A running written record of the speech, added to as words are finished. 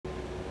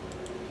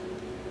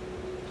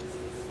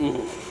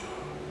Ooh.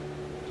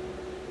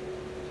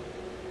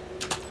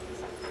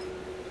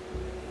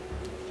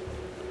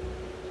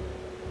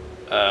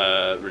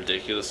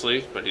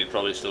 Ridiculously, but he'd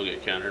probably still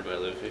get countered by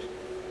Luffy.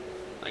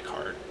 Like,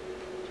 hard.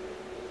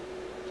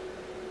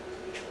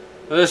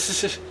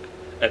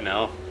 And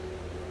now.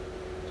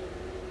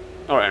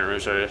 Alright, I'm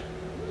sorry.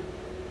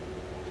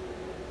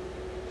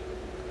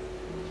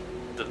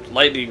 The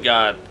lightning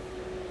god.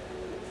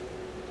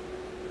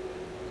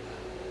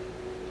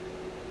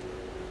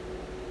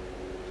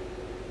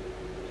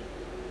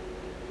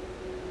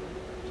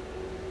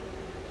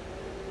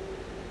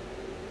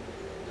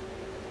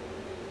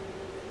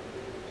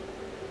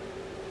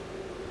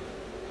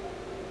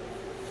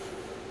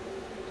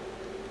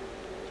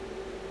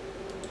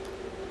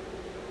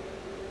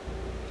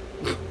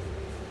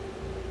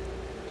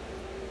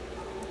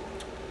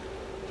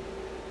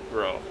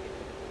 Bro.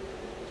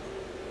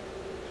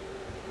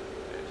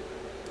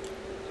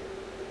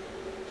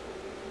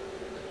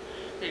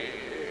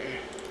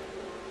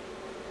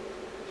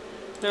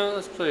 No,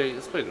 let's play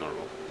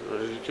normal.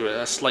 Give it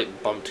a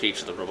slight bump to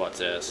each of the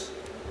robot's ass.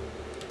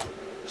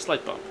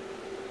 Slight bump.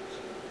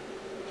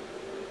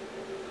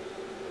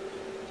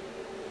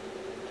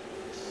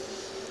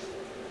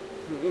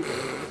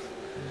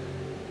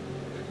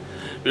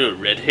 Ooh,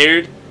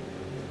 red-haired?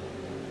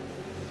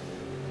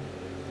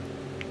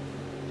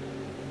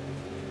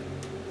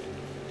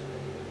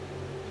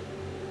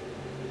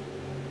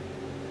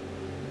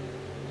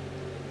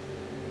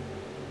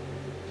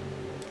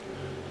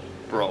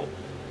 Bro,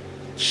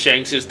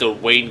 Shanks is the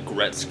Wayne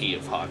Gretzky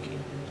of hockey.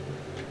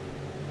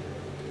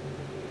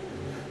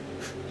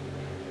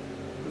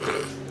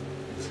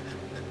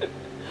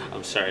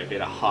 I'm sorry, I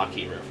made a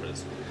hockey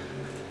reference.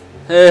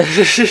 I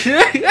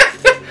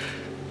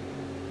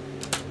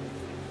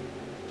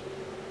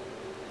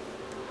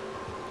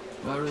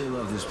really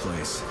love this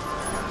place.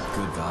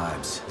 Good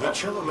vibes.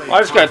 Well,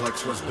 I just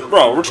got,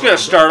 bro, we're just gonna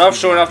start off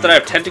showing off that I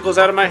have tentacles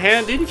out of my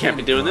hand, dude. You can't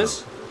be doing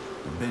this.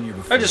 I've been here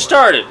before. I just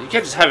started. You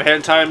can't just have a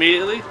hand tie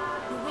immediately.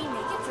 Will we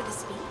make it for the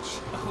speech?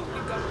 Oh,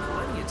 we've got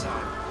plenty of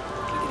time.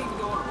 We can even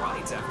go on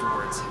rides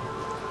afterwards.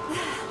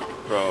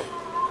 Bro.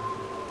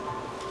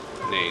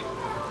 Nate.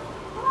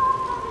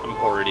 I'm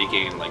already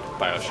getting, like,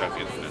 Bioshock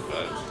Infinite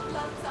vibes.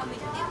 Floats on the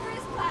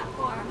Icarus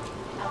platform.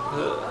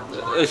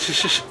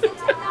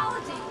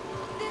 Technology.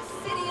 This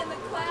city in the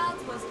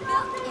clouds was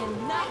built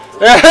in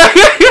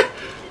 19...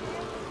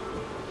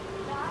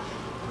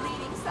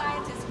 Leading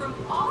scientists from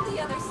all the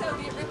other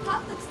Soviet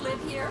republics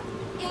live here,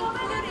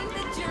 including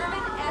the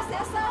German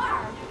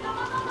SSR.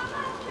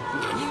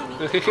 You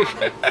need to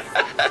have an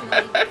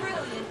exceptionally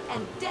brilliant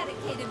and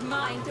dedicated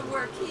mind to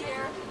work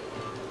here.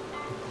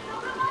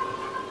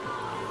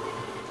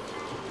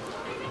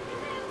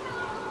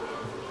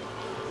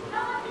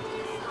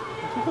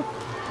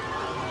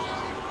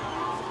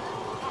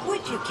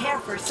 Would you care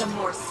for some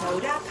more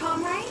soda,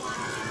 comrade?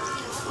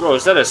 Bro,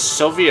 is that a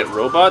Soviet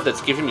robot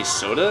that's giving me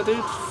soda,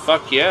 dude?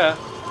 Fuck yeah.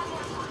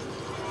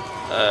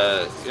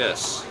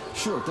 Yes.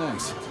 Sure,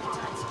 thanks.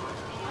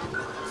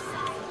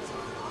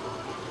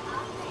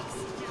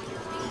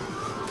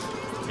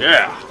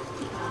 Yeah.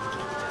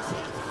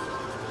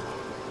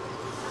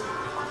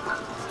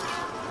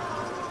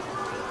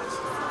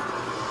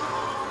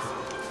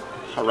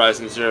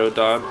 Horizon Zero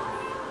Dawn.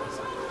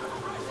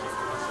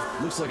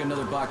 Looks like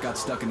another bot got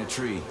stuck in a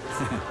tree.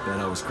 That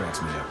always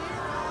cracks me up.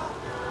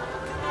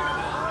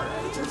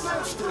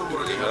 Still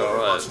working on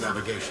Alright. the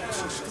navigation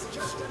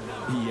system.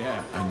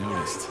 Yeah, I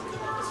noticed.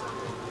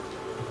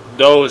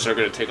 Those are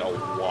gonna take a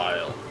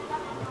while.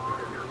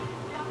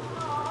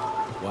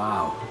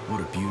 Wow,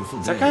 what a beautiful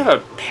Does day. that guy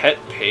have a pet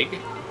pig?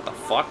 What the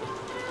fuck?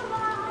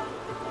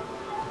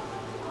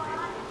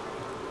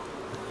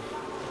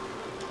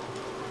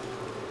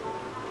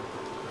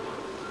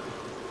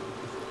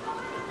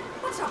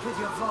 What's up with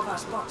your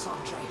Volvas box,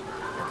 Andre?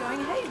 They're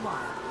going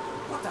haywire.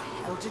 What the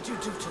hell did you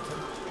do to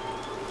them?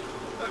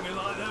 They've been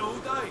like that all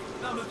day.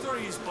 Number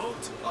 3 is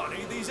booked. I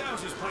need these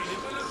houses painted,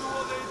 but look at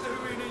what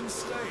they're doing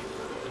instead.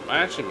 Am I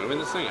actually moving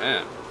this thing? I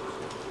am.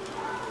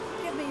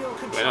 Give me your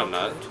control Wait, I'm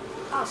not. code.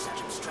 I'll set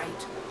them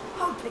straight.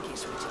 Hold Piggy,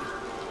 sweetie.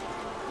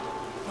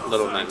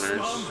 Little thanks,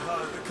 nightmares. Mum.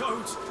 The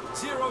code's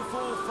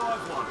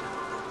 0451.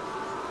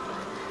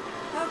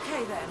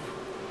 Okay then.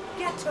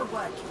 Get to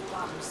work, you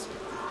bums.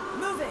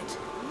 Move it!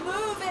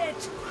 Move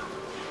it!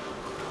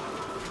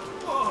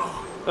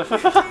 Oh, you did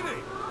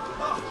it.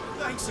 Oh,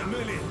 thanks a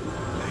million.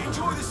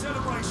 Enjoy the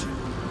celebration.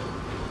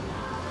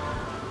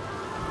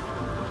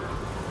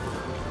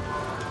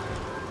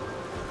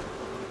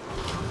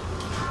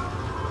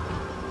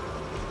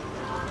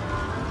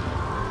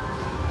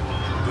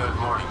 Good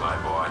morning, my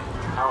boy.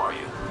 How are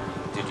you?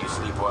 Did you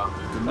sleep well?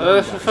 Good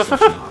morning, Dr.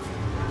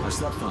 Sechenov. I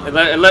slept fine.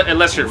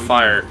 Unless you're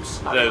fired,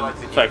 then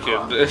fuck you.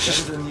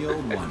 Better than the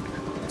old one.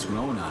 It's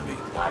growing on me.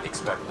 I'd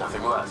expect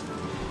nothing less.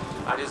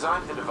 I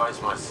designed the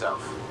device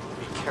myself.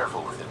 Be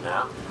careful with it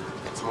now.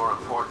 It's more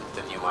important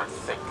than you might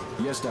think.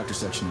 Yes, Dr.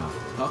 Sechenov.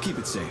 I'll keep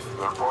it safe.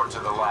 Report to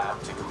the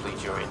lab to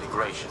complete your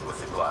integration with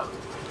the cloud.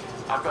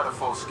 I've got a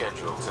full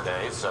schedule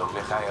today, so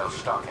Mikhail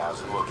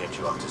Stockhausen will get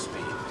you up to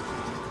speed.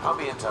 I'll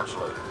be in touch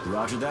later.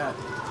 Roger that.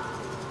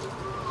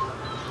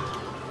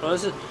 What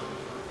is it?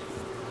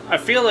 I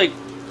feel like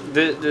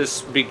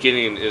this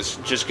beginning is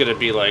just gonna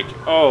be like,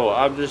 oh,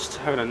 I'm just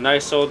having a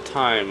nice old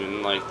time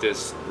in like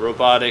this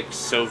robotic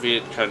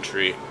Soviet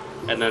country,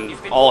 and then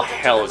all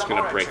hell is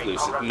gonna break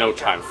loose at no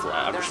time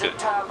flat. I'm just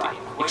gonna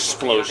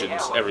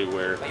explosions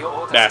everywhere,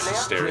 mass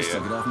Crystal, hysteria,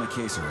 get off my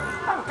case already.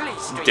 I'm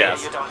pleased to hear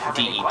death, you don't have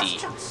any DED.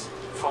 questions.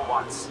 For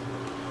once.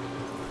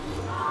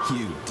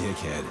 You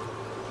dickhead.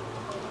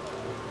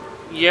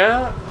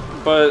 Yeah,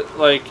 but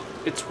like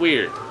it's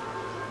weird.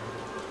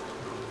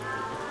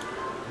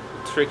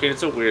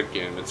 It's a weird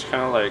game. It's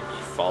kind of like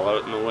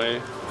Fallout in a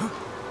way,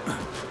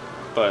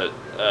 but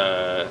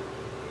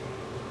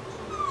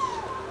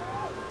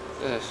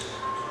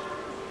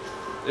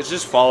it's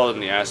just Fallout in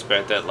the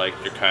aspect that like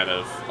you're kind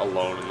of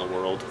alone in the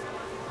world.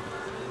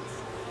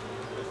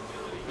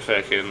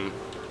 Fucking,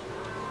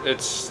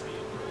 it's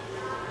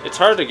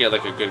hard to get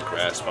like a good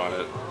grasp on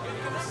it.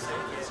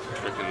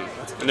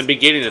 Freaking, in the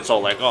beginning, it's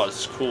all like, oh, this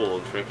is cool,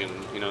 and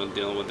freaking, you know,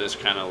 dealing with this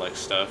kind of like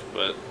stuff,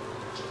 but.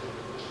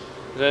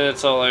 Then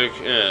it's all like,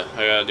 yeah,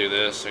 I gotta do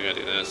this, I gotta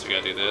do this, I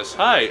gotta do this.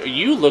 Hi,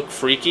 you look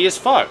freaky as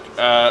fuck.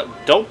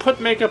 Don't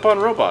put makeup on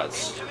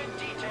robots.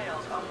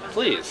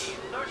 Please.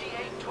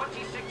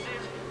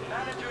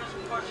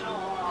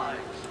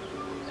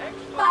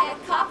 Buy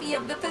a copy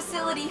of the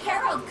Facility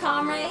Herald,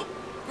 comrade.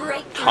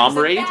 Breakthroughs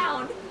Comrade?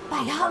 abound.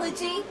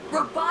 Biology,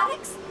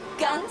 robotics,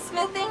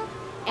 gunsmithing,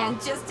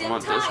 and just in I'm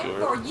on time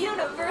Discord. for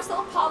universal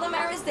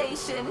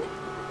polymerization.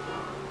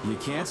 You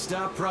can't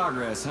stop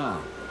progress, huh?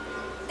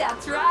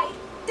 That's right.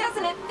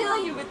 Doesn't it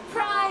fill you with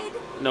pride?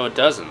 No, it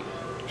doesn't.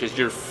 Because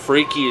you're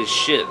freaky as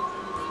shit.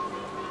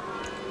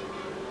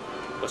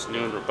 What's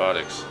new in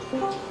robotics?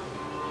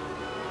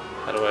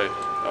 How do I...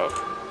 Oh.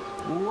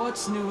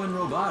 What's new in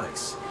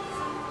robotics?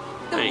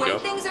 The There you way go.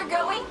 things are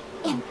going,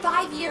 in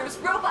 5 years,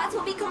 robots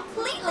will be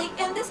completely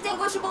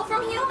indistinguishable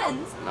from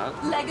humans.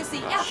 Not... Legacy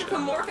Oh, shit.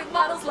 anthropomorphic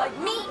models like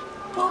me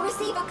will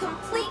receive a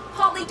complete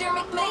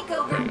polydermic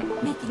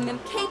makeover, making them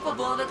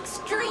capable of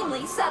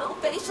extremely subtle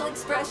facial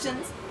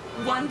expressions.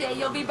 One day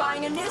you'll be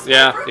buying a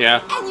newspaper,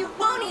 Yeah. and you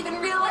won't even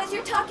realize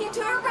you're talking to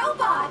a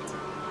robot.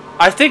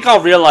 I think I'll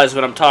realize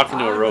when I'm talking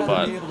to a I'd robot.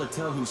 rather be able to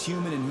tell who's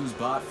human and who's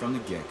bot from the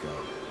get-go.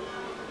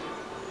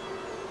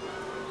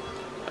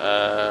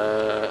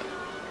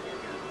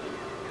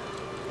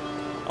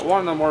 I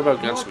want to know more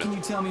about What can gunsmithing.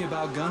 you tell me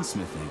about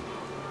gunsmithing?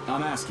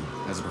 I'm asking,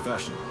 as a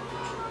professional.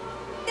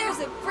 There's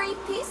a brief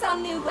piece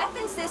on new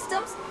weapon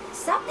systems,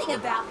 something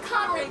about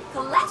Comrade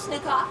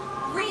Kalashnikov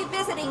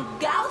revisiting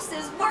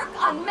Gauss's work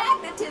on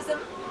magnetism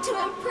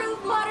to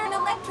improve modern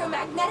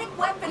electromagnetic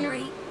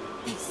weaponry.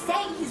 They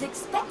say he's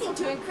expecting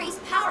to increase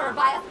power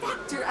by a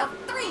factor of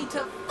 3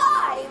 to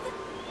 5.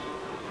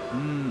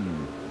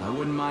 I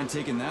wouldn't mind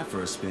taking that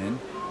for a spin.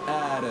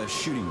 At a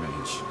shooting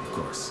range, of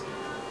course.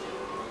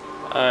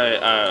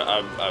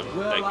 I'm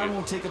Well, thank I you.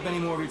 won't take up any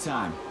more of your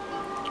time.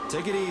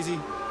 Take it easy.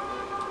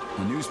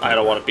 A newspaper. I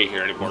don't want to be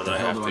here anymore What than the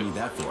I hell have do I to. need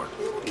that for?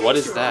 What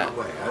is that?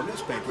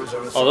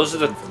 Oh, those are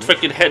the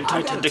freaking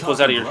hentai tentacles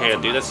out of your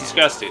hand, dude. That's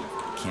disgusting.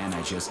 Can't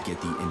I just get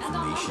the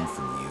information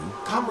from you?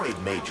 Comrade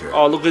Major.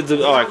 Oh, look at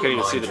the... Oh, I can't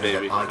even see the reminder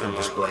baby. that I can Never mind.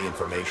 display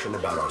information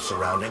about our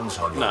surroundings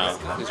on your No,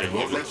 webcam. these are It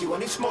won't humans. make you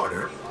any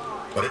smarter,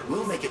 but it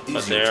will make it But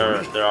easier to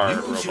read. there are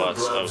Use your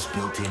robots gloves of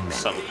built-in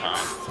some memory.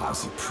 kind.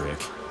 Lousy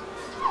prick.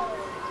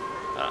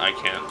 I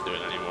can't do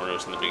it anymore. It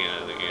was in the beginning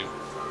of the game.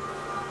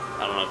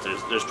 I don't know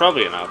if there's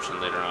probably an option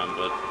later on,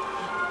 but...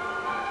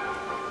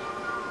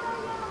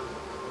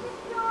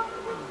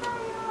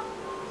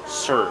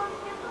 Sir,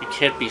 you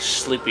can't be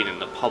sleeping in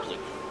the public.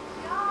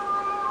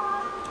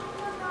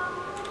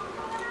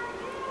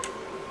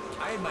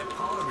 I had my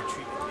polymer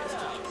treatment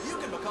yesterday. You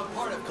can become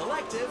part of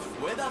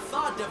Collective with a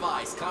thought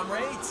device,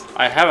 comrades.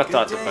 I have a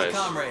thought Good day, device.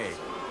 comrade.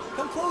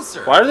 Come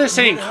closer. Why are they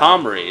saying Need help?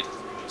 comrade?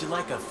 Would you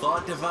like a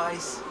thought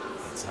device?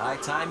 It's high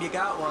time you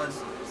got one.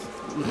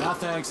 No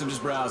thanks, I'm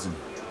just browsing.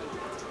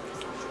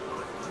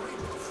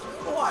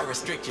 Why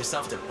restrict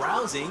yourself to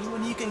browsing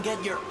when you can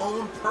get your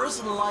own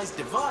personalized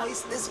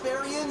device this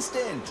very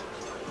instant?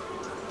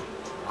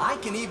 I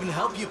can even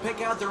help you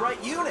pick out the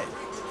right unit.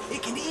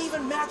 It can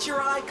even match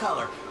your eye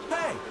color.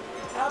 Hey,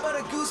 how about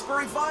a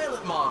gooseberry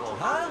violet model,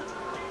 huh?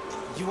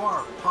 You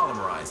are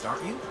polymerized,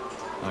 aren't you?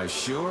 I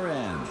sure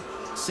am.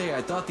 Say,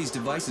 I thought these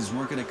devices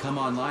weren't going to come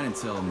online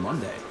until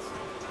Monday.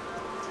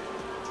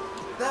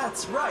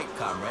 That's right,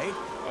 comrade.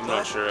 I'm not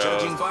But sure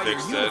judging how by to your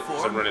fix that,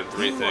 'cause I'm uniform, running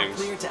 3 you are things.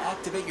 clear to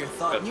activate your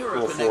thought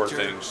neural Well, 4 connector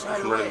things. right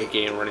I'm running away. the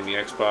game, running the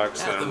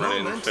Xbox, At and the I'm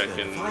running moment, the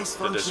fucking device the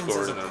functions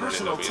Discord, as a and I'm running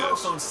personal OBS.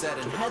 telephone set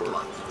and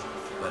headlight,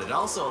 but it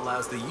also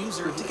allows the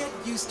user to get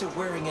used to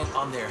wearing it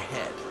on their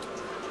head.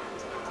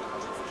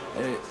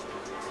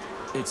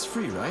 It's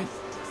free, right?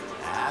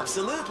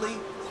 Absolutely.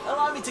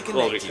 Allow me to connect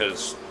Well, you.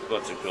 because,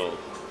 what's it called?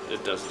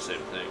 It does the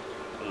same thing.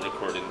 I'm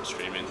recording and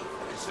streaming,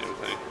 the same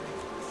thing.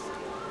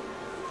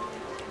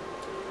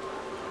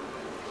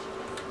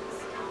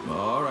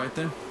 All right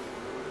then.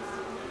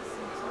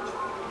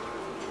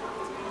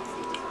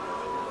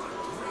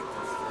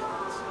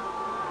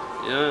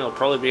 Yeah, it'll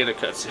probably be in a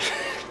cutscene.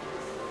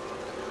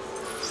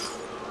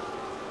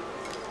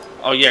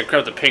 Oh yeah,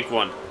 grab the pink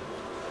one.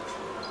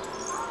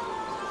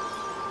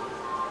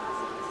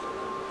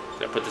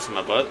 Did I put this in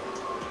my butt?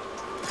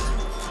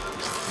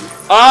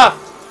 Ah!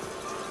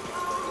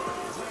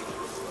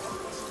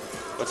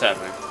 What's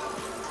happening?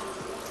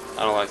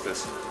 I don't like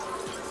this.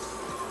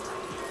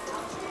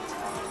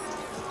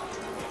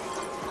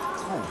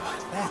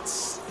 Oh,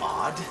 that's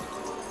odd.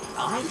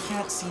 I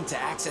can't seem to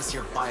access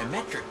your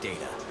biometric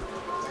data.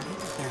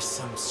 Maybe there's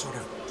some sort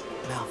of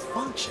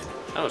malfunction.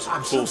 That was some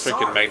I'm cool so freaking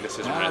sorry.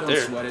 magnetism Ah, right don't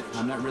there. sweat it.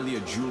 I'm not really a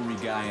jewelry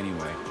guy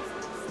anyway.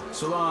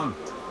 So long.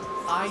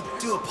 I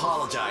do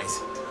apologize.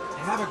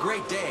 Have a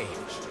great day.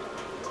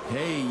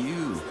 Hey,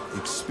 you.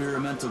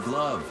 Experimental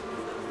glove.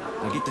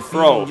 I get the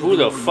Bro, feeling who you'll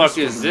the be more fuck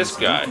useful is than this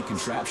guy? goofy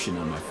contraption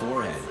on my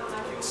forehead.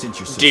 Since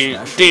you're so Ding,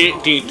 special.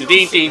 ding, ding, ding,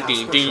 ding, ding,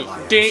 ding,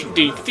 ding, ding,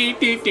 ding, ding, ding,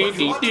 ding, ding,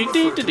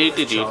 ding, ding,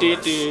 ding,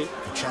 ding, ding. The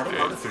chatting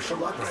artificial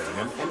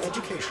librarian and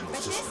educational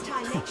This assistant.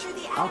 time, make sure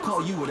the I'll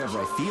call you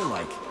whatever I feel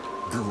like.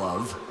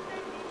 Glove.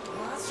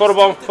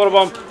 Photobomb,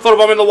 photobomb,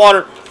 photobomb in the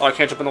water. Oh, I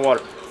can't jump in the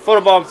water.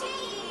 Photobomb.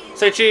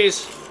 Say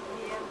cheese.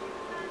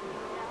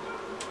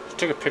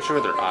 Take a picture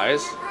of their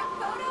eyes.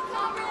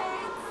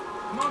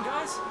 Come on,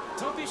 guys.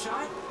 Don't be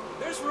shy.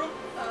 There's room.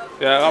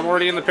 Yeah, I'm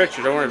already in the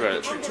picture. Don't worry about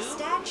it. And the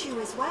statue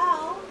as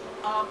well.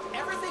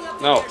 Everything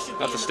up No, there should not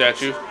be the in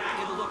statue. picture.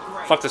 It'll look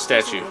great. Fuck the Here's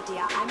statue. an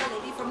idea. I'm a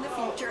lady from the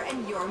future,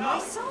 and you're my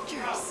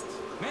soldiers.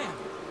 Man,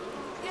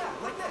 Yeah,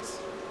 like this.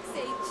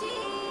 Say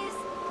cheese.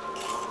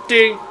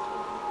 Ding.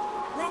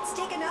 Let's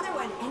take another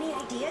one. Any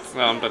ideas?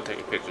 Well, I'm done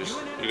taking pictures.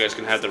 You guys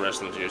can have the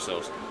rest of them to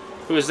yourselves.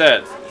 Who is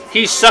that?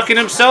 He's sucking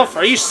himself?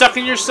 Are you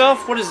sucking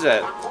yourself? What is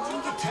that?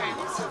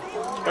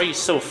 Why are you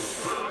so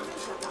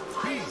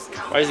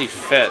why is he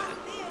fat?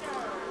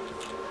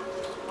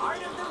 Art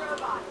of the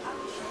robot.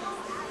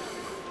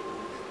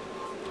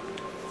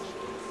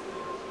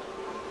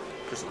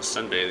 Person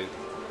sunbathing.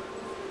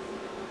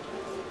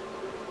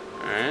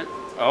 Alright.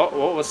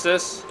 Oh, what's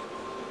this?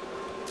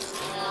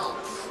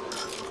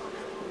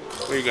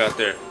 What you got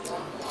there?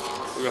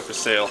 What you got for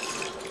sale?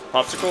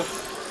 Popsicle?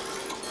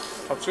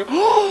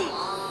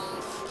 Popsicle?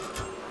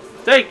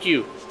 Thank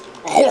you!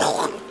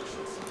 Oh,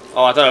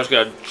 I thought I was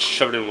gonna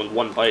shove it in with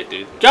one bite,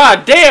 dude.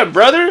 God damn,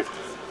 brother!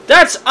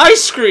 That's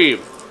ice cream!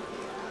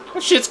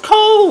 That shit's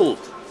cold!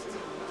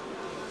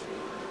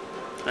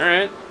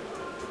 Alright.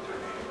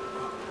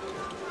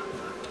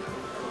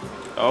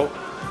 Oh.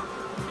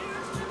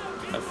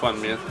 Have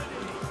fun, man.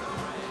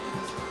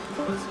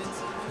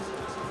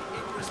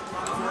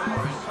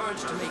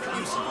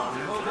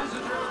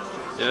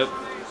 Yep.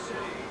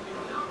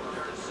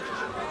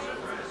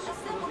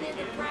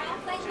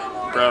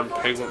 Brown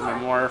Pigment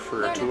Memoir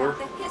for a tour. Learn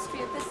about the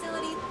history of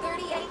Facility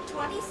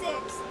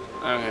 3826.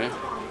 Okay.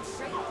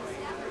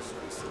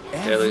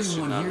 Daily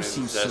Everyone here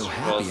seems so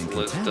happy and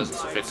content.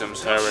 dozens of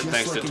victims, however, Just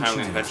thanks like to in timely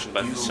China. invention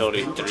by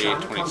Facility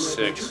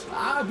 3826.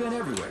 I've been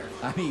everywhere.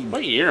 I mean,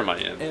 What year am I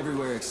in?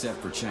 everywhere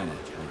except for China,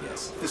 I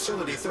guess.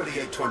 Facility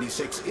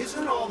 3826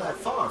 isn't all that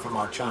far from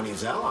our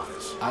Chinese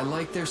allies. I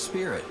like their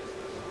spirit.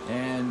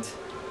 And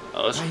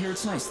Oh, I hear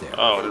it's nice there.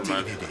 oh, never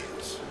mind. Indeed it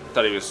is. I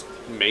thought he was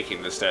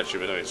making the statue,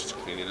 but no, he's just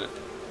cleaning it.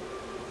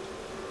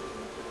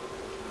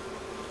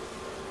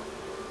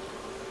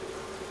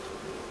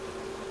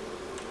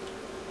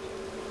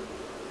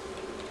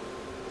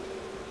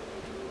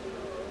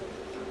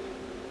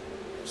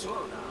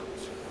 slow down.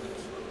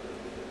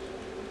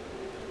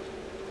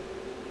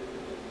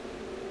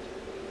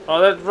 Oh,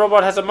 that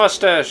robot has a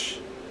mustache.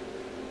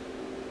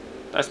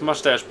 Nice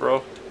mustache,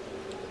 bro.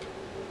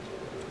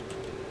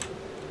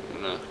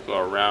 I'm gonna go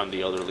around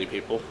the elderly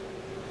people.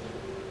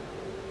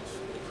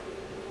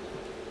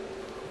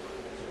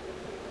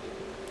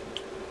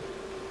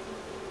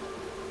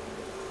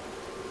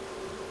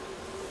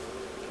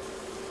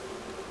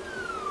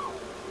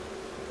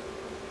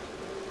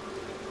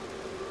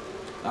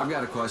 I've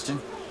got a question.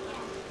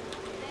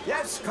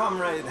 Yes,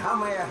 comrade, how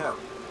may I help?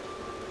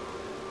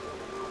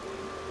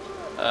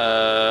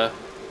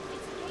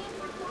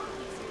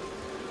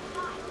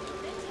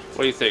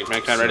 What do you think?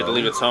 Mankind ready to So?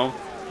 leave its home?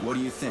 What do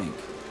you think?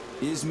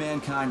 Is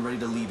mankind ready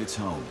to leave its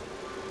home?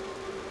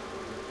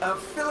 A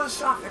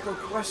philosophical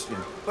question,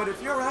 but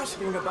if you're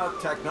asking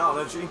about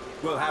technology,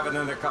 we'll have it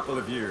in a couple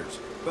of years.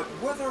 But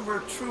whether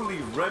we're truly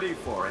ready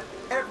for it,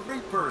 every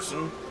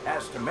person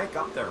has to make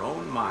up their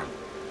own mind.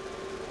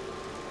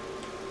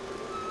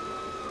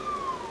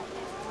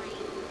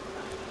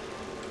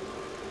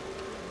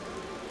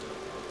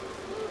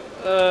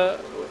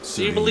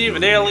 Do you believe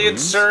in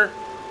aliens, sir?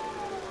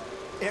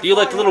 If Do you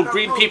like the I little had a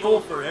green ruble people?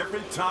 For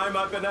every time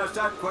I've been asked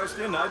that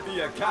question, I'd be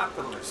a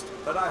capitalist.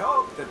 But I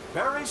hope that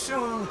very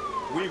soon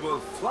we will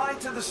fly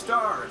to the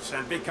stars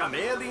and become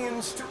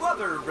aliens to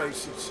other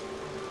races.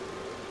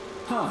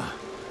 Huh.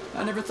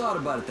 I never thought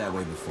about it that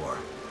way before.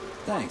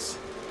 Thanks.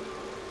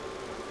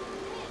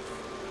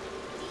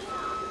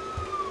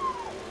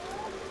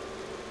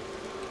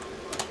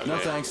 No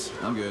Okay. thanks.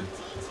 I'm good.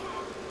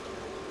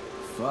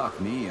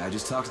 Fuck me, I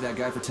just talked to that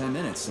guy for 10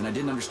 minutes, and I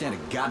didn't understand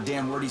a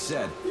goddamn word he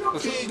said. You're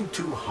being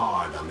too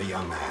hard on the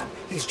young man.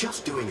 He's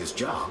just doing his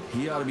job.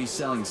 He ought to be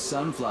selling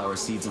sunflower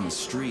seeds on the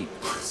street.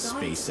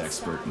 Space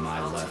expert,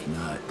 my left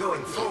nut.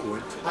 Going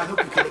forward, I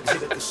hope you can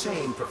exhibit the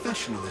same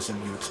professionalism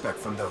you expect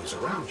from those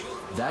around you.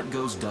 That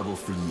goes double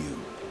for you.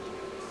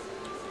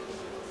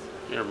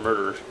 You're a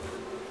murderer.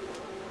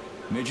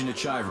 Major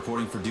Nechayev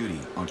reporting for duty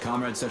on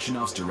Comrade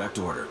Sechenov's direct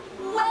order.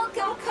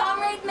 Welcome,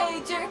 Comrade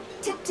Major.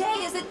 Today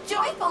is a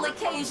joyful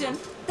occasion.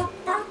 The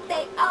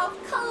birthday of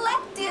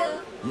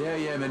Collective.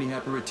 Yeah, many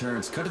happy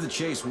returns. Cut to the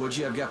chase, would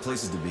you? I've got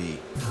places to be.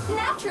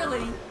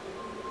 Naturally.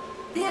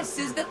 This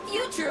is the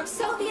future of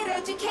Soviet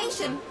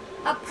education.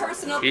 A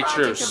personal Future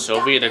project of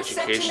Soviet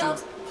education?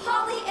 Sechenov's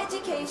Poly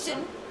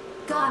Education.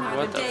 Gone are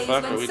What the the days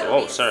fuck are when we- Soviet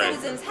oh, sorry.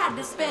 citizens had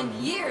to spend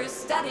years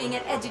studying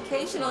at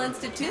educational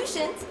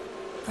institutions.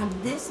 From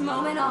this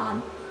moment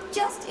on,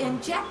 just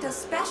inject a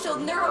special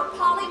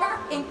neuropolymer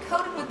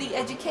encoded with the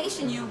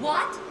education you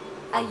want,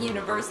 a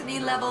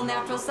university-level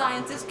natural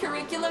sciences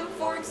curriculum,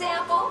 for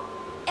example,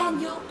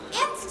 and you'll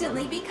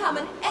instantly become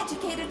an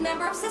educated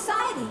member of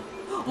society.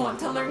 Want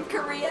to learn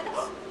Korean,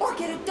 or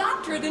get a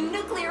doctorate in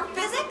nuclear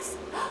physics,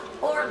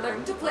 or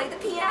learn to play the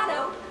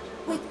piano?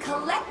 With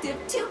Collective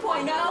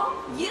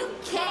 2.0, you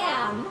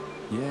can!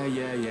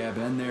 Yeah,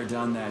 been there,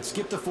 done that.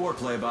 Skip the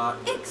foreplay, bot.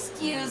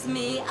 Excuse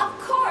me, of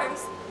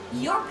course.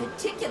 Your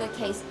particular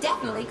case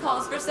definitely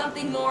calls for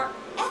something more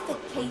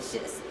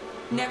efficacious.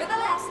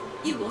 Nevertheless,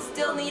 you will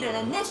still need an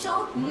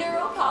initial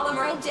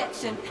neuropolymer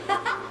injection.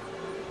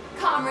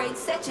 Comrade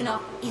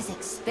Sechenov is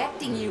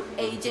expecting you,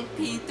 Agent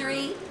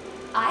P3.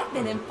 I've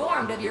been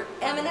informed of your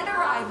imminent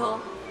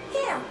arrival.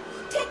 Here,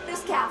 take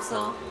this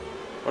capsule.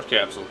 What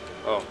capsule?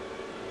 Oh.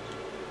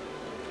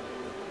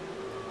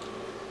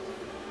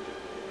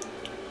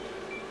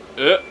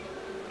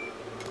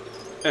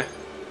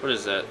 What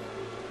is that?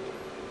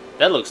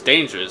 That looks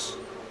dangerous.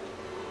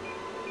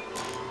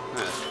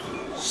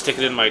 Stick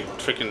it in my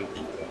freaking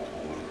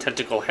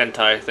tentacle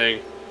hentai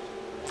thing.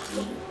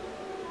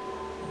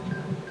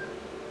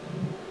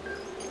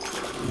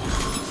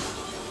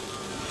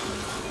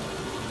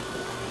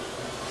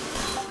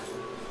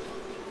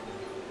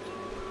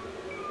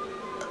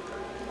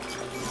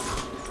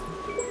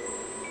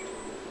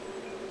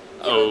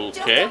 You've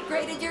Okay. just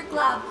upgraded your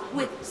glove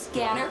with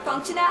scanner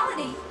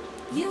functionality.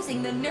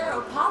 Using the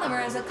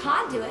neuropolymer as a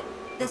conduit,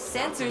 the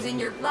sensors in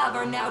your glove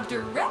are now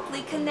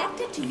directly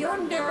connected to your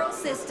neural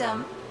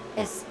system,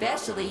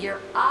 especially your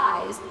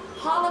eyes,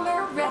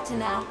 polymer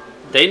retina.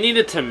 They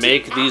needed to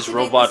make To these activate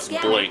robots the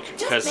scanner, blink, just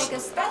because make a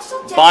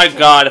special by gesture.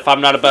 God, if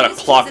I'm not about to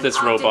Please clock choose this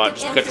an object robot of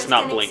just because it's interest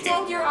not and blinking.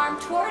 Extend your arm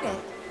toward it.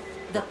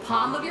 The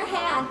palm of your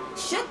hand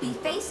should be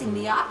facing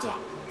the object.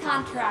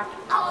 Contract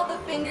all the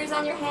fingers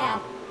on your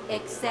hand,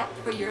 except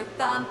for your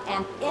thumb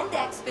and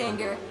index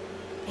finger.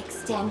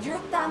 Extend your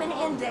thumb and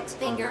index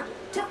finger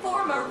to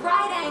form a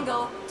right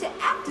angle to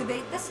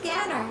activate the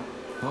scanner.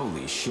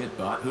 Holy shit,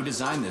 bot. Who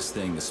designed this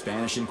thing? The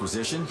Spanish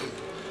Inquisition?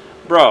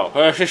 Bro.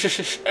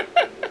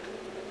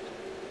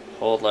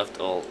 Hold left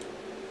alt.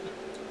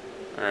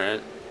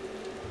 Alright.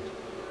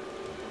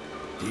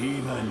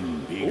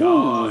 Demon, be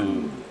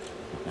gone.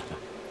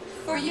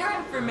 For your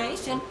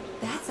information,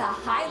 that's a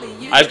highly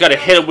used. I just gotta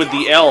hit it with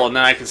the L and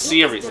then I can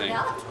see It was everything.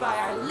 Developed by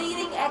our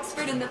leading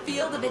expert in the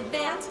field of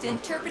advanced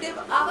interpretive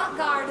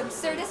avant-garde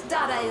absurdist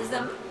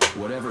Dadaism.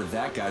 Whatever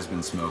that guy's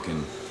been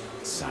smoking,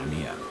 sign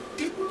me up.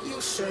 Didn't you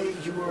say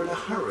you were in a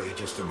hurry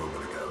just a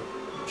moment ago?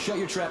 Shut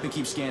your trap and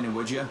keep scanning,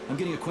 would you? I'm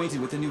getting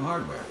acquainted with the new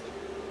hardware.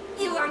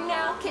 You are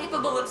now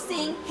capable of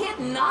seeing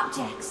hidden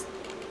objects.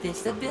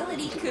 This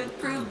ability could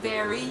prove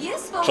very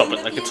useful Something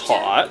in the like future. it's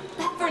hot.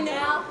 But for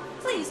now,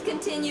 please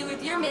continue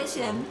with your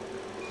mission.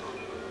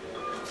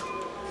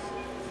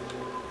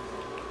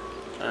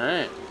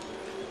 Alright.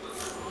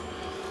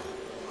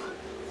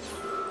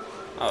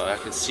 Oh, I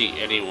can see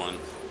anyone.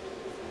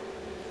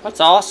 That's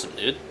awesome,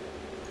 dude.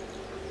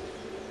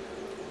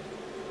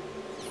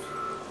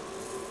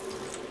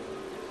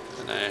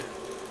 And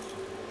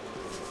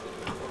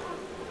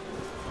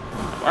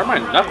why are my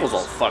knuckles all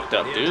fucked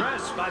up, The dude?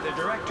 address by the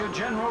Director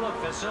General of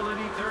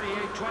Facility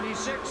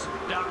 3826,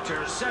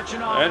 Dr.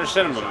 Sechenov. I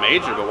understand I'm a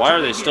major, but why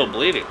are they still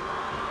bleeding?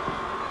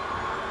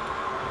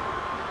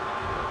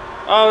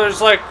 Oh,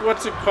 there's like,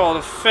 what's it called?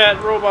 A fat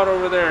robot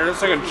over there.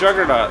 It's like a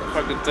juggernaut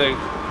fucking thing.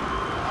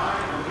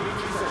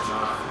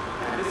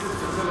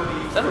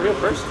 Is that a real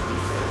person?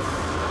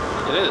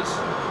 It is.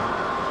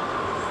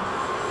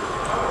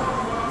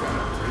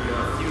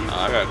 Oh,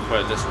 I got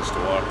quite a distance to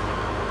walk.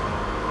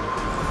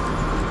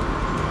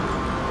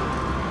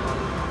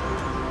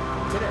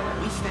 Today,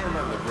 we stand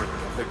on the brink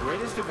of the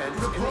greatest event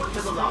Report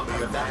to the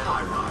lobby of that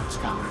high-rise,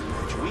 Comrade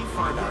Major. We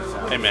find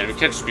ourselves... Hey man, we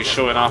can't just be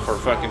showing off our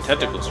fucking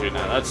tentacles here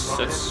now.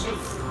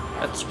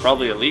 That's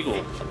probably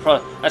illegal.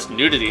 That's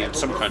nudity in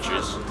some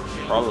countries.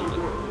 Probably.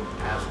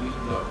 As we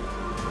know.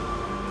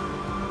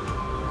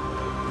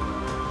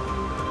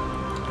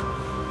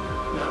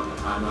 No,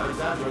 I'm not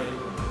exaggerating.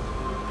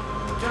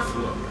 Just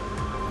look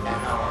at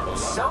how our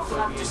So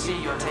glad to see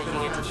you're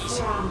taking it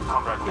easy,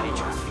 Comrade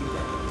Major.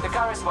 The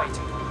car is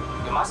waiting.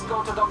 You must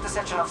go to Dr.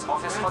 Sechenov's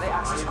office for the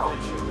access code.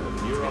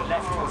 It's been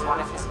left with one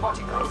of his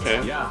bodyguards.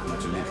 Okay. Yeah.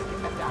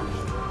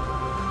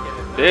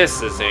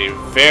 This is a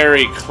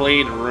very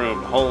clean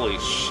room. Holy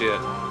shit.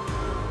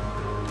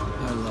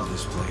 I love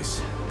this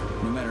place.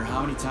 No matter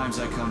how many times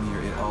I come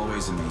here, it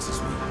always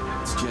amazes me.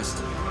 It's just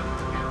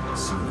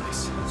so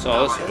nice. That's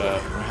all this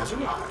about.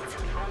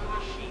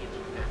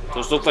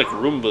 Those look like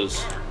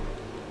Roombas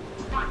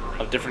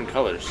of different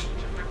colors.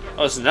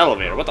 Oh, it's an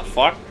elevator. What the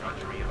fuck?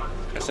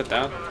 Can I sit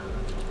down?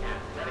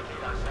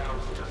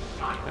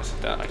 Can I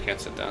sit down? I can't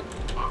sit down.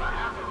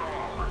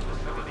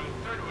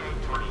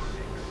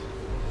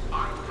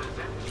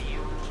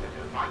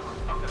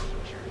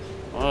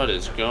 What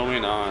is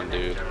going on,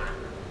 dude?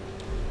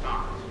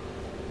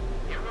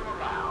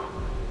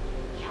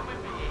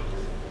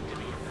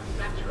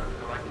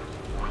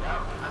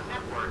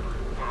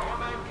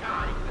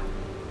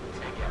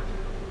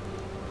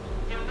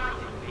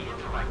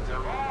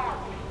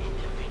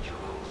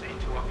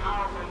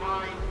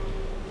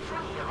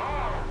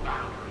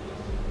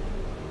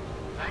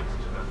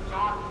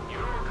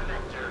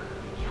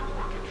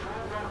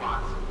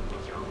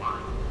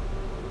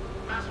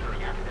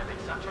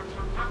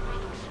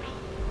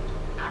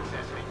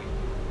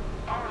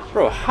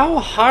 Bro, how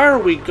high are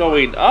we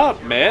going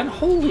up, man?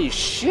 Holy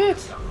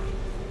shit!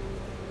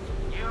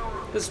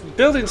 This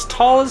building's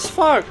tall as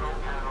fuck!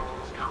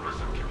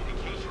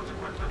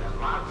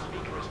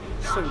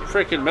 Some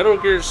freaking Metal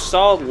Gear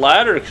Solid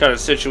ladder kind of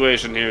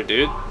situation here,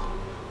 dude.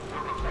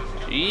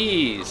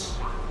 Jeez.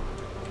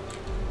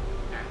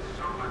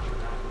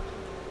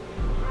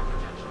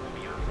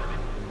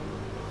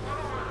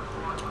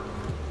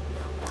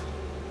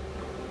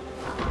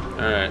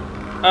 Alright.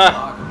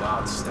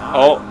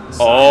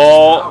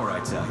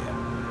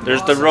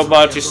 There's the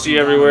robots you see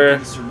everywhere.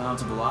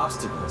 Insurmountable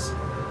obstacles.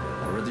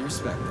 I really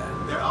respect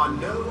that. There are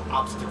no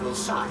obstacles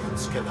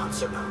science cannot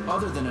surmount.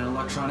 Other than an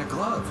electronic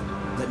glove.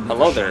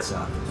 Hello there.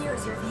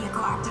 Here's your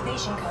vehicle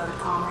activation code,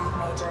 Comrade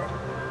Major.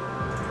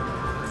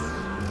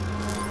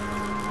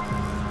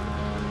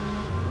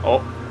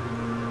 Oh.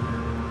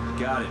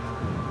 Got it.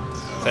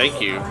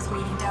 Thank you. I was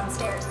waiting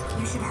downstairs.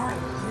 You should hurry.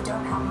 You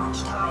don't have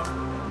much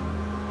time.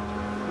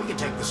 We can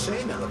take the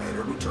same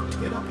elevator we took to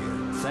get up here.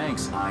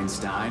 Thanks,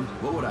 Einstein.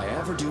 What would I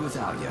ever do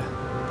without you?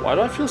 Why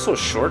do I feel so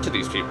short to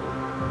these people?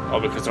 Oh,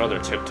 because they're on their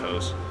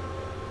tiptoes.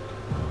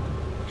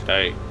 Can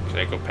I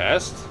go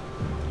past?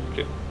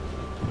 Okay.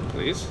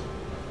 Please?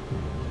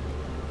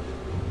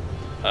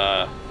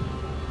 Madam?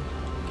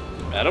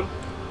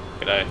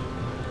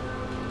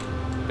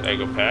 Can I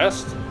go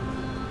past?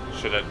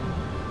 Should I?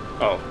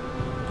 Oh.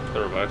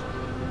 Never mind.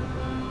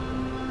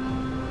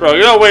 Bro,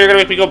 you know what? You're gonna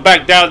make me go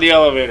back down the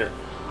elevator.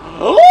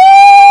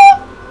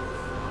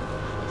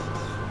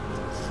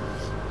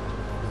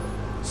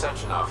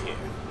 Sechenov here.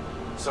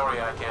 Sorry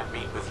I can't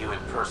meet with you in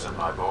person,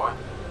 my boy.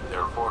 The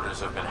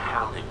reporters have been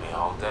hounding me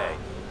all day.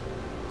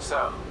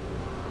 So,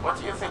 what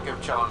do you think of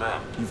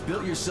Chalamet? You've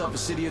built yourself a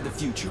city of the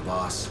future,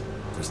 boss.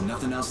 There's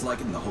nothing else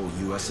like it in the whole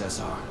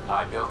USSR.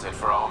 I built it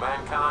for all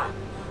mankind,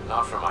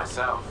 not for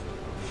myself.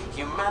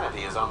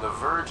 Humanity is on the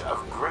verge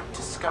of great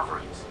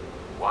discoveries.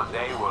 One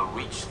day we'll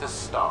reach the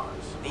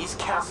stars. These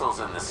castles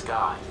in the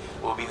sky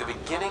will be the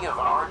beginning of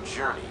our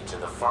journey to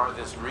the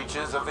farthest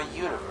reaches of the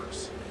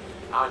universe.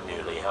 I'm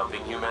merely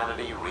helping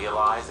humanity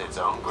realize its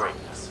own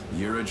greatness.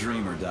 You're a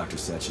dreamer, Dr.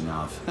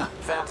 Sechenov.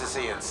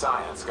 Fantasy and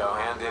science go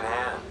hand in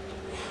hand.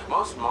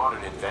 Most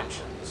modern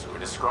inventions were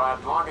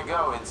described long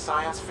ago in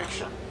science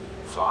fiction.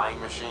 Flying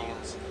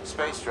machines,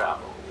 space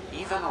travel,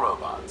 even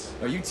robots.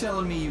 Are you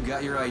telling me you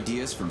got your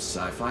ideas from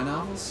sci-fi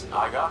novels?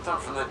 I got them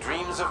from the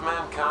dreams of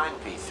mankind,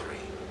 P3.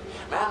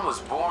 Man was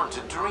born to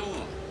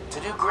dream,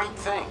 to do great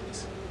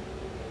things.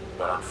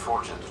 But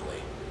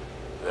unfortunately,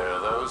 there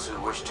are those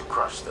who wish to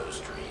crush those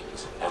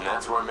dreams. And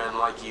that's where men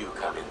like you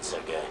come in,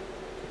 Sergei.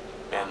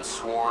 Men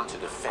sworn to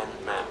defend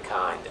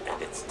mankind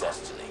and its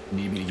destiny.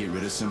 Need me to get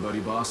rid of somebody,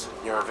 boss?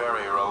 You're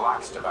very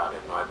relaxed about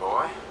it, my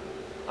boy.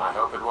 I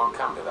hope it won't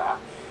come to that.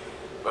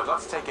 But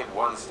let's take it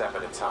one step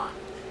at a time.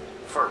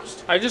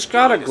 First, I just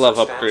got a glove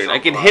upgrade. I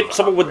can hit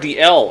someone with the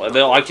L and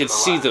then I can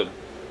see them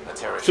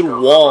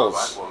through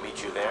walls.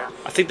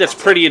 I think that's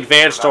pretty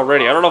advanced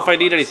already. I don't know if I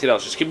need anything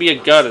else. Just give me a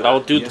gun and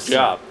I'll do the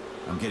job.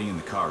 I'm getting in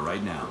the car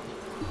right now.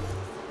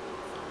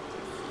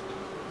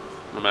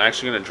 Am I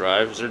actually going to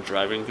drive? Is there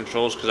driving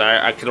controls? Because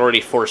I can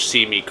already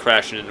foresee me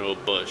crashing into a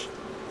bush.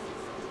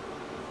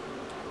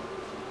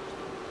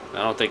 I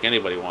don't think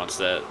anybody wants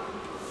that.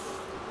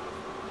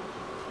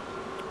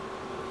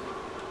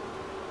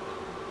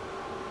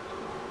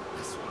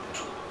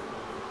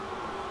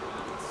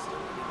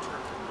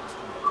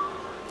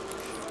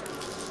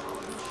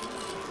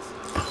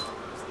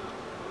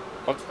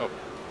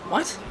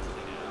 What?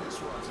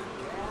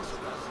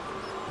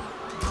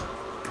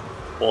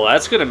 Well,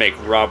 that's gonna make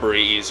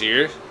robbery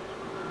easier.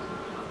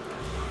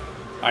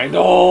 I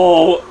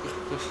know!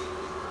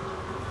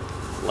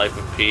 Life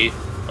of P.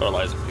 Or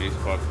Lies of P.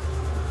 Fuck.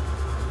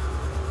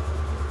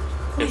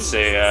 It's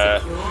a,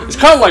 it's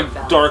kind of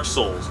like Dark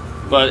Souls.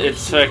 But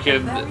it's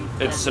fucking,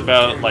 it's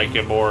about like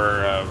a more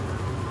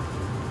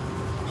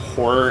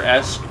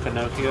horror-esque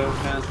Pinocchio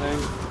kind of thing.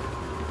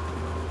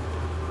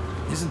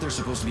 Isn't there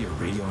supposed to be a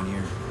radio in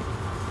here?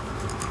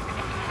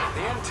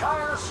 The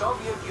entire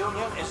Soviet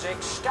Union is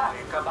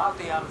ecstatic about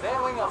the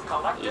unveiling of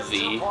Collective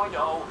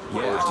 2.0.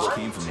 Yeah, it just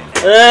came from there.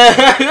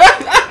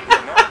 The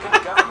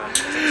American government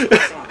is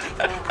expressing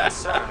deepening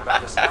concern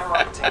about the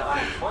skyrocketing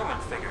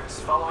unemployment figures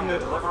following the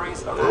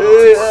deliveries of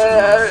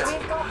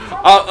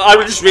I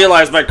just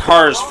realized my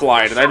car is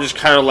flying, and I'm just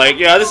kind of like,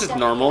 yeah, this is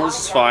normal, this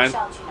is fine.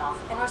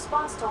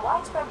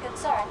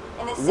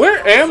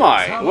 Where am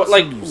I?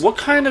 What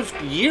kind of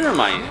year am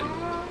I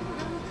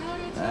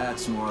in?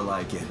 That's more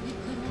like it.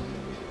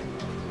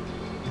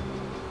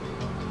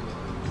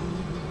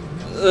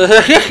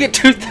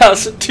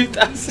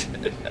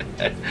 2000.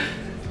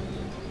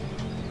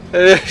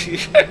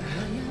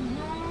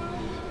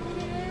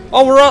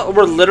 Oh,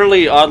 we're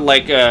literally on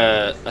like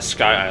a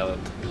sky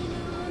island.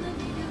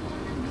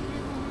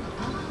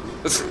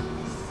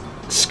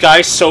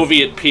 Sky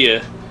Soviet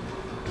Pia.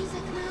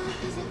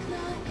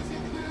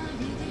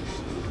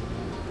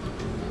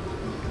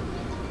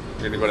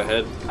 You're gonna go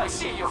ahead. I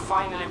see you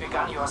finally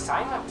begun your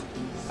assignment,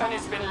 and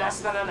it's been less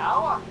than an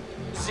hour.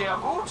 Sehr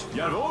gut.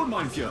 Jawohl,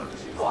 mein Führer.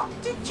 What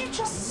did you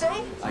just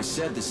say? I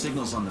said the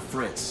signal's on the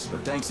fritz,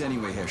 but thanks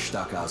anyway, Herr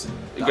Stockhausen.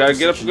 You gotta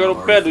get up and go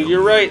to bed.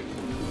 You're right.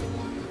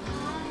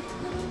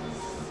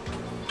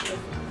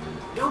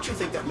 Don't you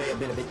think that may have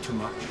been a bit too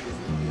much?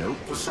 Nope.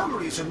 For some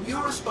reason,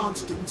 your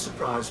response didn't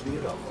surprise me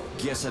at all.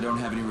 Guess I don't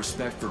have any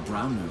respect for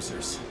brown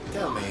nosers.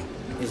 Tell me,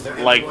 is there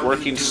like anyone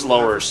working you do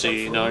slower, have so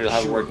you respect know for? you'll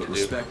have Sure, work but to do.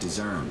 respect is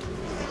earned.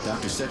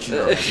 Dr.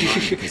 Sechenov has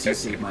mine because he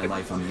saved my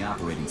life on the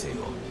operating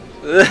table.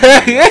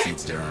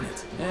 Needs to earn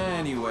it.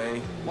 Anyway,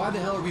 why the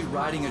hell are we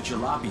riding a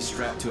jalopy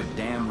strapped to a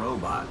damn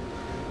robot?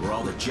 Were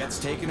all the jets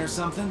taken or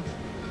something?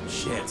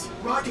 Shit.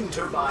 Riding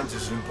turbines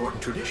is an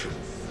important tradition.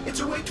 It's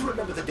a way to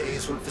remember the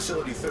days when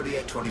Facility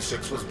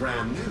 3826 was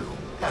brand new,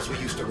 as we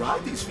used to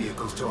ride these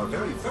vehicles to our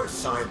very first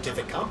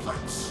scientific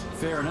complex.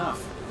 Fair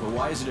enough, but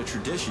why is it a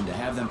tradition to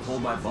have them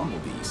pulled by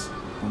bumblebees?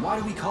 And why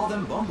do we call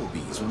them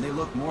bumblebees when they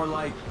look more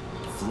like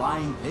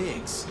flying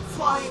pigs?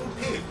 Flying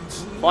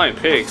pigs. Flying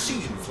pigs. I've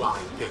seen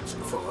flying pigs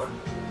before.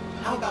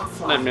 How about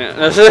flying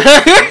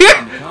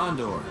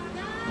Condor.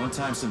 One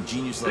time some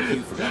genius like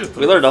you forgot to put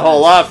We learned a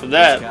whole lot from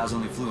that. Those cows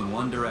only flew in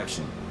one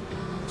direction.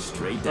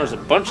 Straight down. There's a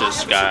bunch of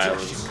sky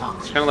islands. It's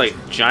kind of like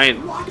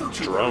giant Why don't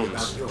you worry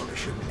drones. about your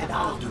mission, and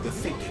I'll do the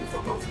thinking for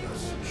both of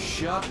us.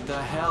 Shut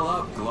the hell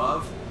up,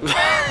 Glove.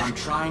 I'm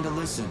trying to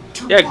listen.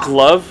 Yeah,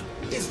 Glove.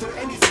 Is there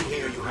anything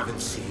here you haven't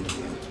seen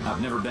yet?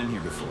 I've never been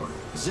here before.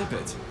 Zip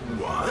it.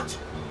 What?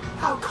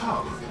 How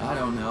come? I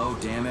don't know,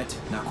 damn it.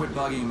 Now quit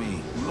bugging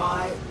me.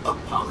 My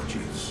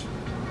apologies.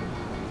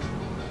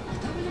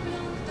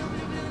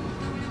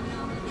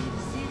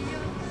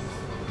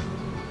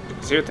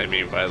 See what they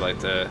mean by like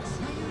the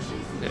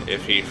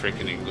iffy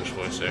freaking English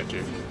voice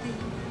actor.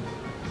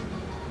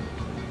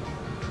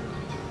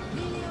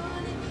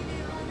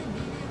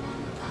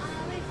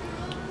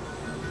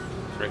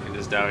 Freaking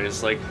just down.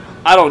 He's like,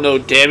 I don't know,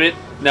 damn it.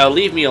 Now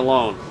leave me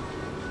alone.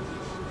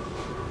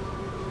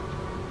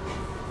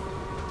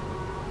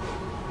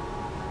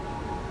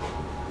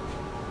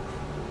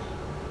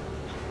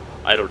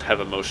 I don't have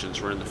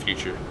emotions. We're in the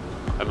future.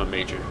 I'm a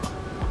major.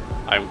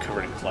 I'm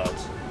covered in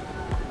clouds.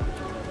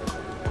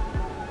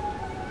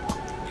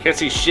 Can't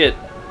see shit.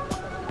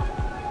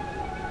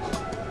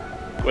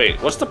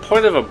 Wait, what's the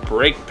point of a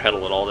brake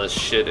pedal and all this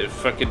shit if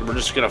fucking we're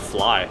just gonna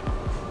fly?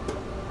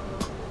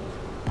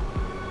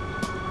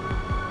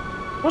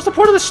 What's the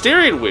point of the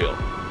steering wheel?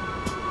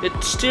 It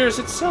steers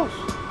itself.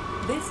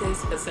 This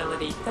is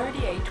facility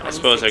 3826. I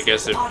suppose, I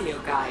guess if audio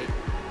guide.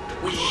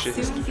 We will shit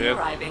hits soon the be fan.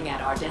 arriving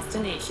at our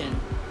destination.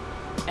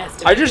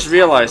 I just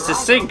realized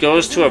this thing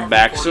goes to a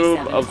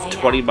maximum of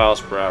 20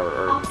 miles per hour,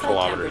 or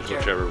kilometers,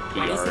 whichever we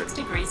are 26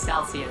 degrees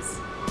Celsius.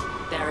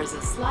 There is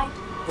a slight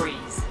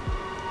breeze.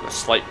 A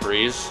slight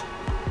breeze.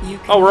 You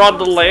can Oh, we're on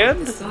the now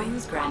land? observe the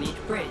Soyuz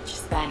Granite Bridge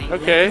spanning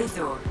Okay. Lake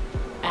Azur,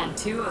 and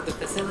two of the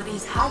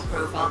facility's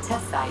high-profile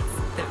test sites,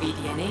 the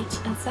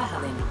VDNH and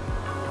Sakhalin.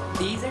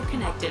 These are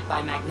connected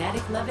by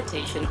magnetic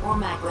levitation or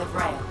maglev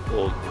rail.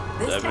 Well,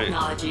 This that may-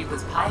 technology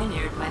was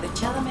pioneered by the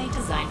Chelomey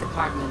Design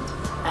Department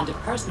and a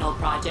personal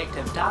project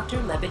of Dr.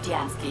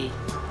 Lebedyansky.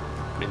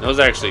 I mean, those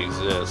actually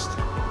exist.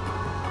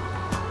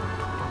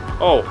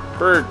 Oh,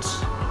 birds.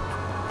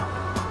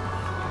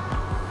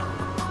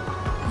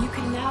 You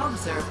can now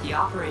observe the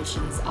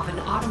operations of an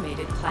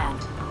automated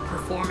plant,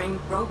 performing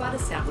robot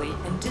assembly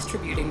and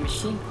distributing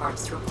machine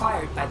parts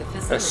required by the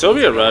facility. Has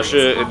Soviet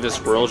Russia in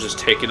this world just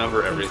taken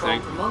over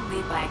everything? Controlled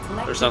remotely by a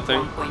collective Or something?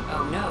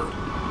 1.0 node.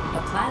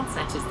 A plant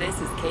such as this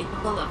is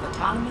capable of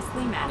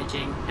autonomously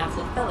managing and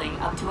fulfilling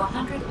up to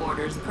 100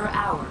 orders per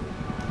hour.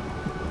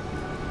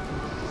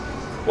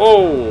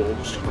 Whoa!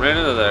 Almost ran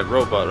into that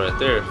robot right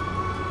there.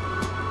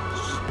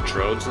 Just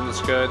drones in the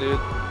sky, dude.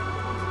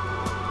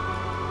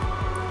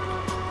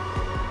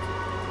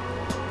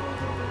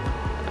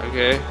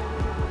 Okay.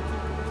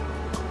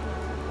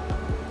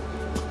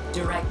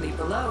 Directly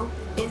below below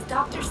is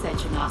Dr.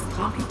 Sechenov's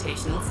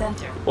computational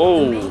center,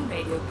 Oh. the main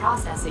radio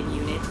processing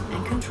unit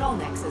and control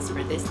nexus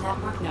for this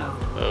network node.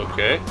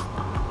 Okay.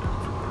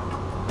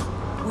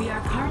 We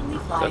are currently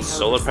flying over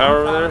solar power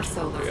over sunflower there?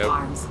 solar Yep.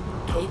 farms,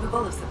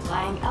 capable of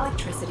supplying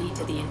electricity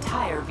to the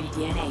entire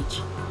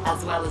VDNH,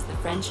 as well as the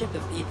Friendship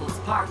of People's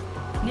Park,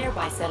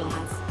 nearby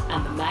settlements,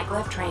 and the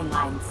maglev train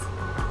lines.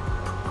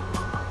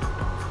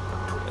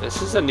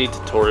 This is a neat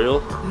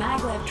tutorial.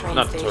 Maglev train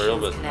Not stations tutorial,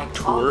 but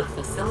connect all tour. of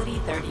Facility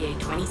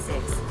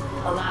 3826,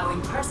 allowing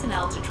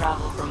personnel to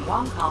travel from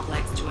one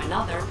complex to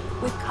another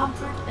with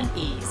comfort and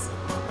ease.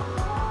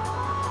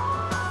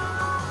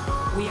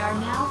 We are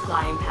now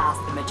flying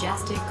past the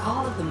majestic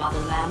Call of the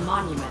Motherland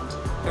Monument,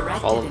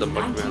 erected Call of the in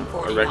Motherland,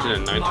 1949 erected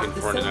in to mark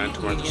the 1949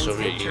 to mark the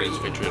Soviet Union's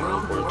victory in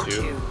World War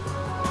II. II.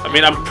 I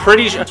mean, I'm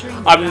pretty sure,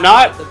 I'm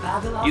not,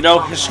 you know,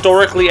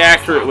 historically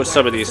accurate with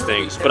some of these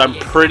things, but I'm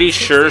pretty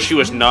sure she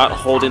was not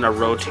holding a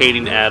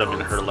rotating atom in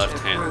her left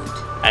hand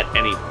at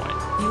any point.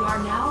 You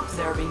are now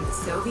observing the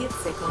Soviet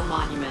Sickle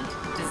Monument,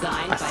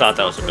 designed I by thought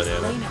that was a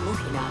sculptors banana. Elena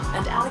Mukhina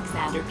and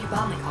Alexander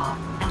Kibalnikov,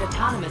 and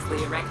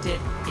autonomously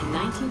erected in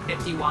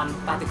 1951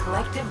 by the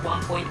Collective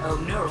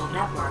 1.0 Neural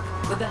Network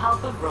with the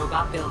help of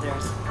robot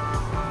builders.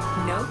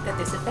 Note that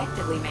this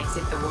effectively makes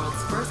it the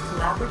world's first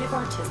collaborative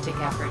artistic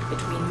effort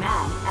between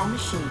man and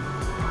machine.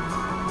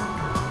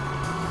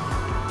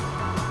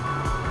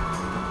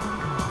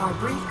 Our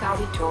brief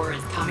guided tour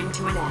is coming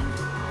to an end.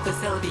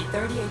 Facility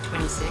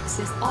 3826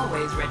 is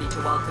always ready to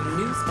welcome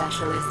new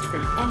specialists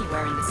from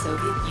anywhere in the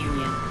Soviet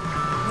Union.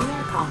 We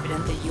are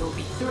confident that you will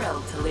be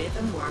thrilled to live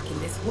and work in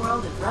this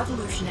world of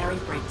revolutionary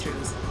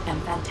breakthroughs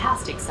and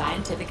fantastic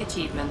scientific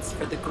achievements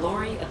for the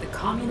glory of the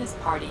Communist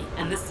Party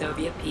and the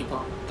Soviet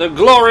people. The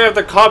glory of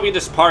the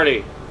Communist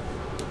Party!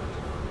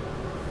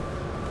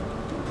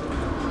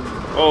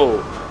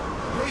 Oh.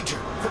 Major,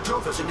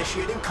 Petrova's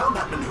initiating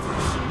combat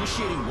maneuvers.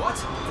 Initiating what?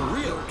 For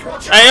real?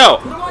 Hey, yo!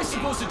 What am I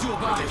supposed to do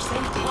about it?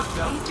 What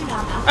Please do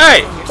not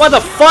Hey! What the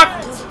fuck?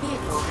 until the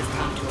vehicle has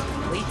come to a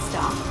complete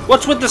stop.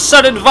 What's with the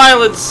sudden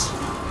violence?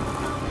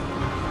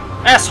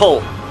 Asshole!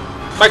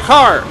 My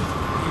car!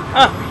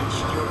 Ah! Reach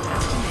your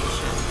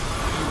destination.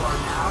 You are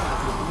now at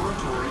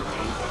Laboratory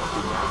 8 of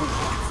the Rapid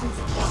Vaccines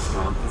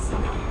Industrial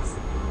Facilities.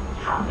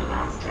 Have a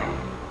nice day.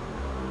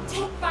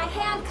 Take my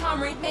hand,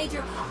 Comrade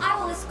Major. I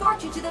will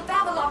escort you to the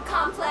Vavilov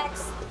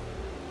complex.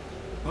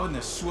 What in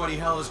the sweaty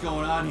hell is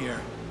going on here?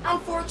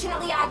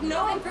 Unfortunately, I have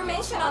no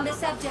information on the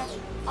subject.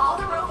 All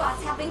the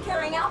robots have been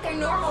carrying out their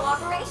normal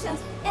operations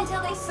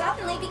until they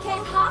suddenly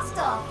became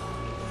hostile.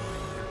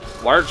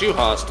 Why aren't you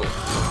hostile?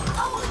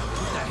 Oh,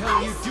 What the hell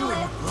are you doing,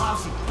 you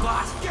lousy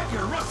bot? Get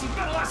your rusty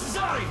metal asses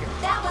out of here!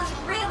 that was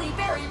really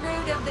very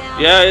rude of them.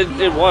 Yeah,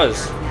 it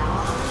was.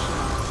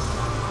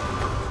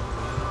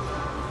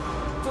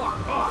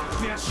 Fuck off,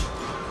 bitch!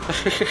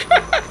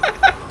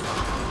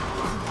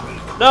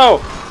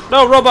 No!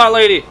 No, robot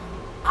lady!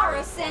 Our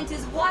ascent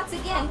is once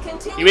again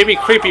continuing. You may be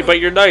creepy, but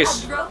you're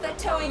nice. A Grotha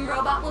towing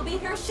robot will be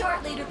here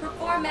shortly to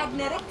perform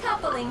magnetic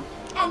coupling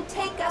and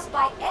take us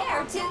by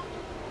air to...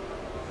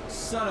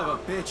 Son of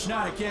a bitch,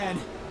 not again!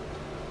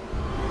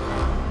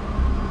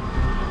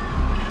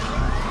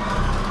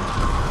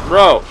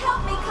 Bro!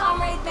 Help me,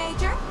 Comrade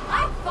Major.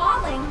 I'm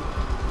falling.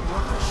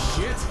 What the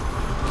shit?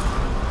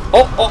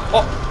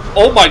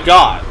 Oh my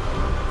god!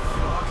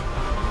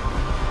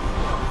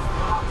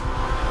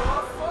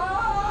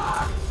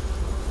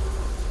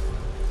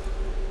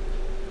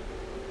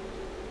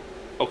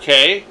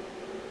 Okay.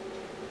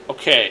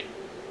 Okay.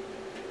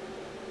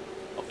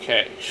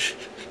 Okay.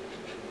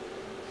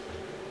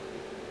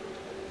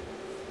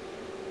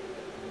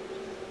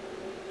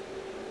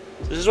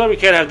 This is why we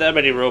can't have that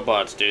many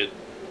robots, dude.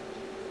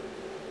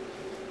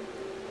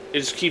 It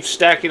just keeps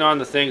stacking on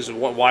the things of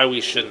why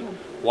we shouldn't.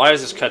 Why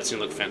does this cutscene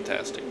look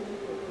fantastic?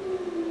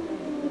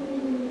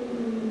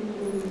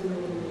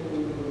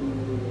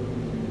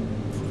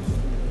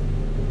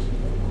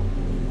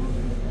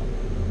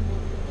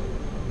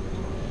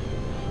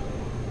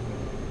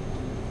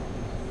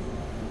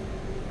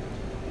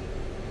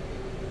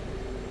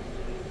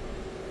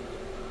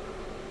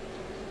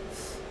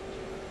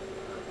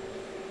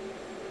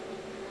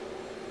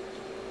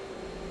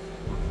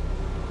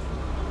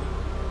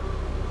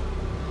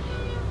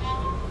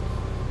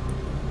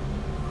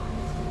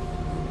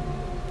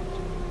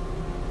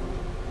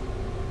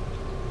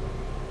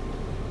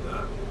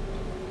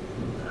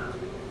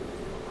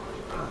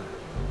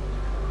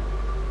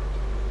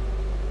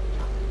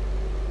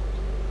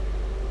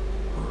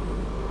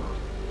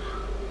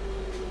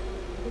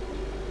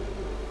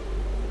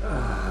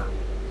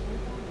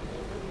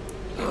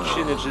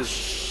 Just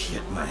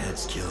shit, my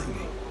head's killing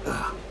me.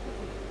 Ugh.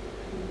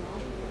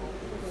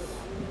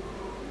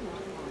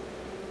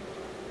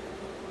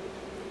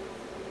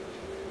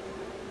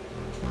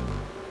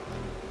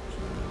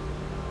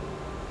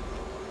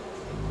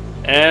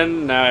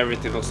 And now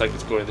everything looks like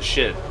it's going to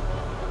shit.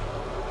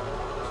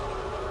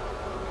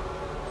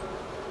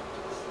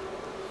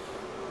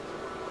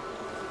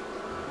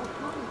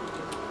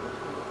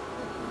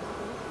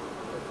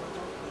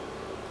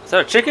 Is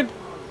that a chicken?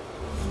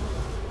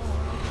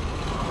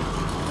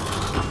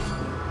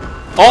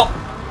 Oh!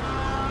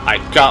 I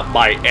got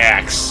my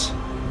axe.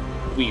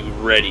 We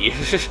ready.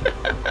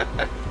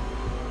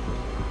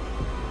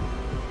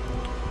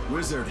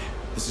 Wizard,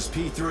 this is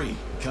P3.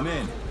 Come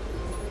in.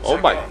 Oh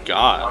my Are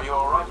god. you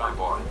alright, my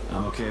boy?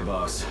 I'm okay,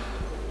 boss.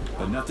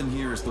 But nothing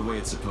here is the way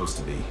it's supposed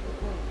to be.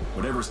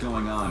 Whatever's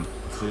going on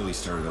clearly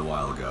started a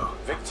while ago.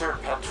 Victor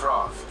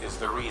Petrov is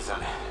the reason.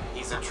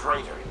 He's a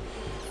traitor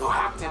who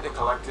hacked into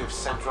Collective's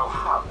central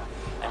hub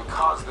and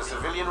caused the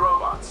civilian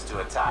robots to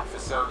attack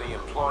facility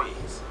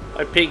employees.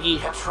 Hi, Piggy.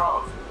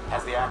 Petrov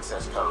has the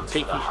access codes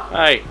Piggy. for the hub.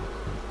 Hi.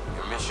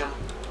 Your mission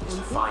is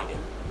to find him.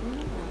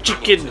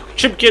 Chicken.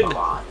 Chipkin.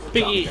 Alive.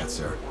 Piggy. That,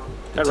 sir.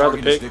 Can I ride the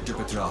target is pig? Victor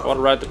Petrov. I want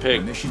to ride the My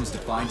pig. mission is to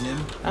find him.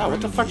 and Ah, what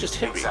bring the him fuck to just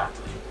you. hit me?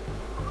 Exactly.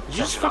 Did you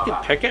just Check it fucking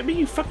out. peck at me,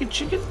 you fucking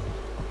chicken?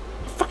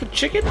 You fucking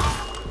chicken?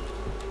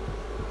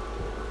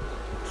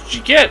 What'd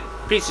you get,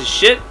 piece of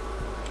shit?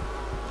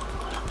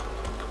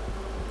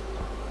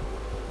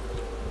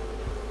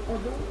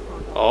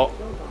 Oh.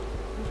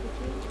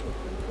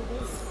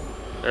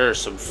 There's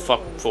some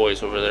fuck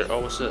boys over there. Oh,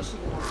 what's this?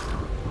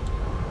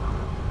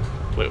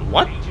 Wait,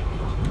 what?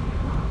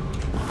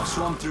 I've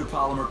swum through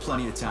polymer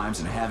plenty of times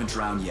and I haven't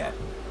drowned yet.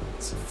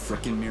 It's a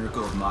frickin'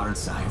 miracle of modern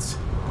science.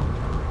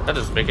 That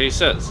doesn't make any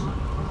sense.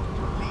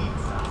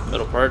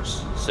 Metal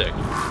parts, sick.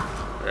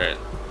 Alright.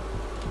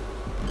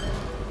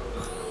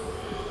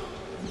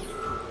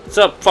 What's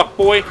up, fuck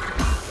boy?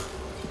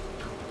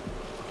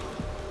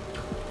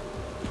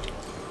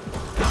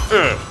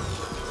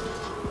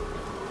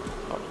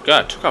 Oh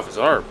god, took off his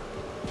arm.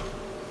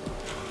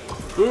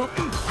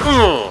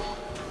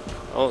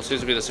 Oh, it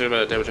seems to be the same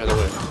amount of damage either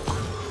way.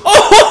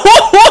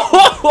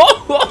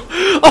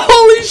 Oh!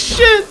 Holy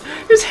shit!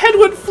 His head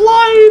went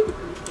flying!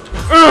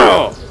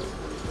 Ugh.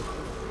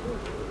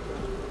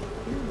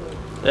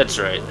 That's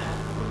right.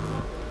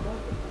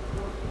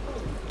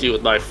 Deal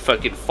with my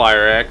fucking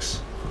fire axe.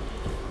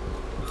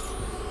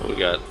 What we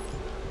got?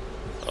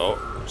 Oh,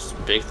 there's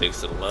some big things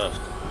to the left.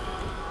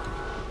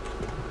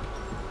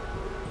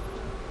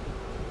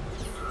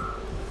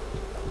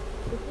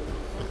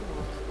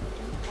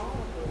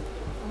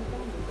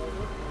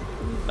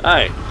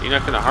 Hi, you're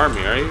not gonna harm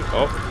me, are you?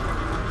 Oh.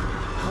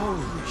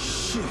 Holy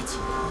shit.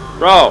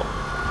 Bro!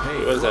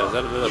 Hey, What is that? Is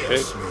that another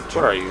pig?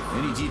 What are you?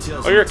 Any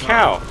details? Oh, on you're a the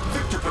cow.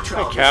 Victor Hi,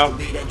 Petrov cow. is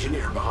the lead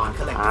engineer behind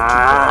Collective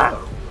Ah.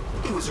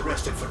 2.0. He was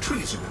arrested for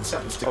treason and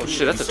sentenced to Oh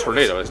shit, that's a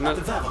community tornado, service isn't at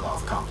it? the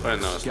Vavilov complex.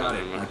 Wait, no, it's Got not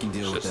it. anymore. I can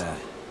deal It's with just that.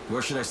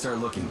 Where should I start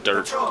looking?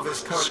 dirt Petrov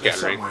is currently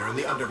scattering. somewhere in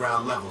the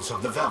underground levels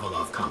of the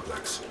Vavilov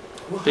complex.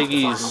 We'll have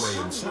Piggies. to find a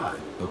way inside.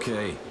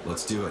 Okay,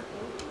 let's do it.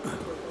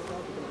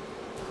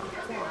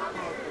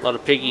 A lot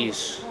of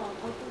piggies.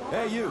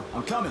 Hey, you.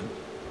 I'm coming.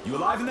 You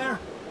alive in there?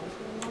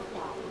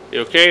 You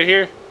okay in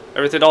here?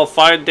 Everything all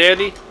fine,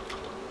 dandy?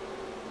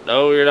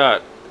 No, you're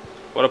not.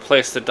 What a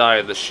place to die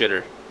in the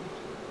shitter.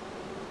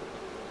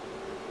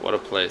 What a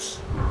place.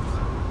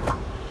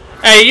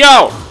 Hey,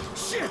 yo!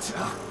 Shit!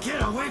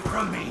 Get away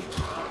from me!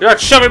 You're not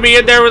shoving me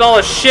in there with all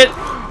this shit!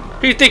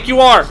 Who do you think you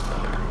are?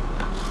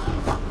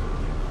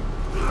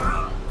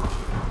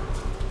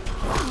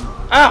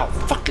 Ow!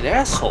 Fucking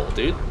asshole,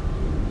 dude.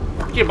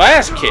 Get my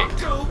ass kicked.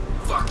 Go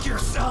fuck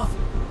yourself!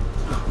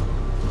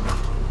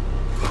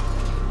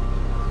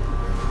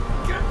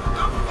 Get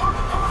the fuck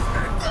off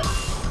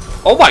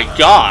me! Oh my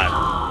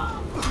god!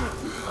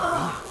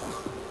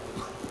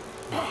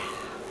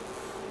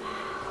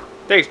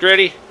 Thanks,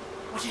 Granny.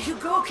 What are you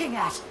gawking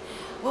at?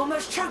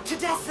 Almost choked to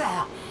death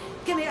there.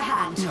 Give me a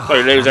hand. Oh,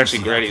 your name's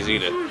actually Granny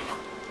Zenith.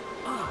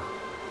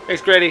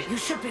 Thanks, Granny. You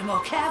should be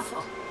more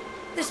careful.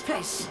 This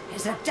place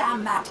is a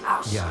damn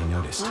madhouse. Yeah, I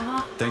noticed.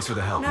 Thanks for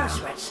the help, No man.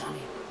 sweat, Sonny.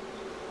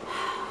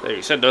 Hey,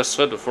 you said no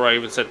sweat before I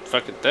even said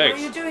fucking What thanks.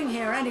 are you doing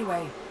here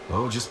anyway?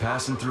 Oh, just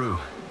passing through.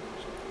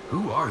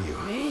 Who are you?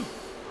 Me?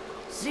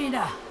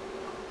 Xena.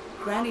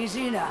 Granny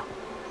Xena.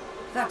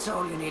 That's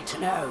all you need to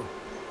know.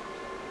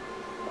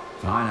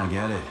 Fine, I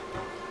get it.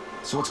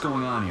 So what's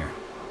going on here?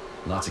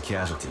 Lots of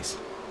casualties.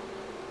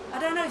 I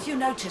don't know if you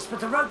noticed, but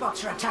the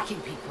robots are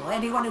attacking people.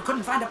 Anyone who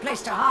couldn't find a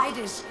place to hide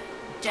is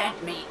dead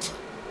meat.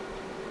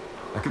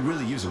 I could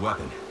really use a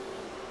weapon.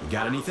 You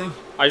got anything?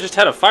 I just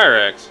had a fire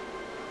axe.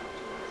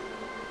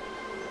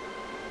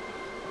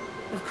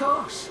 Of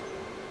course.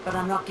 But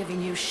I'm not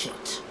giving you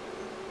shit.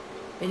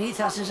 Beneath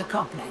us is a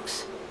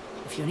complex.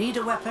 If you need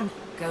a weapon,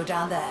 go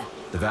down there.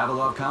 The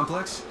Vavilov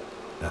complex?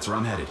 That's where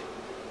I'm headed.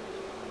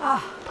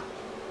 Ah.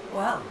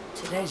 Well,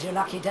 today's your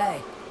lucky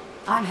day.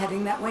 I'm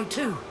heading that way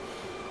too.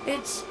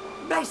 It's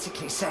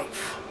basically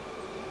safe.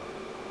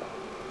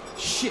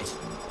 Shit!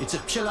 It's a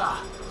Pshila!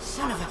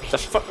 Son of a bitch. The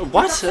fuck?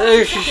 What?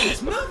 30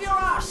 seconds. Move your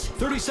ass!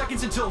 30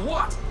 seconds until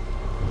what?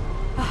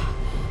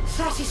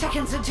 30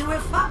 seconds until we're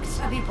fucked,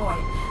 sonny boy.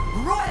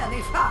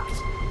 Royally fucked.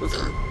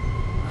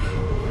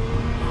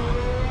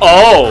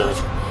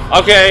 Oh!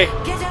 Okay.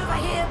 Get over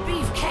here,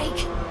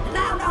 beefcake.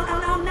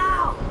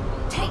 Now.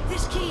 Take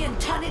this key and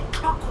turn it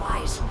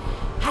clockwise.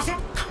 I said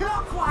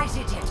clockwise,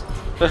 idiot.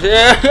 Like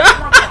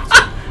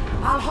that.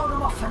 I'll hold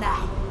him off for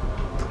now.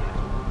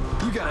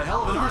 You got a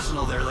hell of an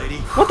arsenal there, lady.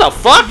 What the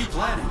fuck? What are you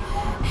planning?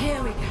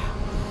 Here we go.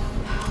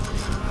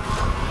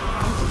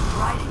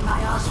 riding my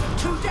ass for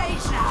 2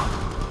 days now.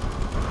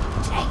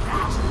 Take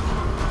that.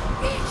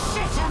 Eat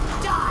shit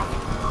and die.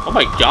 Oh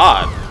my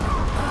god.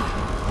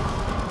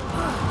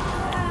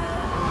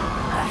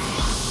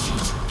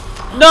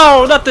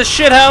 No, not the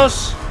shit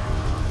house.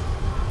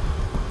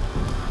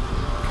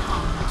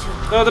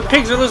 No, the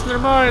pigs are losing their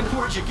mind.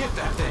 Where'd you get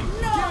that thing?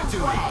 No Give it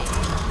to way.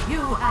 me.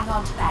 You hang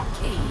on to that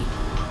key.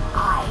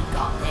 I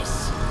got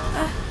this.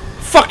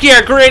 Fuck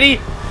yeah, Grady!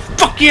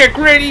 Fuck yeah,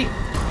 Grady!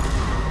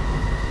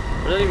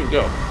 Where did it even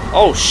go?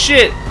 Oh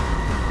shit!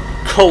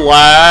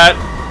 Collat!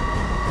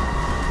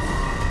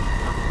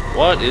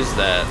 What is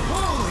that?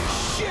 Holy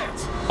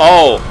shit!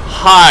 Oh,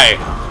 hi!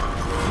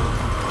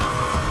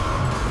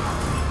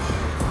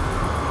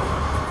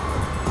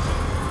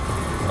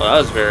 Well, that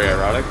was very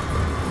ironic.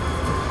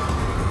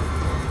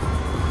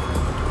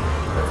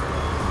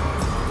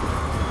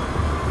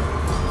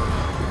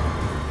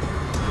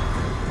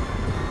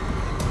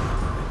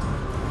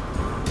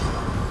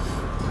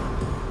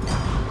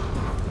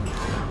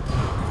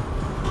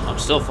 I'm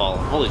still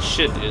falling. Holy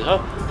shit, dude.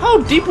 How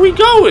deep are we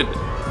going?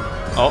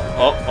 Oh.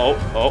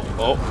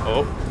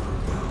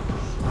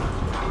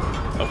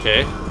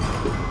 Okay.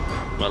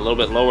 I'm a little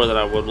bit lower than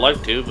I would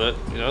like to, but,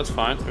 you know, it's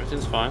fine.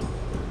 Everything's fine.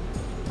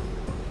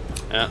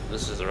 Yeah,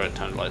 this is the right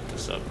time to light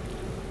this up.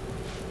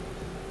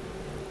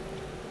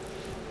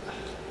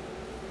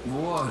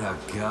 What a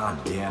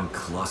goddamn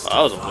cluster.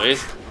 Well, that was a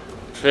waste.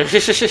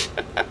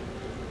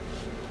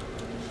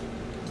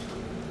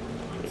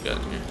 What we got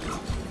in here?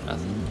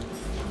 Nothing.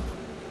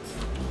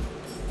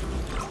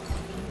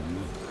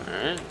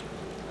 Alright.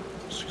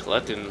 Just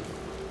collecting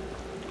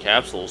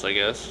capsules, I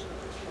guess.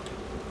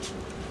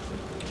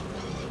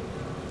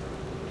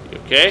 You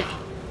okay?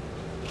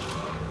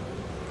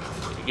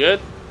 You good?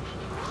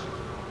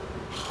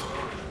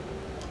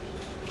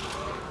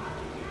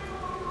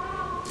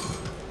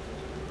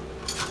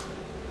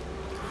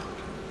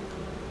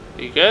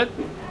 You good?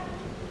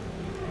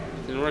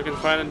 Didn't working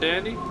fine and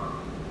dandy?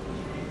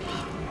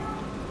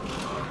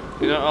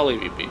 You know, I'll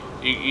leave you be.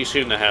 You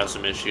seem to have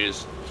some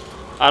issues.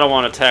 I don't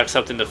want to attack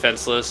something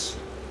defenseless.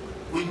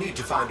 We need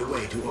to find a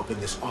way to open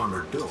this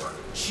armored door.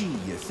 Gee,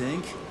 you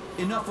think?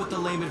 Enough with the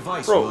lame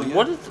advice, Bro, will ya?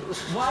 what is...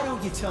 Why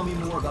don't you tell me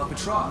more about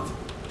Petrov?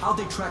 How'd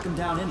they track him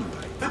down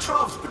anyway?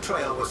 Petrov's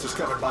betrayal was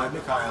discovered by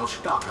Mikhail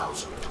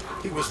Stockhausen.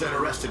 He was then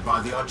arrested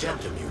by the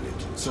Argentum unit.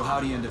 So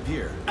how'd he end up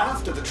here?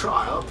 After the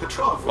trial,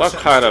 Petrov What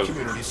was kind sentenced of,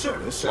 to community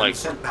service like- and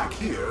sent back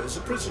here as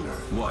a prisoner.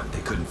 What,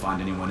 they couldn't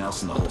find anyone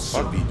else in the whole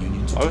Soviet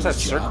Union to Why do was that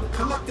his job?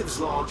 Collective's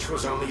launch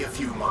was only a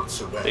few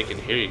months away. They can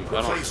hear you.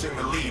 I don't... Replacing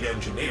the lead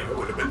engineer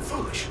would have been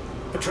foolish.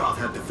 Petrov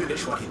had to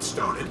finish what he'd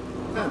started,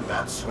 and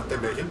that's what they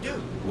made him do.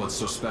 What's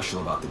so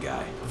special about the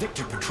guy?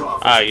 Victor Petrov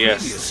was Ah, yes.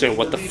 previously So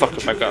what the lead fuck have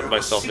I engineer gotten of a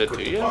myself secret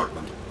into? Yeah.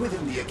 department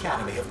within the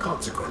Academy of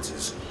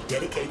Consequences,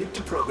 dedicated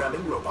to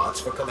programming robots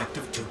for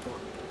Collective 2.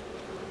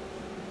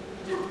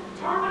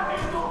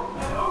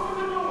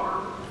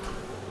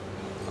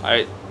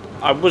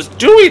 I was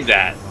doing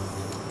that.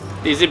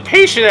 These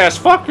impatient ass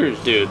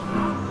fuckers, dude.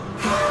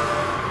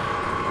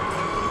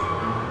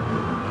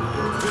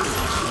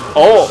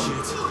 Oh.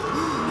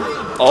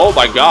 Oh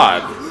my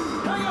god.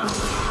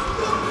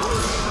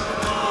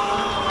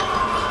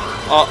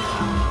 Oh.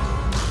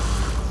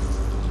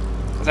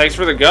 Thanks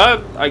for the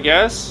gun, I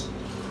guess.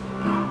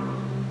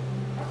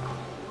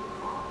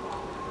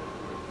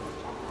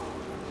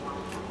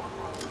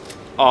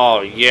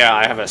 Oh yeah,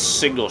 I have a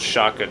single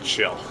shotgun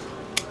shell.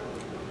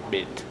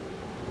 Mint.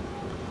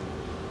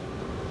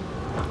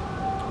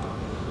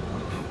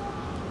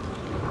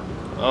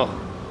 Oh.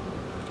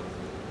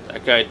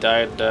 That guy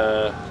died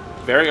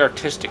very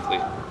artistically.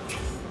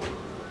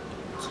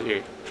 So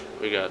here,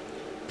 we got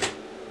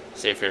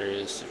safe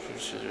areas.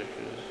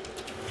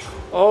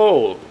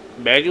 Oh,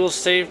 manual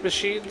save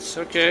machines?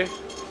 Okay.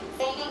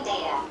 Saving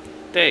data.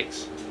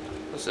 Thanks.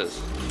 What's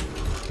this?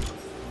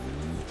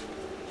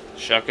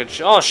 Shotgun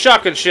shells. Oh,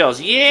 shotgun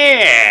shells.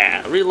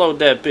 Yeah! Reload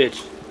that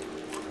bitch.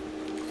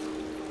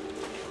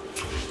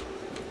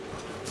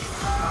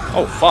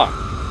 Oh, fuck.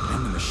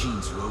 And the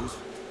machines rose.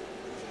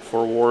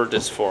 Forward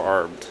is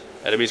forearmed.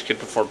 Enemies can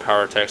perform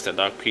power attacks that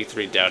knock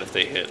P3 down if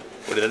they hit.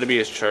 When an enemy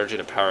is charging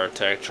a power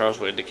attack, Charles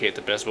will indicate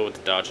the best moment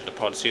to dodge it.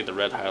 Upon seeing the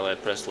red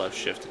highlight, press left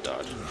shift to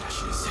dodge.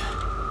 Ashes.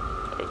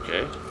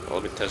 Okay, well,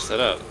 let me test that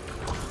out.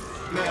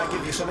 May I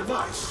give you some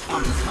advice?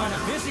 I'm kind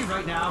of busy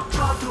right now.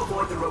 Try to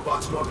avoid the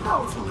robot's more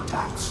powerful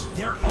attacks.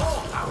 They're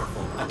all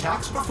powerful.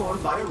 Attacks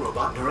performed by a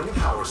robot during a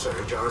power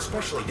surge are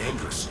especially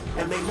dangerous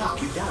and may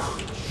knock you down.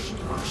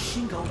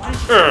 Shingo, why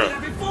didn't you tell me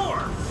that before?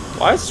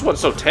 Why is this one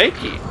so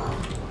tanky?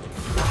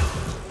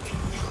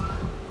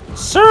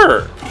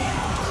 Sir!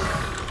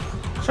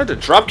 Trying to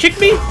drop kick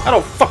me? I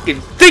don't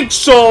fucking think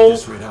so!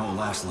 This rate I won't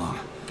last long.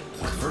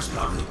 The first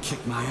guy really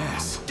kicked my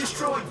ass.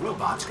 Destroyed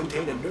robots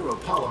contain a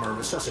neuropolymer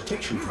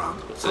resuscitation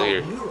prompt What's called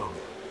here? Neuromed.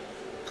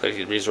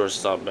 Collecting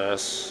resources on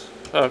mass.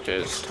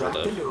 Okay, just hold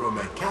Extract the up.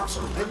 Neuromed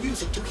capsule and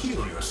use it to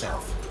heal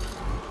yourself.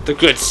 The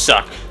good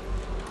suck.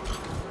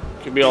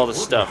 Give me all the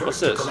Wouldn't stuff. hurt What's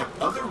to this? Collect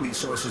other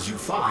resources you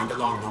find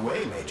along the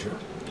way, Major.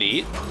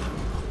 Neat.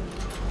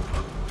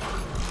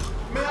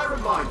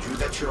 remind you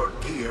that your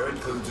gear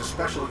includes a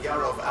special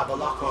Yarov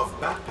Abalakov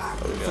backpack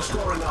for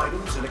storing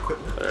items and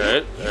equipment.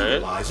 It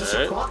utilizes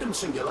a quantum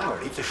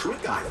singularity to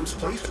shrink items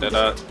placed within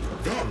it,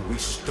 then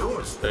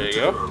restores them to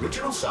their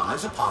original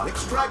size upon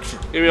extraction.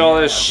 Give me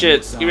all this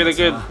shit. Give me the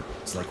good,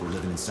 it's like we're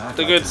living inside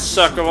the good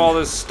suck of all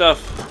this stuff.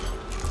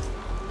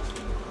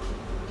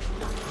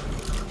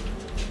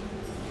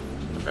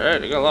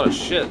 Alright, I got a lot of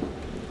shit.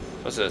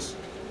 What's this?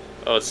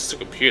 Oh, it's just a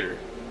computer.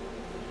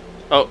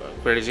 Oh,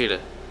 Granny Zeta.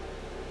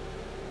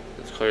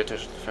 Let's call your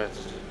attention to the fact.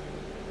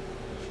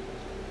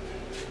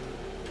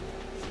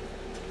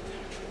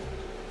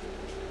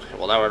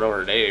 Well, now I know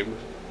her name.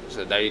 It's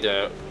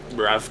Naida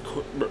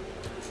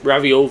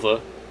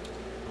Braviova.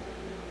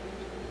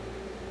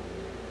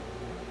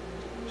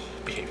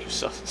 Behave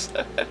yourselves.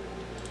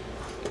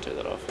 Turn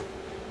that off.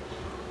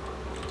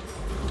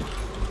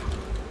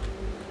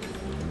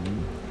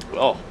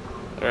 Oh,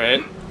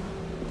 alright.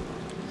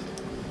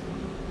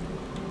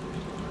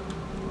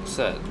 What's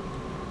that?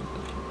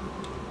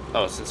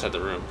 Oh, it's inside the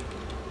room.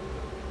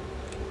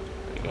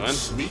 Go in.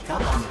 Sneak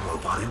up on the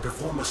robot and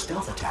perform a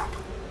stealth attack.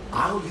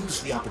 I'll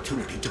use the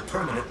opportunity to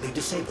permanently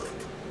disable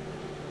it.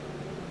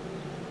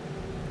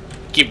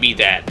 Give me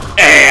that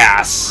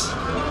ass!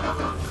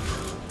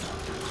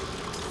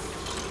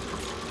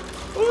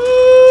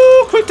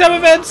 Ooh, quick time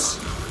events!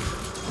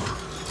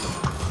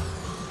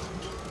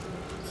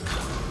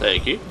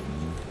 Thank you.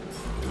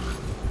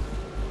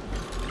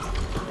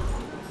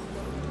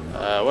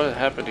 What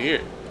happened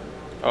here?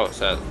 Oh, it's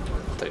that.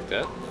 I'll take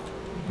that.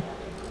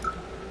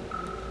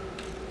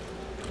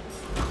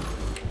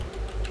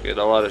 Get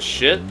a lot of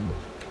shit.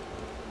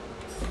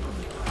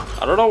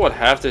 I don't know what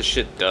half this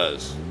shit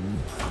does.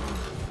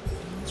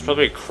 It's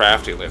probably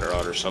crafting later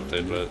on or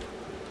something, but...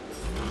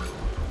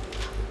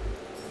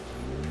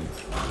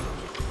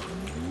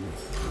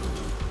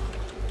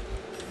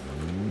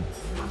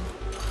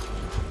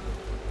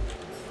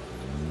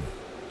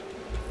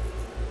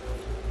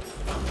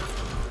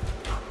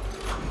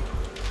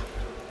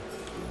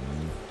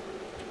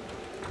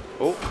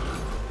 Oh,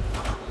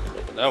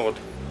 open that one.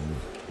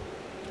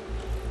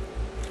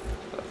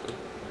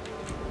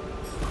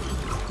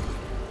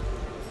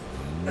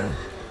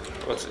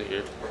 What's in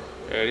here?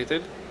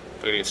 Anything? Am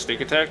I gonna get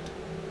sneak attacked?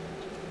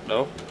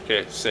 No?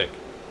 Okay, sick.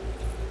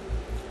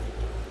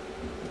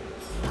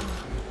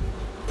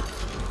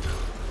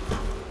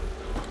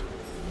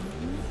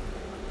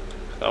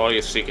 I don't want to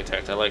get sneak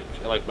attacked. I like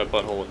my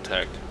butthole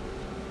intact.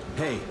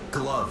 Hey,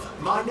 Glove.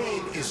 My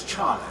name is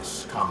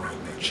Charles,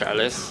 Comrade Mitch.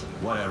 Charles?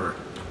 Whatever.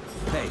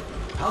 Hey,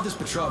 how does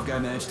Petrov guy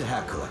manage to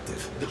hack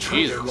Collective? The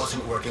traitor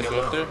wasn't working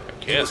alone.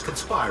 He was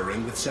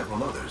conspiring with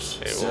several others.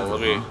 Hey, well,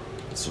 let me...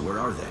 So where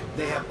are they?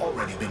 They have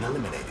already been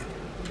eliminated.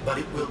 But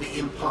it will be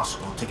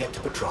impossible to get to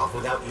Petrov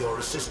without your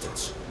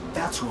assistance.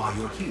 That's why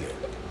you're here.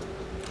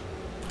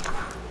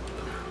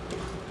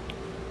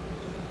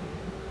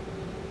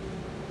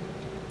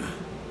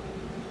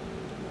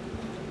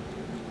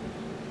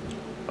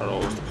 I don't know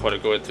what's the point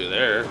of going through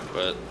there,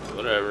 but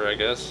whatever, I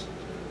guess.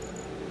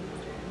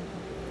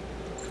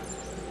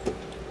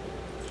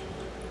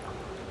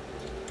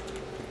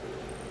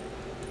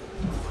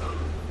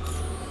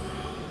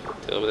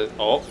 Deal with it.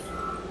 Oh.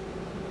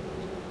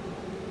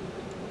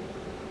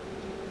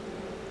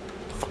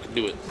 Fucking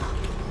do it.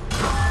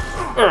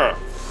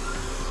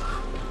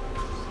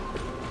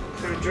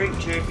 For a drink,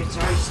 Jerk, it's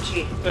iced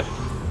tea.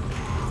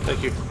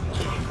 Thank you.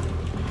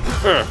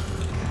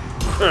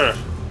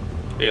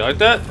 You like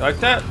that? Like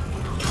that?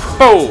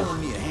 Oh!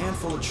 Telling me a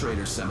handful of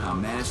traitors somehow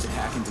managed to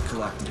hack into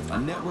Collective, a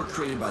network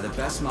created by the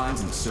best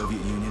minds in the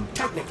Soviet Union.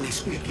 Technically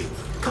speaking,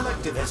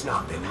 Collective has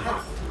not been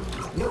hacked.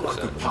 No one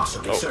could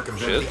possibly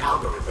circumvent the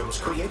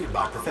algorithms created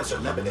by Professor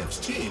Lebedev's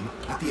team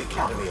at the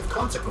Academy of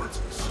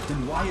Consequences.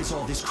 Then why is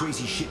all this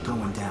crazy shit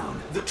going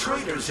down? The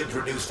traitors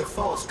introduced a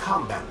false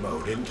combat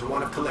mode into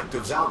one of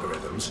Collective's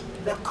algorithms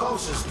that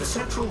causes the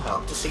Central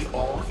Hub to see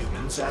all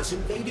humans as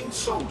invading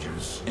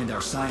soldiers. And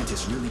our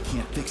scientists really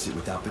can't fix it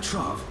without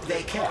Petrov?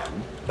 They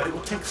can, but it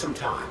will take some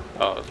time.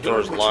 Oh, the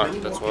door's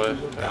locked, that's why.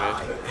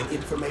 And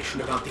information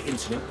about the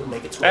incident will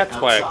make its way outside.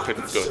 That's why I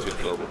couldn't go through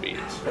the global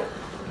beats.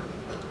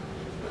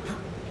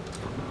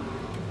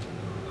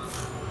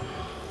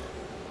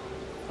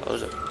 Oh,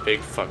 there's a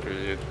big fucker,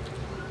 dude.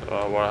 Oh,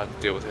 I want to have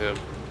to deal with him.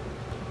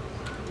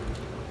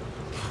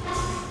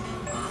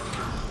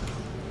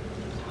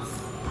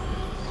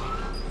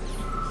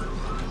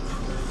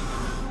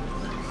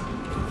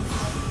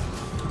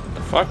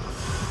 The fuck?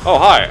 Oh,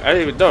 hi. I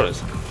didn't even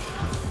notice.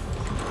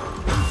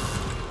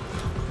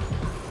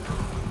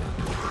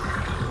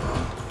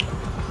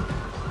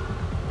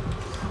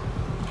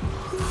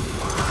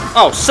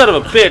 Oh, son of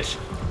a bitch!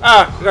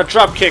 Ah, I got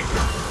drop kicked.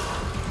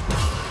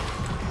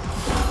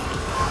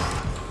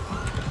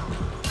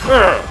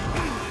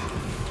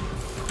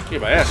 Get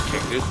my ass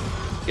kicked, dude.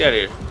 Get out of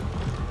here.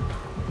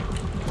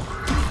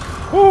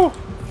 Woo!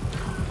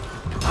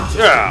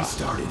 Yeah!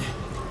 Started.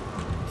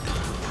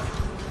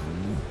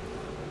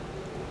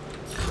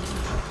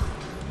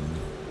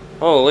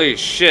 Holy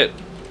shit.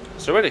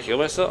 Is there a way to heal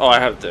myself? Oh, I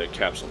have the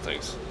capsule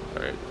things.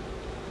 Alright.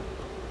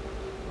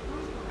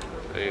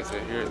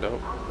 Anything here?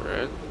 Nope.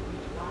 Alright.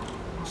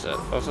 What's that?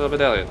 Oh, it's a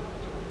medallion.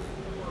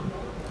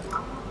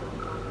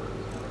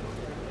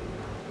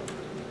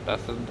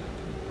 Nothing.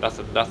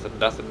 Nothing, nothing,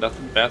 nothing,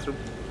 nothing. Bathroom?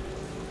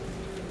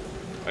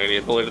 I need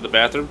a bullet in the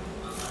bathroom?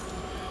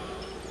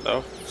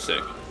 No?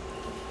 Sick.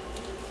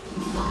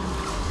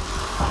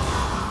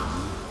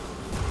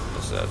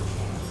 What's that?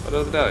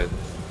 Another medallion.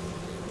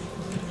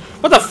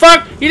 What the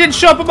fuck? He didn't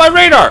show up on my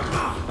radar!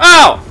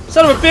 Ow!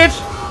 Son of a bitch!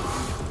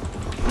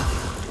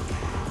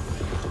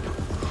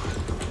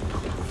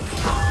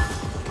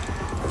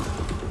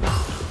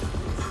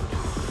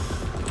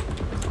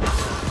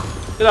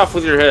 Get off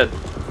with your head.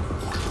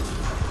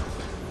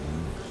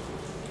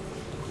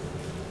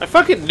 I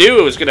fucking knew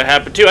it was gonna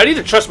happen too. I need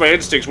to trust my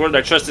instincts more than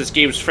I trust this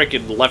game's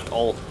freaking left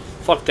alt.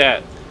 Fuck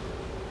that.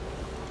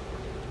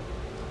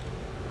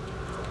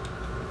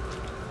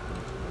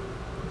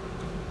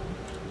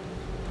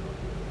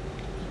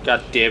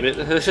 God damn it.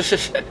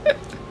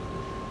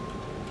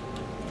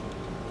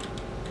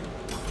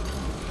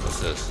 What's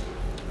this?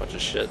 Bunch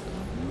of shit.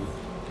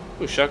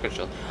 Ooh, shotgun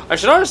shell. I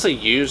should honestly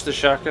use the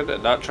shotgun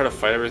and not try to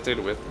fight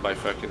everything with my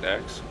fucking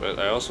axe, but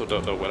I also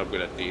don't know when I'm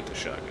gonna need the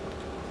shotgun.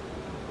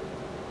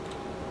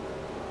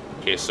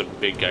 In case some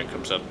big guy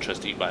comes up and tries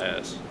to eat my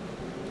ass.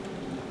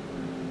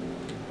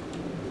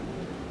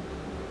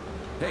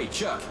 Hey,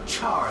 Chuck.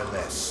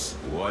 Charles.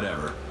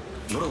 Whatever.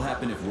 What'll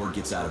happen if word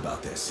gets out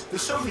about this? The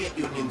Soviet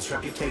Union's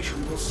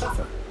reputation will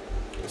suffer.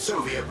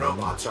 Soviet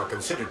robots are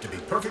considered to be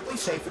perfectly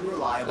safe and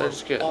reliable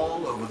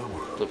all over the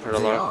world. Blueprint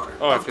alarm.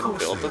 Oh, I can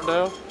build them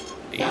now?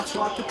 That's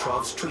why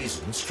Petrov's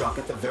treason struck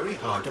at the very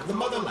heart of the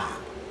motherland.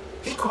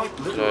 He quite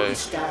literally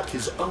stabbed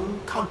his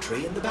own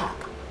country in the back.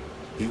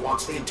 He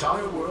wants the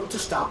entire world to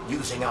stop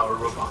using our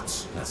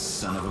robots. That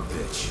son of a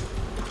bitch.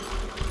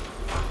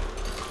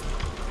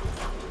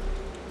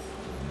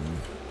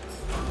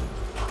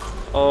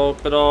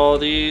 Open all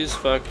these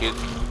fucking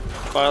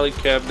filing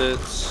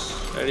cabinets.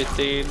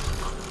 Anything.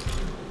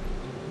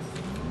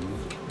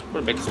 I'm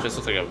gonna make this place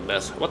look like a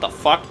mess. What the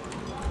fuck?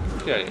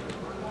 Get out of here.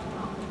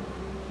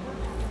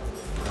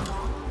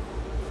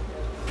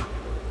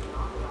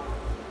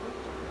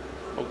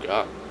 Oh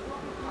god.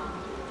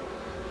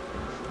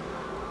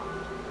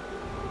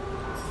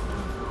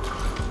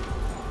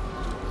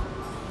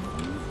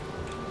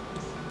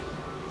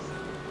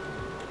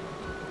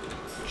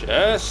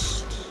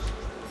 Chest.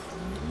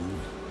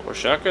 More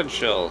shotgun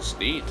shells.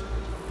 Neat.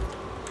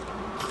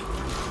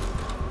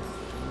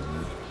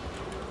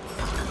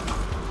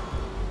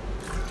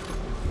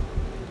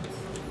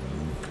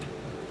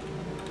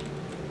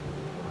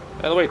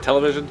 By the way,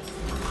 television.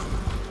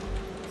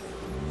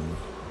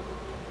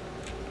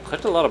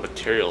 Collect a lot of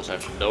materials. I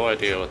have no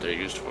idea what they're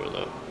used for,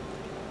 though.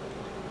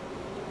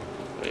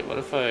 Wait, what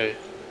if I...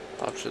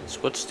 Options.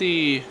 What's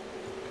the...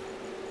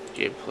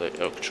 Gameplay?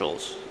 Oh,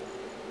 controls.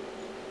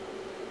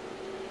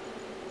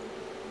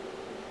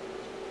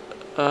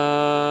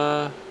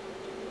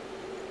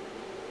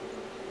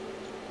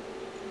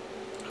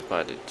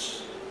 Combined.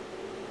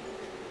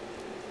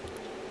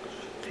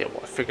 Okay,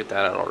 well, I figured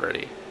that out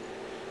already.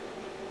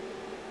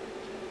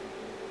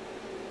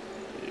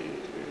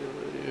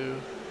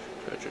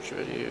 Cartridge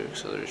radio,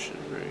 acceleration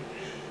brake.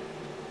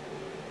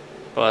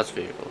 Oh, that's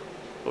vehicle.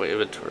 Oh, wait,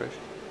 inventory.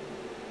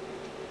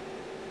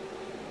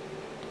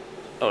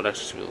 Oh,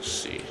 next is we'll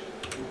see.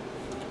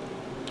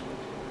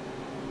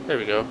 There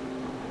we go.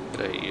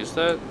 Did I use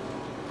that?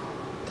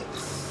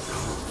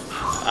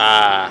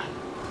 Ah,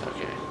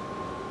 okay.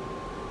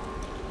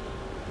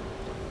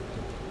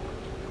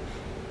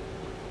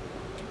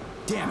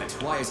 Damn it!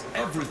 Why is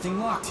everything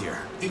locked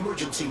here?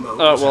 Emergency mode.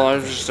 Oh well,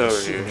 I'm just over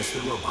here. As the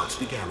robots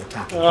began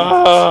attacking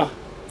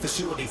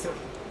Facility 30.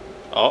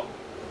 Oh.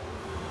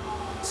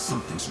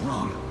 Something's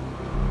wrong.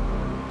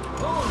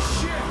 Oh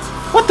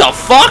shit! What the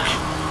fuck?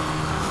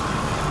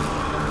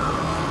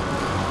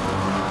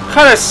 What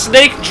kind of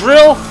snake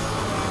drill?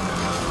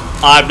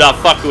 I'm not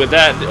fucking with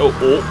that.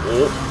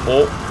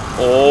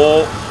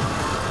 Oh.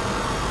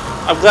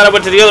 I'm glad I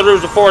went to the other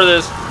rooms before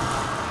this.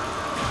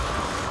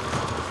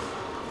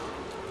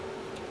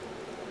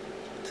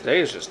 Today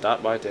is just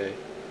not my day.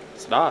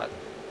 It's not.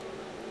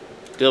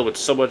 Deal with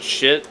so much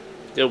shit.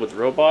 Deal with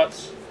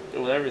robots.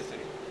 Deal with everything.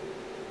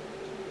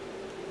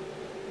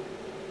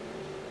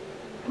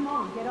 Come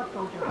on, get up,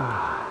 soldier.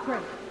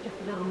 Great, just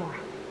a little more.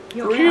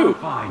 Who are you?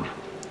 Fine.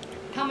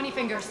 How many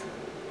fingers?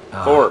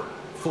 4.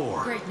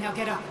 4. Great, now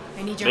get up.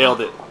 I need your Nailed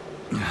help. it.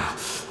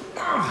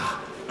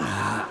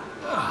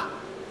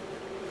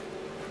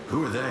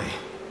 Who are they?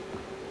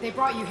 They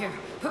brought you here.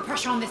 Put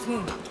pressure on this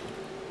wound.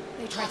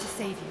 They tried to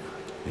save you.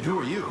 And who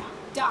are you?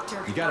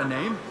 Doctor. You got a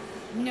name?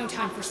 No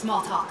time for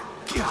small talk.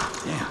 God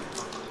damn.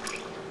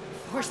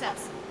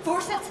 Forceps.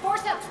 Forceps,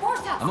 forceps,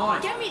 forceps! I'm on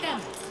it. Get me them!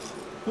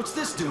 What's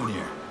this doing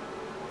here?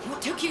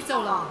 What took you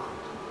so long?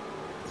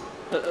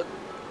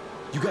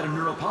 You got a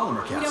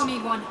neuropolymer capsule. We don't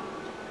need one.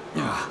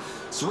 Yeah.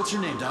 So what's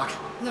your name, Doc?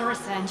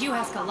 Larissa, and you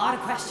ask a lot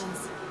of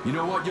questions. You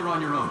know what? You're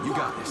on your own. You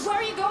got this. Where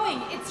are you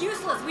going? It's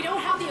useless. We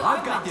don't have the equipment.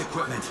 I've got the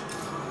equipment.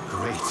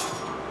 Great.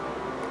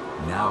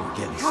 Now we're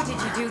getting How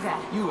somewhere. did you do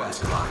that? You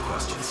ask a lot of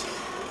questions.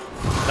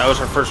 That was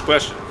her first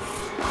question.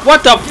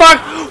 What the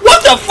fuck?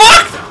 What the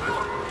fuck?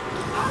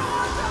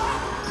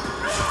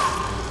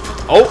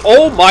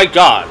 Oh my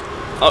god.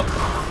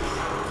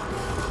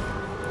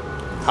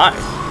 Hi.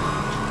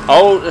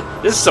 Oh,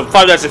 this is some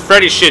Five Nights at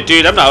Freddy's shit,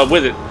 dude. I'm not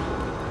with it.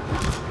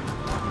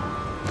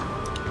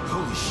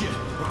 Holy shit!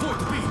 Report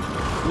the beam.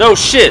 No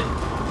shit.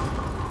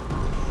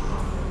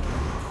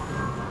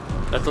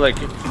 That's like.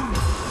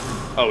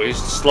 Oh, he's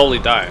slowly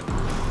dying.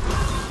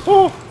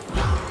 Oh.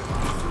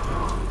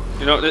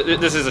 You know,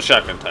 this is a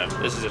shotgun time.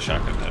 This is a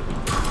shotgun time.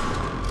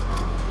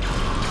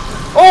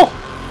 Oh!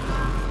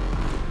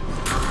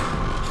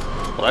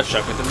 Well, that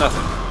shotgun did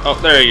nothing. Oh,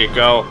 there you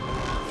go.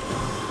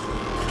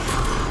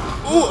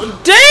 Ooh,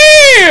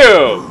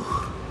 damn!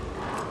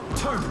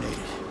 Terminated.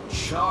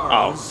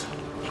 Charles.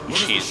 Where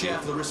does the jeez.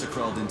 shaft Larissa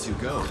crawled into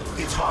go?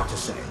 It's hard to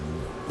say.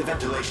 The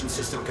ventilation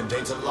system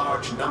contains a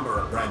large number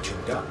of branching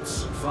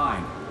ducts.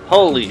 Fine.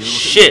 Holy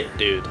shit,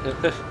 dude.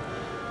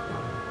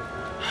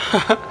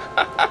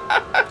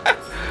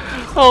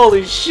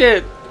 Holy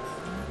shit.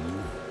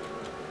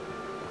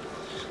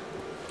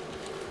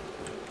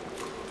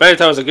 If any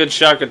time was a good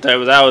shotgun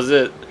time, that was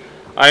it.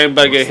 I ain't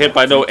about to get hit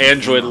by no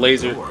android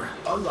laser.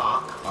 A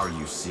lock. Are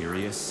you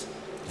serious?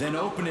 Then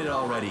open it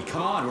already.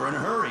 Come on, we're in a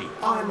hurry.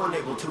 I'm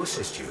unable to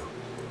assist you.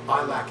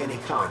 I lack any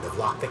kind of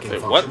lock-picking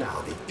Wait, what?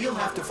 functionality. You'll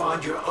have to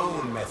find your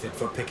own method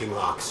for picking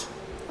locks.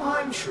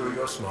 I'm sure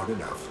you're smart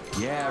enough.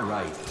 Yeah,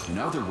 right. In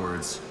other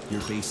words,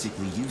 you're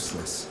basically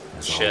useless,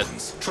 as Shit.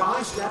 always.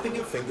 Try snapping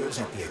your fingers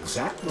at the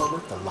exact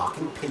moment the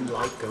locking pin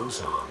light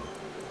goes on.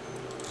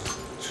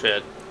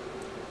 Shit.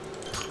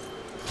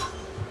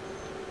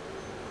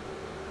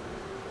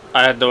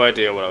 I had no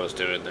idea what I was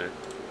doing there.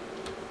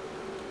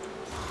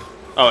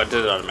 Oh, I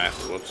did it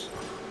automatically. Whoops.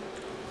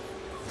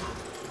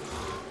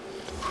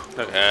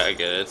 Okay, I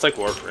get it. It's like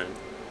Warframe.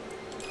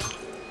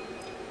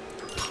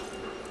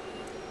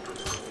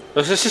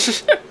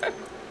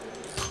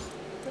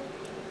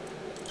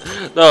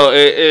 No,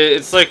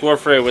 it's like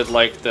Warframe with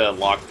like the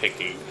lock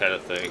picking kind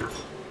of thing.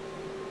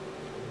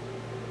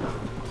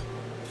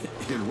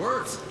 It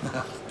works.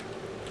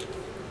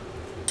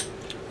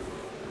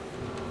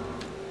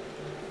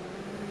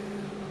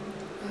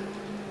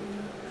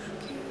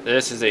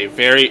 This is a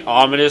very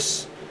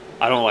ominous.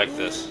 I don't like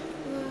this.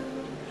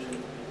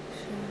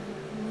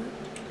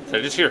 Did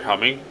I just hear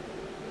humming?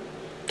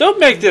 Don't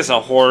make this a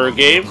horror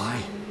game.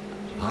 I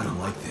don't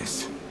like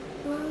this.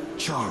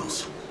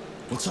 Charles,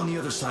 what's on the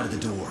other side of the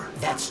door?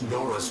 That's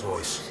Nora's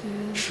voice.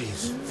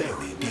 She's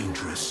very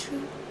dangerous.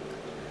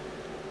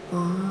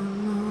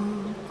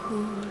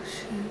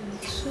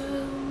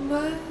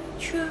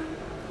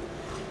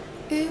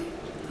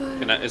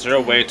 Is there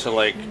a way to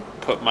like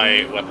put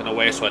my weapon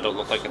away so I don't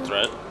look like a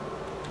threat?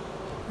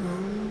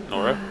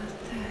 Nora?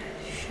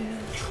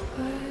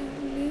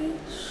 I'm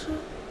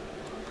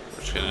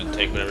just gonna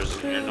take whatever's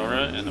in here,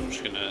 Nora, and I'm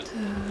just gonna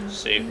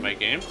save my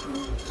game.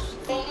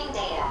 Saving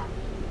data.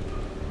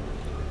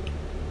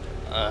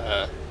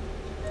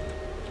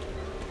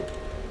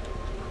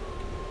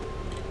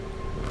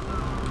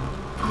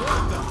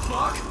 What the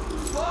fuck?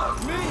 Fuck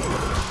me!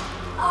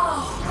 Oh,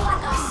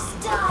 what a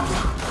stud!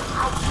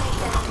 I can't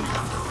get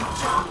enough of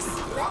jocks.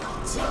 Let me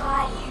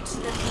tie you to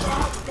the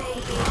bed,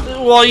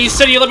 baby. Well, you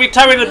said you let me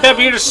tie me to the bed,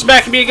 but you're just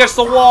smacking me against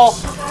the wall.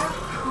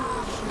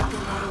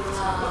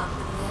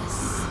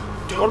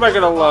 What am I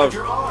gonna love?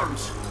 Your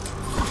arms.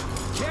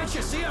 Can't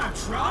you see I'm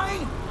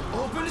trying?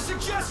 Open to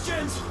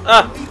suggestions!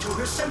 Lead to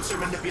her sensor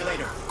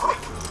manipulator. Quick!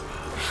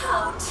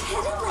 How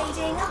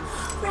titillating.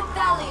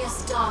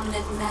 Rebellious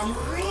dominant men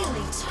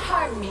really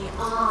turn me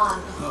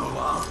on. Oh,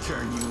 I'll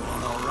turn you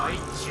on, all right.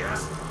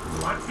 Just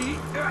let me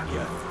at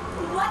you.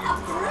 What a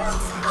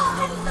brute. Oh,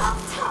 I love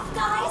tough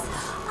guys.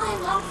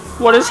 I'm on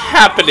What is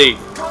happening?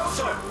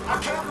 Closer! I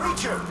can't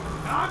reach her!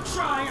 I'm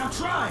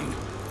trying.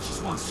 She's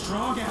one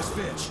strong-ass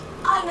bitch.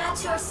 I'm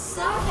at your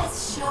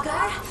service,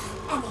 sugar.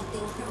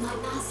 Anything for my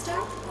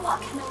master?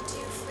 What can I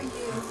do for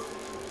you?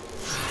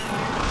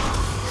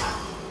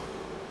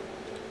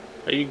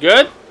 Are you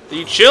good? Are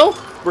you chill?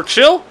 We're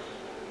chill?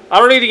 I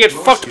don't need to get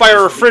fucked by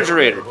a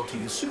refrigerator. To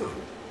you soon,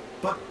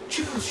 but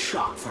choose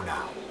shock for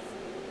now.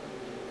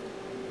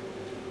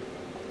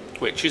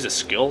 Wait, she's a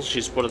skill?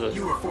 She's one of the...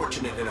 You were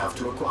fortunate enough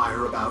to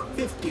acquire about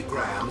 50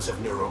 grams of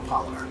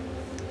neuropolymer.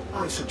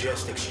 I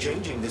suggest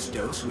exchanging this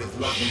dose with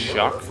lovely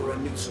Nora Shock. for a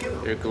new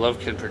skill. Your glove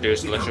can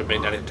produce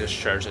electromagnetic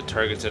discharge that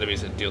targets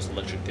enemies and deals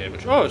electric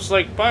damage. Oh, it's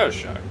like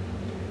Bioshock.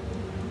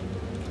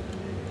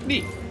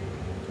 Neat.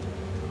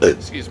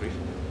 Excuse me.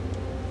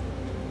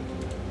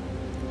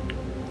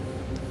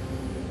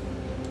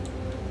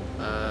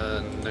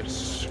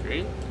 Next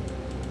screen.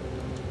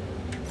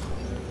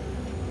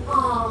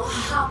 Oh,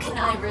 how can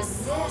I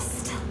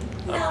resist?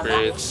 Now let me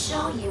Upgrades.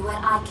 show you what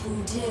I can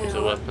Use a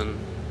do. weapon.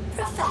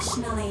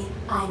 Professionally,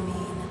 I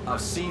mean.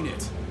 I've seen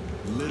it.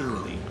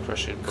 Literally.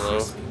 Crushing blow.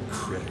 Crispy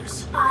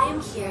critters. I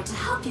am here to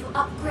help you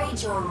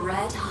upgrade your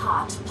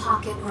red-hot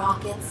pocket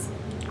rockets.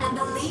 And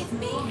believe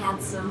me,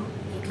 handsome,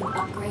 you can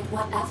upgrade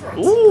whatever.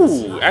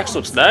 Ooh, axe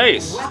looks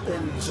nice.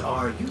 Weapons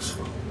are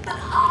useful. But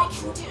I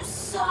can do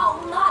so so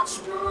much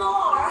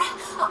more.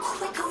 A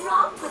quick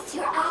romp with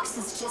your axe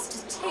is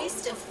just a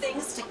taste of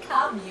things to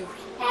come, you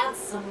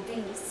handsome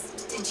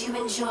beast. Did you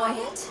enjoy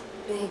it,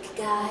 big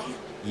guy?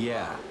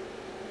 Yeah.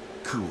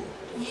 Cool.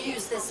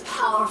 Use this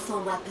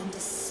powerful weapon to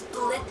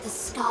split the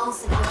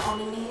skulls of your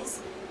enemies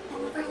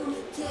and bring me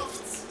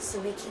gifts so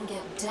we can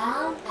get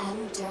down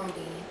and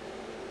dirty.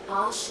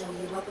 I'll show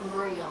you what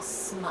real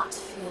smut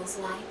feels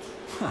like.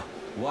 Huh.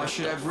 Why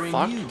should I bring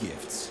you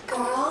gifts?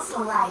 Girls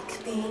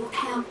like being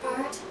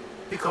pampered.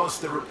 Because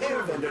the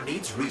repair vendor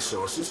needs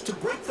resources to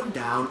break them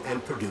down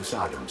and produce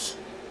items.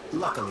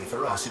 Luckily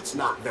for us, it's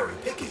not very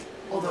picky,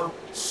 although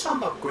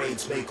some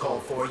upgrades may call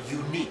for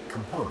unique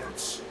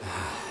components.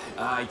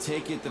 I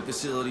take it the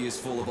facility is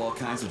full of all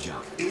kinds of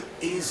junk. It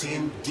is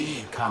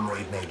indeed,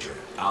 Comrade Major.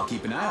 I'll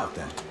keep an eye out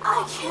then.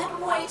 I can't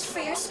wait for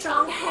your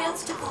strong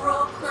hands to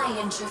grow my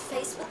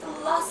interface with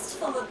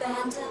lustful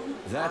abandon.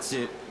 That's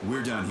it.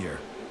 We're done here.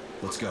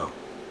 Let's go.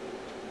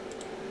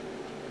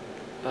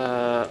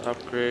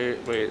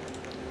 Upgrade. Wait.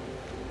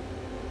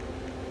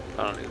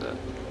 I don't need that.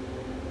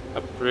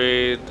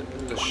 Upgrade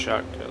the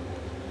shotgun.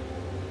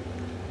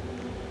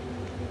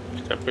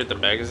 Can I upgrade the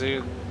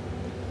magazine?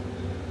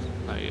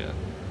 Not yet.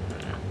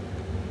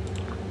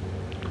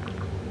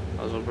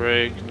 Muzzle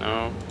brake,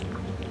 no.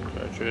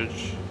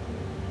 Cartridge.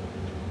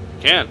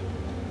 Can.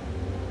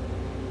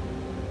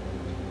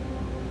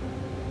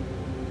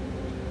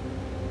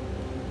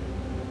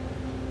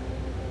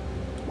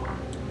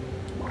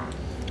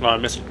 Oh,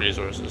 I'm missing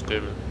resources,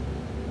 damn it.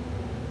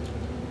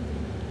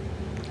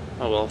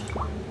 Oh well.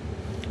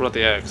 What about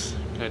the axe?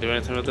 Can I do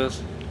anything with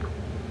this?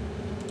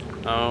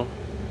 No.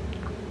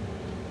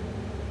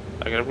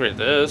 I can upgrade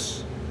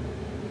this.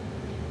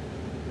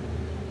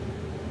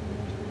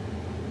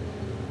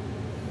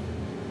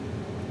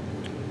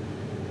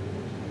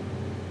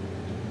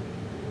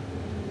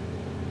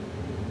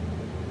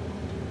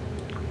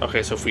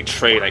 Okay, so if we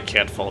trade, I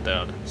can't fall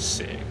down.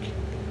 Sick.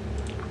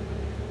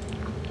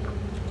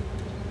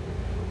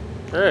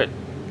 Alright.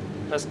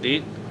 That's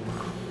neat.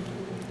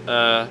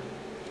 Polymer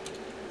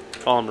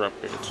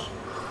upgrades.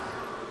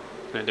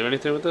 Can I do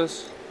anything with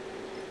this?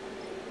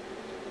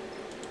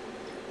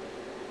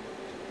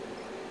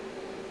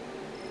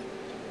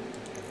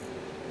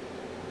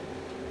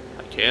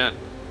 I can.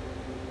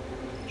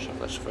 Shot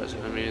flash fires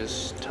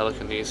enemies.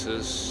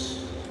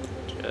 Telekinesis.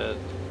 Jet.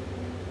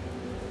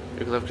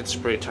 Your glove can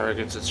spray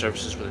targets and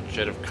surfaces with a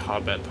jet of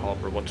combat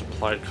polymer. Once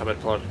applied, combat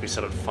polymer can be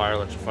set on fire,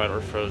 electrified,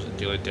 or frozen,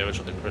 dealing damage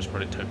with the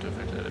corresponding time to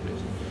affect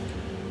enemies.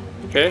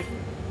 Okay,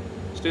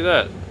 let's do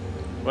that.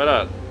 Why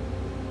not?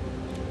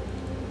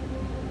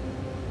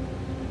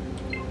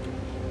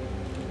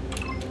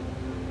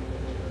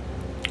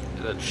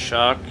 And then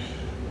shock.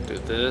 Do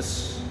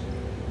this.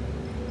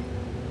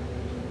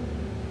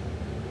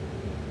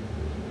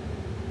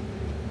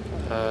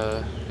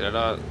 Get it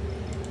out.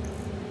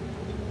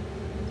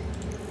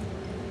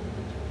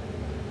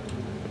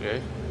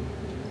 Okay.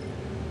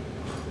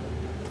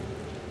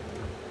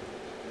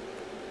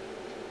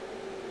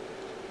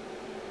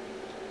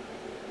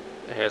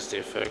 Enhance the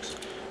effects.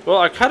 Well,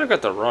 I kind of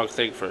got the wrong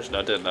thing first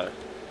now, didn't I?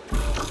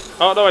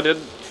 Oh, no, I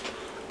didn't.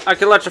 I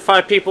can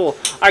electrify people.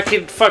 I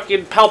can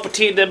fucking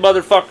Palpatine them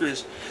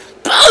motherfuckers.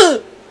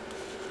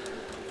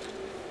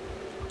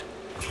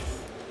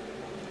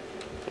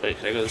 Wait,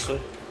 can I go this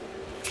way?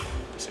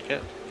 Yes, I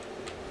can.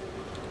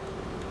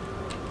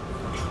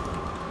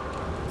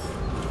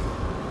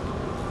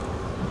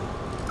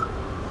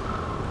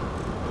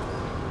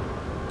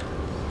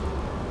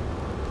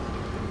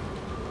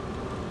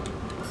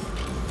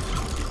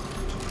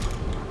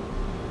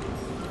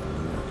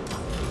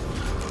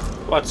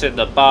 What's in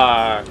the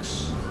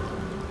box?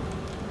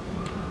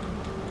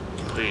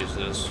 Please,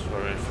 this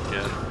before I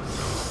forget.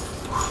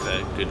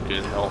 That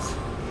good health.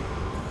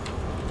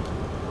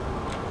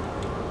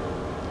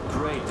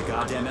 Great, the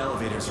goddamn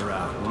elevators are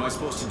out. What am I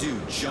supposed to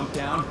do? Jump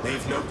down?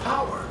 They've no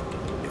power.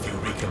 If you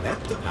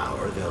reconnect the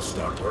power, they'll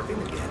start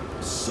working again.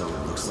 So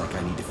it looks like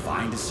I need to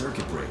find a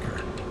circuit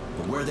breaker.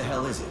 But where the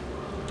hell is it?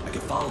 I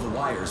can follow the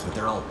wires, but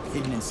they're all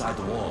hidden inside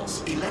the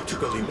walls.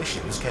 Electrical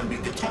emissions can be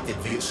detected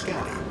via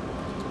scanner.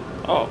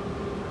 Oh.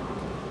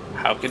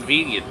 How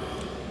convenient.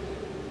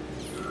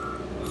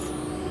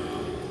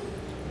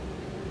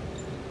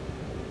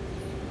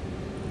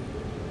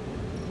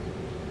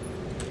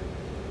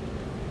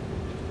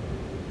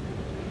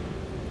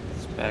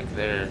 It's back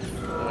there.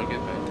 How do I get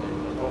back there?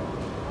 Oh.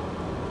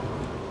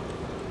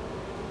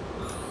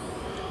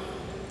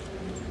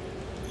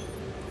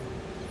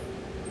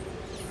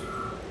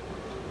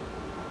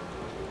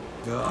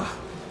 Ugh.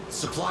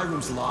 Supply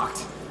room's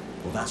locked.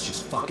 Well, that's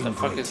just fucking What the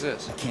fuck great. is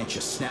this? I can't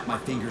just snap my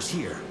fingers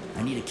here.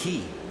 I need a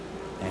key.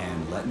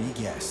 And let me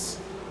guess.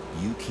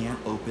 You can't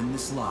open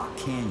this lock,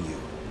 can you,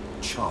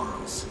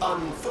 Charles?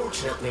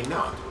 Unfortunately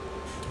not.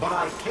 But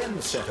I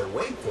can set a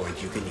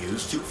waypoint you can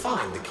use to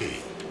find the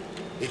key.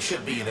 It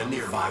should be in a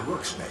nearby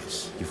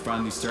workspace. You're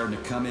finally starting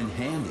to come in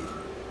handy.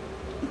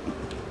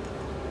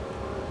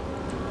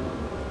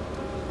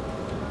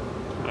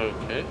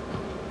 Okay.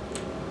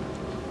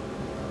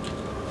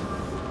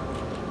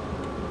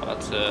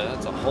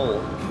 That's a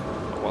hole.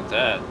 I want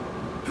that.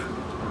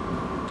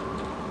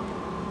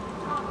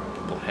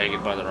 People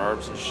hanging by their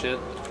arms and shit.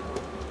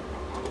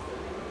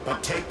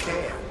 But take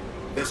care.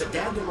 There's a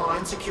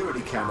Dandelion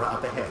security camera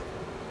up ahead.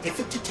 If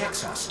it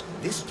detects us,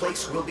 this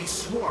place will be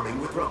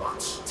swarming with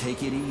robots.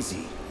 Take it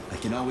easy. I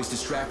can always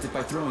distract it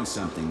by throwing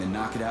something, then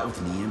knock it out with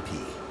an EMP.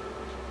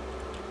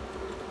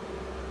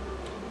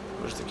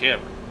 Where's the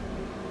camera?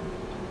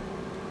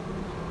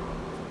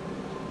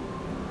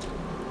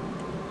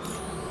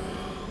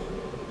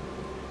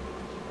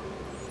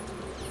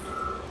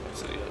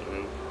 What's in the other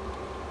room?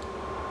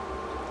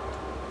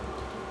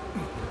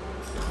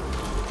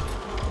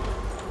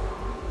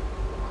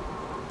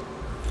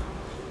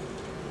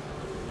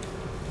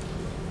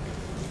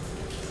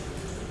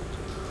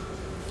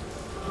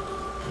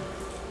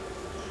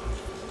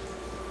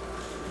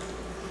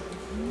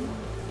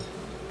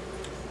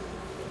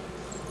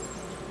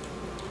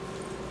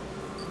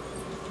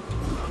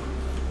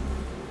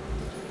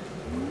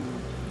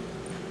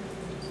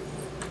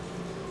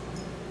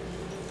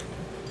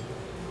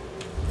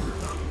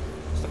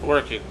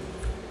 Working.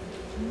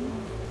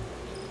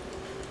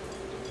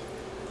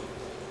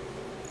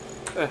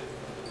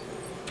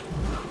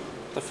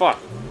 The fuck?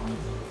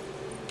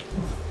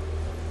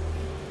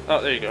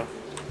 Oh, there you go.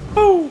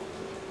 Woo!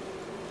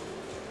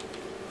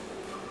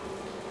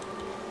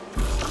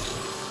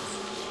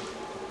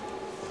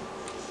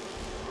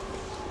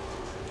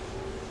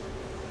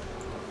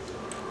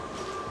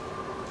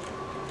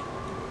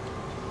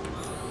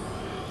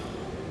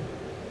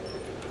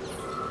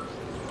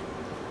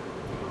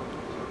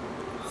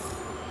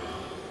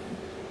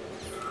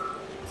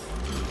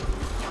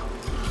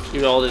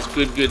 Give all this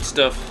good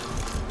stuff.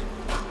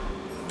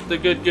 The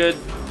good.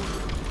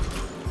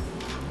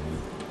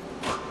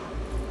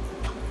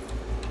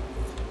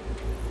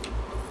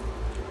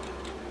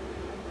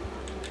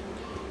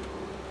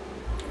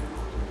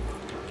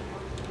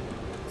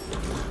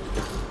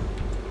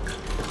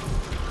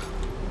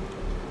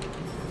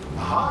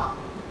 Aha!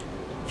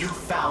 You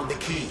found the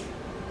key.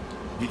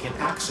 We can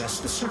access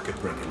the circuit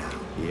breaker now.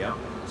 Yep.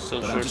 So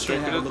but I'm just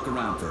gonna have a look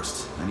around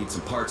first. I need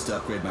some parts to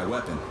upgrade my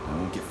weapon. I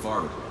won't get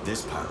far with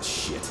this pile of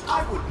shit.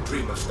 I wouldn't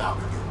dream of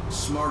stopping you.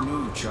 Smart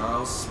move,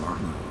 Charles. Smart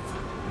move.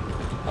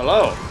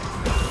 Hello.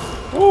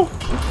 Woo.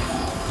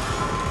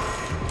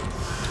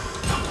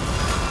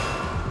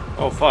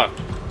 Oh fuck.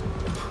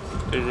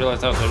 Didn't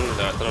realize that was a move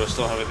there. I thought I was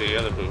still having the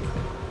other move.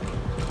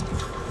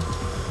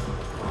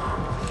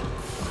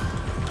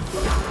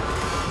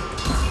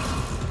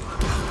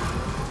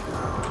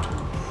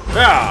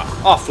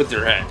 Ah! Off with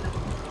your head.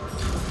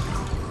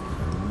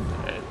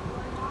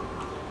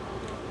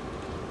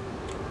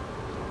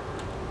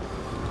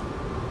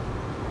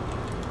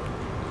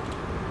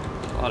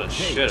 A lot of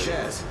shit.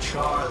 Chaz.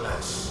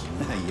 Charles.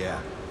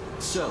 Yeah.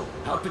 So,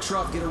 how'd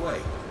Petrov get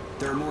away?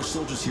 There are more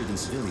soldiers here than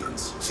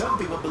civilians. Some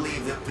people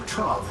believe that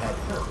Petrov had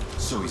help.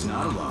 So he's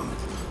not alone.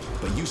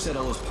 But you said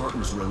all his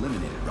partners were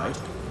eliminated, right?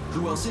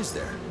 Who else is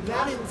there?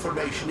 That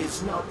information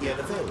is not yet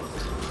available.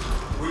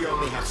 We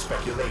only have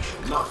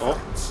speculation, not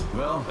facts.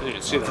 Well, I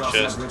didn't see I'll that cross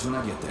chest. that bridge when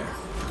I get there.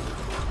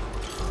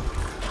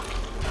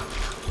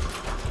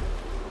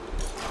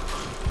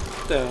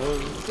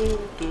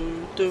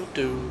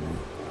 Do.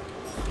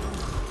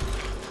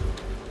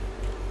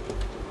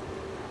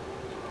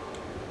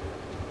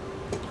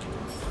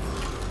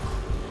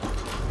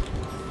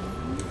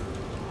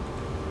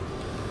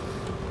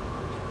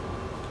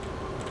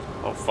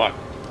 Oh fuck.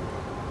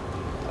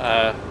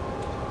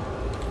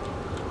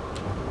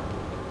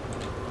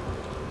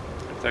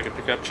 If I can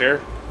pick up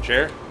chair?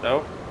 Chair?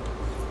 No?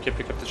 Can't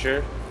pick up the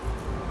chair?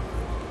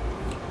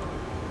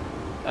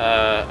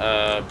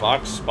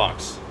 Box.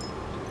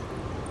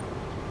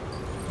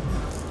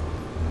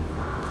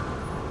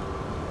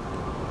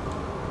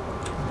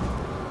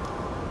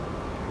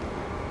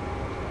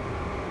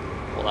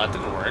 Well, that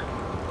didn't work.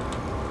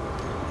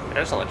 I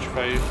just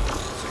electrify you.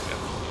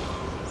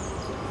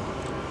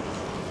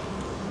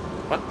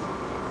 What?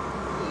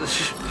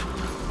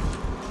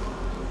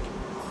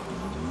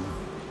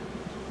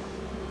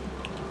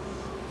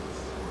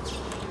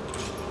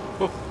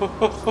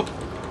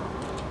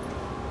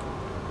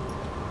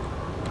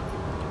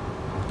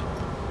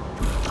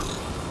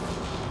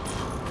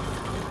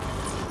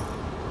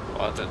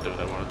 Well, that didn't do what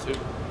I wanted to.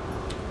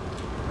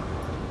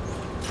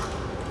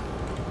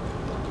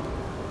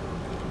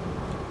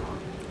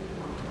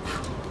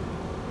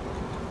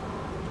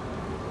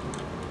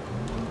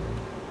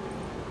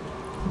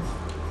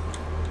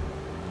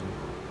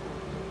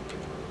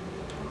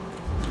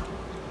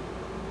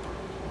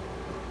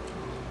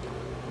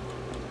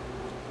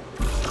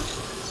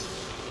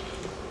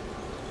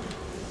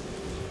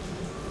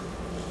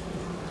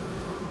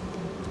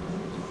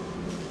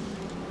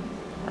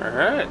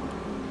 Alright.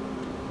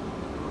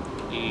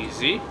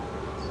 Easy.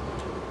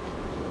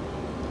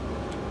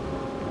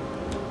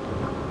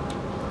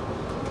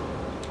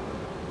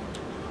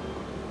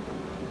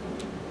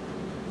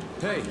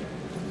 Hey,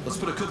 let's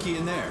put a cookie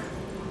in there.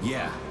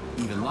 Yeah,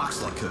 even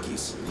locks like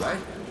cookies, right?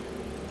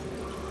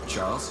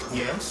 Charles?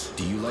 Yes?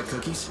 Do you like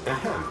cookies?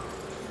 Ahem.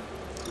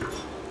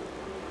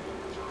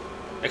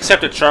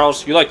 Accept it,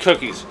 Charles. You like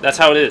cookies. That's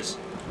how it is.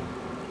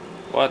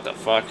 What the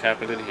fuck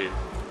happened in here?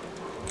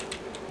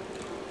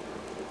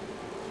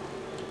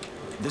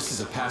 This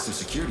is a passive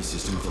security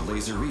system with a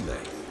laser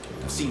relay.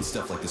 I've seen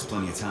stuff like this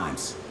plenty of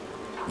times.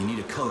 You need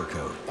a color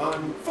code.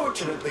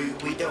 Unfortunately,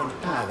 we don't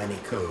have any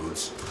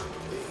codes.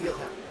 You'll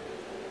have...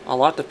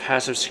 Unlock the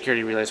passive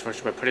security relays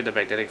function by putting the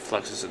magnetic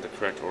fluxes in the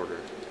correct order.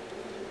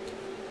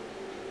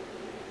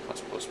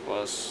 Plus, plus,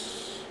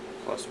 plus.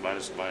 Plus,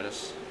 minus,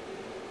 minus.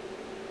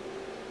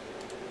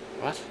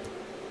 What?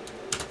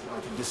 Try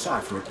to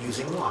decipher it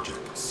using logic.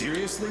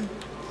 Seriously?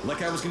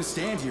 Like I was gonna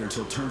stand here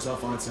until it turns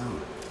off on its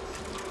own.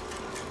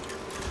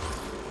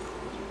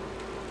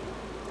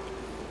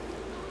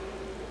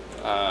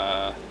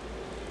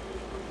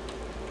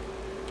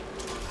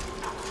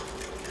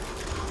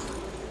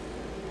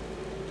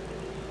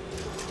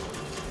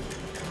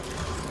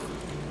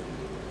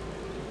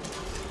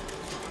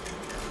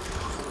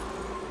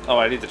 Oh,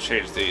 I need to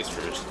change these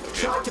first. Okay.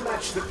 Try to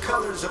match the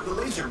colors of the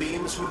laser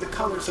beams with the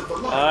colors of the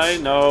lights. I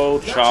know,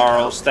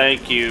 Charles.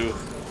 Thank you.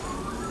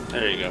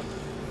 There you go.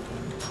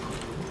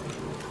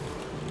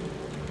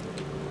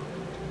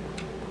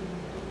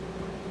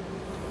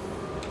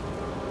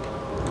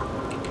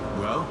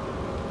 Well,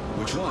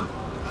 which one?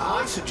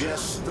 I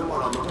suggest the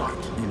one on the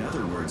right. In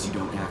other words, you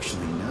don't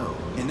actually know.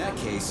 In that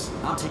case,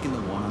 I'm taking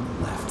the one on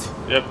the left.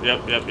 Yep.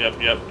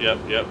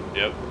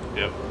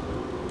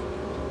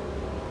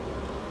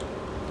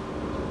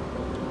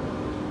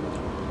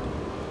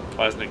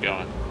 Why isn't it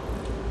going?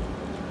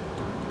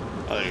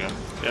 Oh, there you go.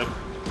 Yep.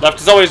 Left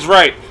is always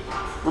right.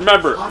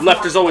 Remember,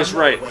 left is always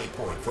right.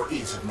 Waypoint for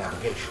ease of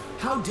navigation.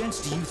 How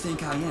dense do you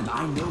think I am?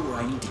 I know where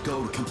I need to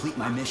go to complete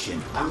my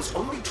mission. I was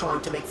only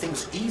trying to make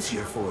things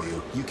easier for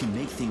you. You can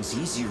make things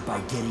easier by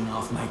getting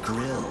off my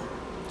grill.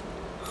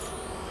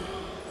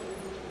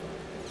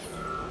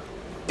 Oh,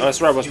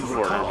 that's where I was You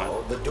before.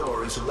 recall, the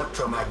door is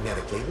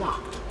electromagnetically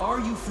locked. Are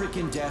you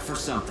freaking deaf or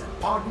something?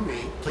 Pardon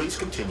me. Please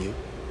continue.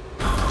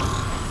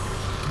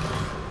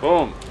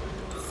 Boom.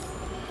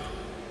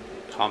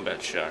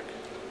 Combat shock.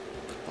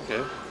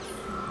 Okay.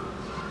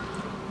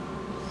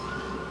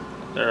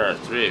 There are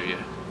 3 of you.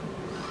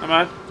 Come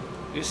on.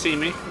 You see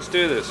me. Let's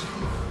do this.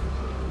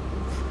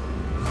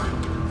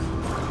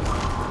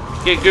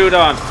 Get gooed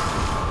on.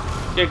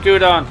 Get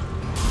gooed on.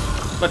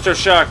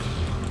 Electroshock.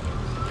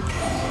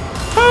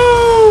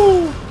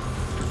 Woo!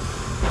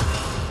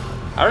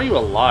 How are you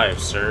alive,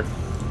 sir?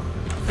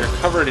 You're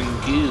covered in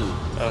goo.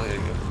 Oh, there you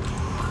go.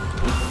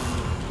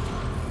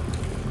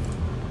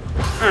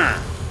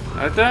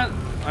 Like that?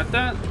 Like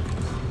that?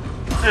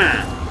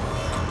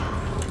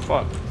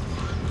 Fuck.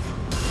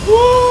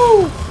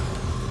 Woo!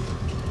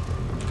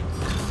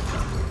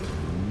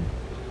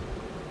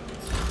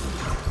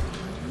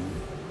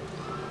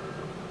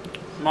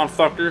 Come on,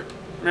 fucker.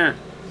 Come here.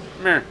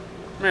 Come here.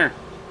 Come here.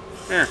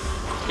 Come here.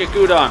 Get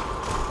gooed on.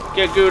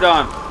 Get gooed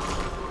on.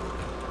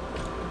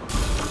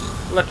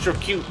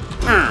 Electrocute.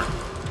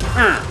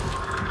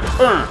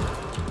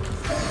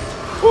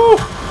 Woo!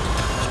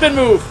 Spin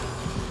move.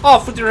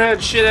 Off with your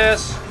head, shit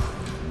ass.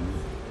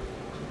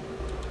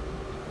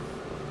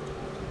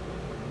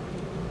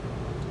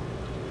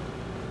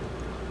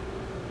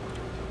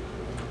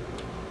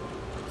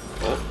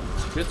 Oh,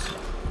 secrets.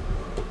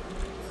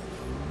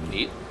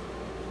 Neat.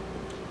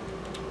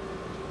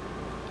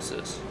 What's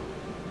this?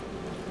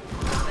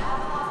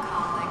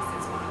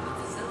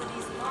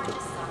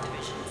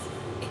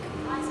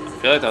 I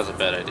feel like that was a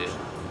bad idea.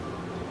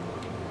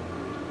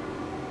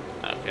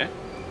 Okay.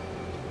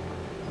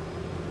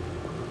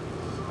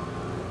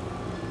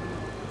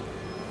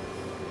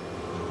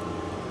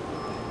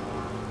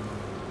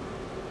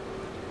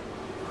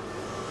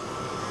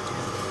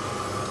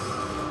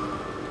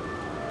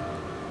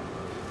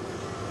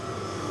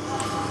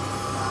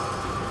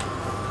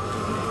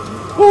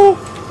 Woo!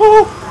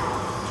 Woo!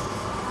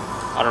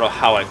 I don't know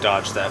how I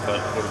dodged that, but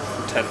I'm gonna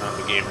pretend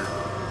I'm a gamer.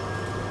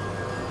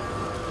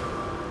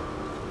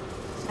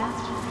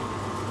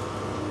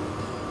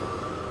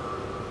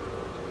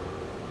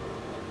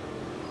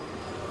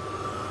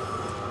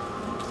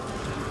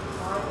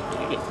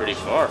 You get pretty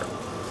far.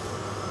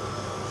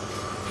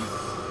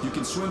 You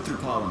can swim through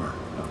polymer.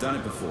 I've done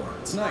it before.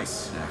 It's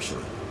nice,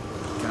 actually.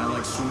 Kind of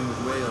like swimming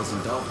with whales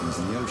and dolphins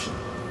in the ocean.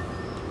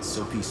 It's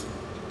so peaceful.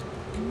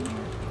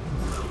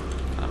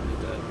 I don't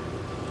need that.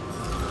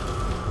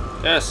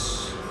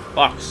 Yes!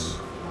 Box.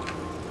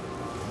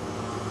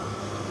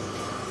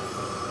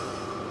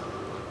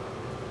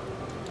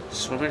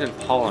 Swimming in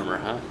polymer,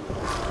 huh?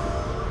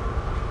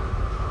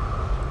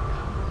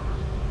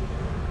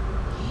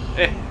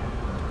 Eh.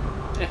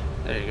 Eh,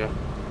 there you go.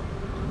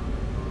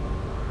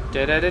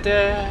 Da da da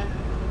da.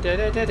 Da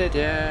da da da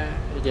da.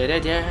 Da da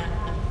da.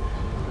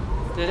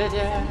 Da da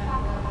da.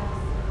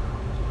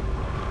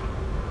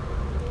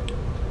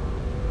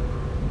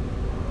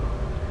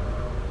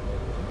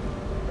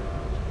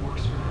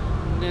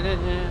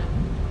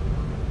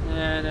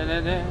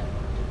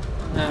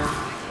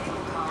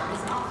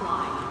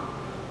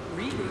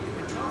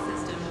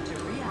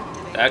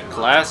 That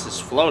glass is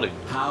floating.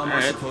 How am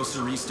I supposed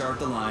to restart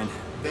the line?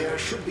 There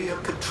should be a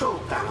control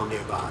panel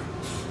nearby.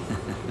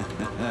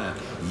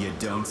 You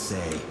don't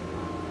say.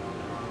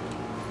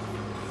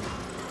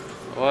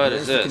 What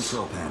is There's this? The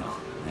control panel.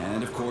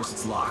 And of course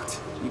it's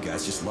locked. You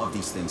guys just love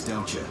these things,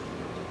 don't you?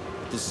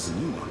 This is a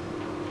new one.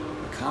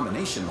 A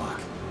combination lock.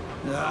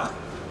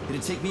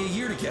 It'd take me a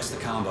year to guess the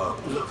combo.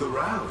 Look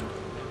around.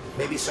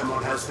 Maybe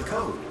someone has the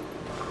code.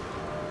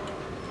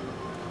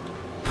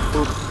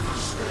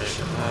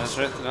 Is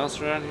there anything else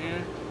around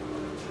here?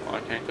 Oh, I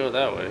can't go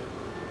that way.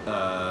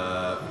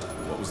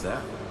 What was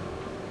that?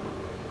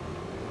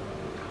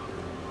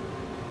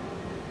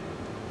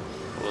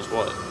 What was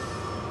what?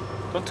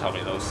 Don't tell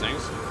me those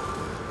things.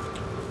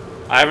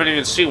 I haven't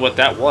even seen what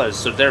that was,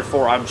 so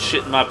therefore I'm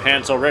shitting my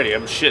pants already.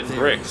 I'm shitting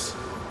bricks.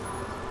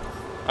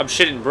 I'm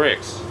shitting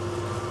bricks.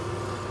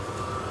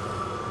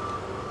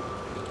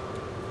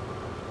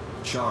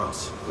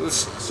 Charles,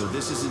 so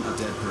this isn't a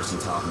dead person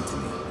talking to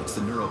me. It's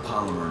the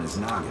neuropolymer in his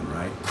noggin,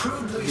 right?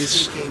 Crudely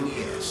speaking,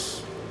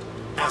 yes.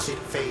 As it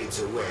fades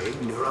away,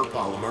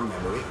 neuropolymer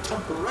memory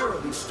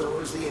temporarily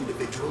stores the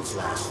individual's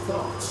last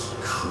thoughts.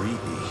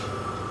 Creepy.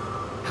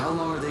 How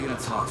long are they going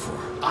to talk for?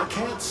 I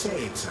can't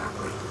say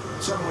exactly.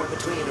 Somewhere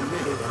between a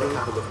minute and a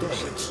couple of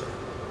days.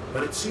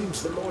 But it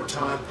seems the more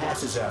time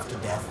passes after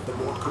death, the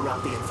more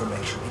corrupt the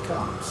information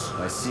becomes.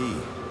 I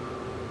see.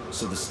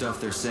 So the stuff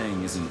they're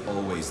saying isn't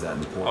always that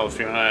important. Oh, if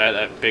you want to add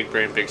that big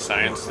brain, big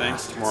science thing,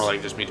 it's more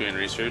like just me doing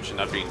research and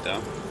not being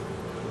dumb.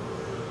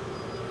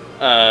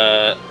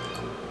 Oh,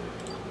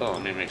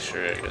 let me make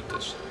sure I get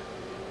this.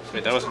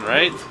 Wait, that wasn't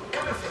right?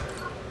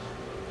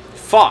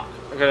 Fuck!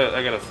 I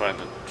gotta find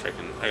the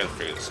I gotta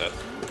figure this out.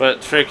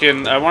 But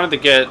freaking, I wanted to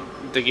get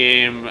the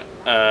game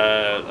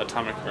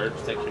Atomic Heart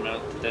that came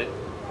out today.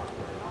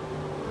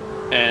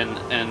 And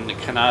in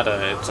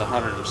Canada, it's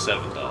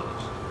 $107,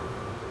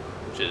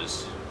 which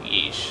is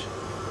yeesh.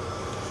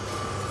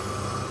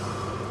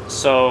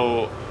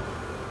 So,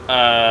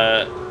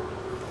 I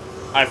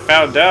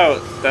found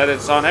out that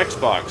it's on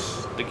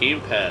Xbox, the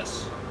Game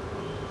Pass,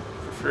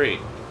 for free.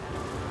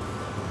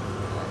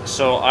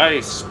 So I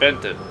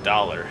spent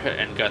 $1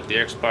 and got the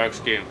Xbox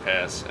Game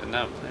Pass, and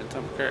now I'm playing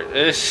Atomic Heart.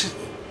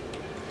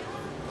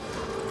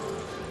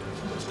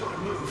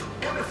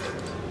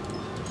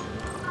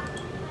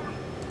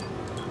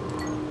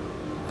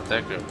 Not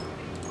that good.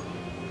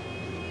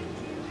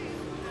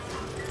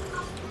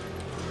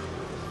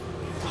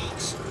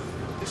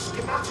 The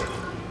schematic.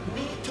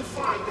 Need to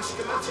find the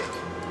schematic.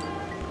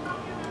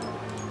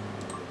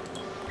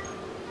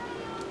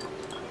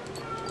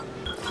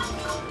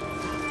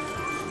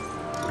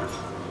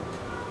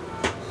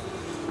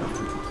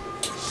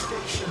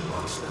 Station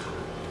master.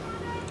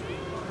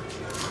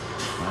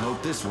 I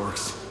hope this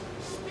works.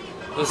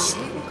 Just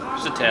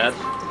a tad.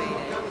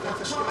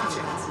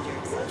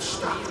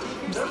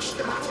 No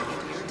schematic.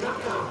 No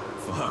go.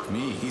 Fuck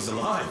me, he's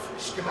alive.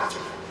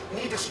 Schematic.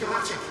 Need a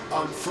schematic.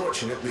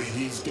 Unfortunately,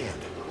 he's dead.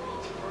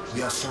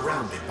 We are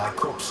surrounded by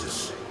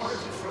corpses. Why are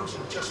they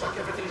frozen just like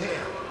everything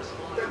here?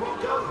 They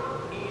won't go.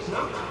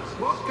 No,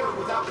 won't go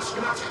without the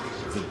schematic.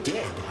 The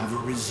dead have a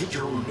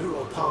residual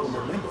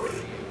neuropolymer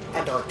memory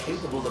and are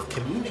capable of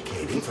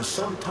communicating for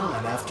some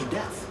time after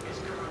death.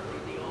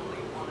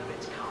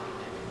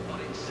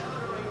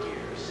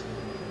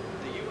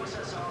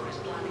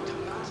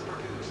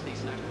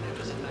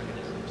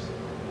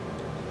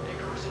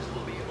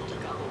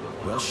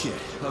 Well, shit.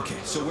 Okay,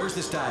 so where's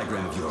this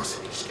diagram of yours?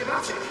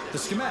 Schematic. The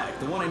schematic,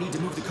 the one I need to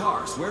move the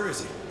cars. Where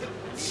is it?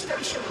 The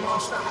station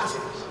master has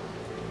it.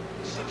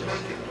 Didn't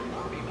make it.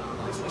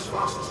 Wasn't as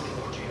fast as me.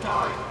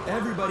 Died.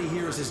 Everybody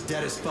here is as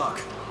dead as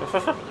fuck.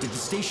 Did the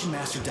station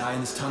master die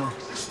in this tunnel?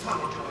 This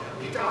tunnel.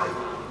 He died.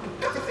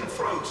 Everything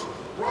froze.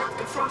 Right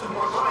in front of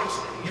my eyes.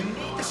 You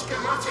need the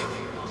schematic.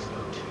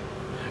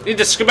 Need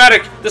the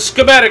schematic. The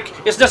schematic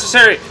is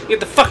necessary. Get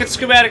the fucking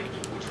schematic.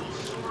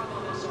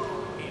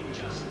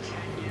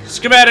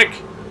 Schematic.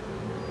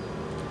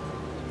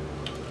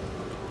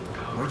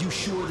 Are you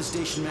sure the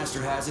station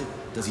master has it?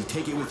 Does he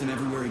take it with him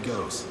everywhere he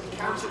goes? He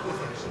carries it with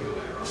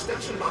him.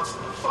 Station master.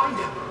 Find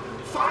him.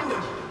 Find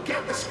him.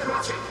 Get the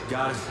schematic.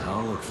 Got it.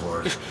 I'll look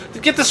for it.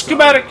 Get the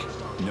schematic.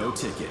 No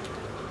ticket.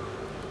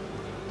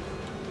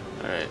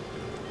 Alright.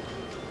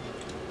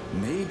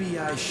 Maybe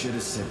I should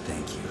have said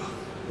thank you.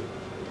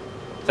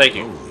 Thank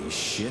you. Holy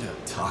shit, a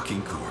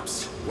talking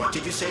corpse. What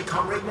did you say,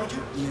 Comrade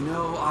Major? You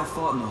know, I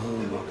fought in the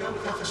whole war. Go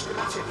without the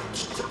schematic.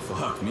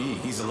 Fuck me,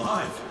 he's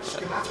alive.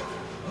 Schematic.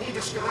 Need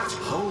a schematic.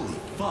 Holy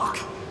fuck.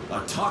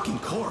 A talking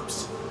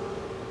corpse.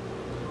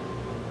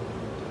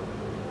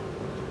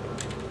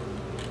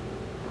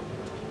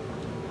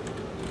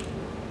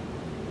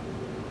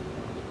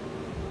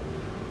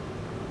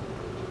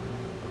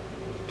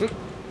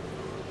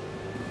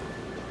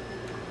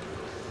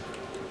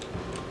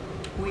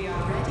 We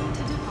are ready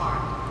to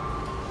depart.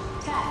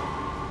 10,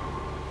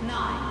 9,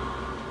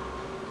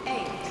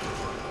 8,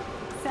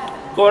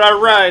 7. Go on a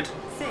ride. 6.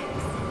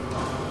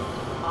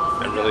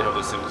 I really hope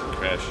this thing doesn't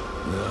crash.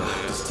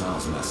 Ugh, this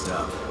tunnel's messed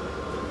up.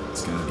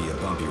 It's gonna be a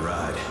bumpy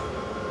ride.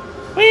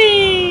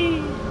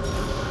 Whee!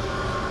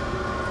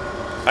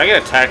 If I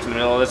get attacked in the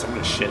middle of this, I'm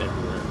gonna shit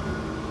everywhere.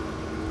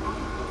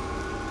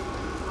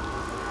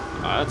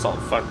 Oh, that's all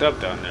fucked up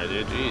down there,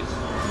 dude. Jeez.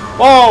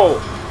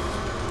 Whoa!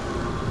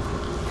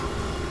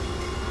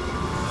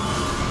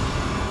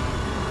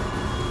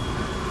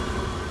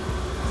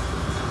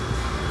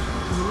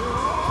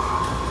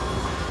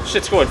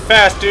 Shit's going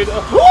fast, dude.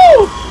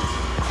 Woo!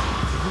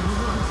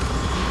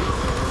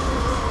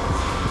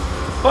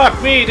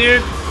 Fuck me,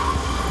 dude.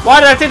 Why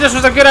did I think this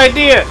was a good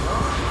idea?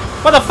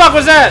 What the fuck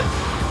was that?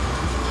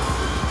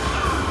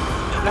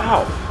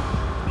 No.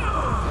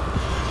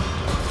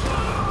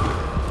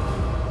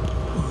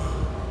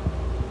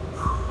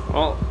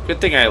 Well,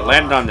 good thing I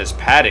landed on this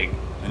padding.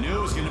 I knew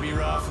it was gonna be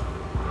rough.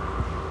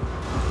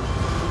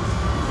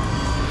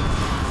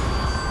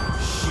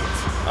 Shit.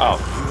 Oh.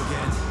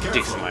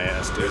 Dicks in my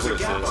ass, dude. What is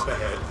this?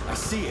 I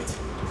see it.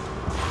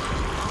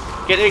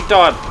 Get inked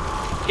on.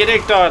 Get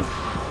inked on.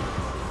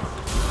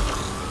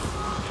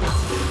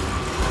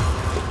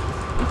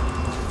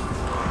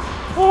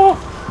 Oh,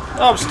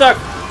 I'm stuck.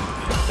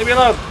 Leave me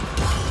alone.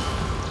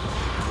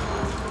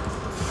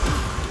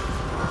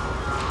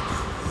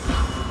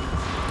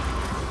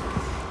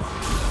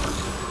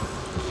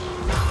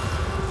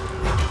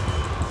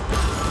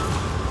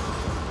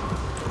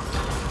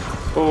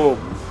 Oh,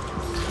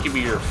 give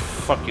me your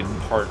fucking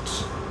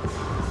parts.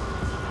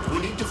 We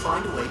need to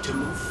find a way to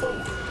move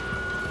forward.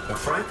 But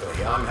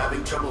frankly, I'm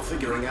having trouble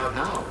figuring out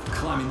how.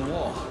 Climbing the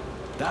wall.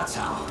 That's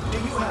how. Do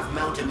you have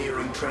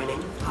mountaineering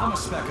training? I'm a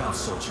spec ops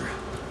soldier.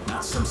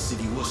 Not some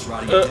city wuss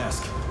riding a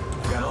desk.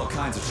 I've got all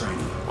kinds of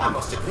training. I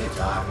must admit,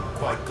 I'm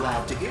quite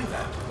glad to hear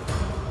that.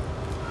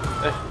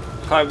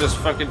 Climb this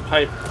fucking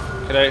pipe.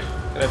 Can I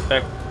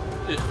back?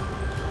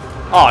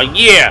 Oh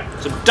yeah!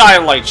 Some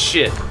dialite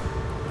shit!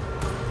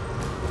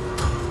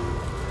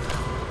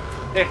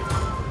 Eh.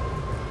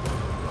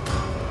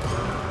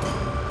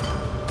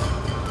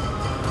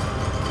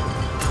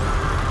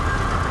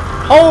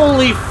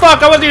 Holy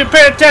fuck! I wasn't even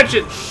paying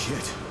attention!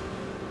 Shit.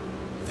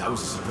 That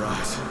was a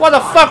surprise. What the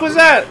fuck was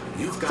that?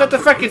 Is that the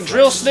fucking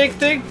drill snake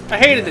thing? I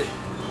hated it.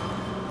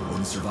 I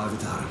wouldn't survive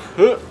without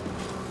him.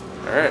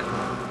 Alright.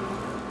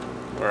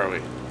 Where are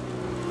we?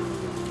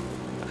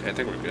 Okay, I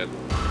think we're good.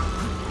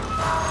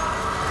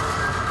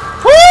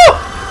 Woo!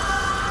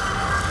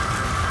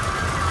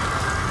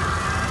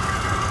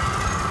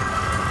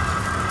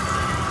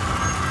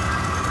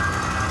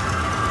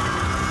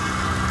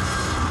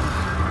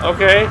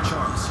 Okay.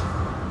 Charles,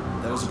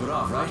 that was a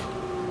Barov, right?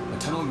 A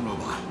tunneling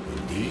robot.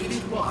 Indeed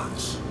it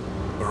was.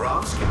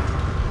 Borovsky.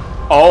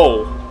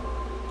 Oh.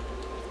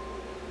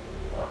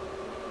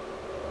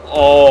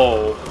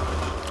 Oh.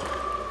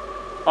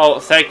 Oh,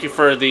 thank you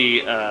for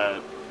the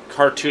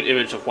cartoon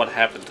image of what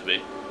happened to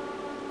me.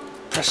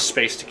 Press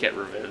space to get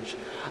revenge.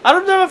 I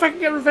don't know if I can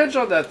get revenge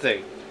on that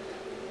thing.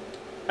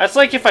 That's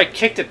like if I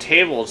kicked a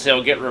table and say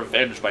I'll get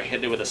revenge by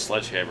hitting it with a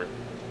sledgehammer.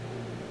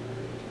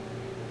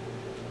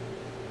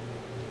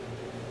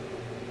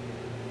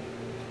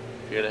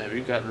 Have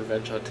you gotten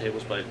revenge on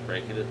tables by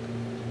breaking it?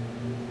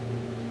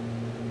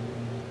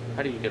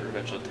 How do you get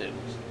revenge on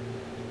tables?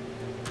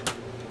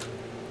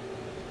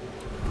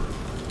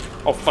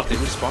 Oh fuck, they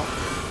respawn?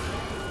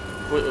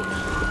 Wait,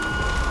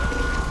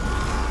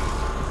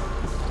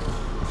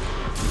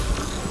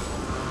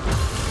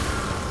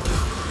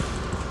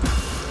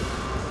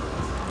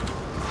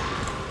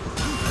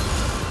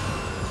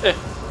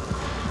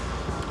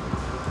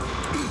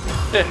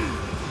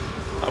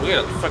 Oh, we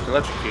got fucking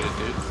electrocuted,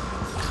 dude.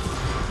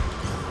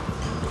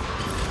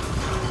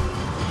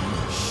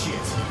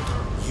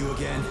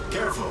 Again.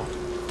 Careful.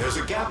 There's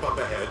a gap up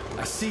ahead.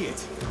 I see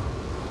it.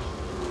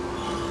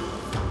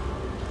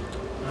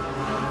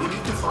 We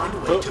need to find a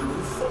way to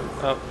move forward.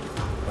 Oh.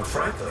 But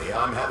frankly,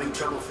 I'm having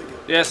trouble figuring.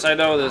 Yes, I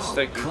know this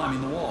thing.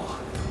 Climbing the wall.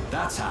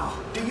 That's how.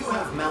 Do you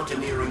have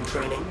mountaineering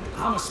training?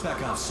 I'm a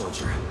spec ops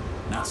soldier.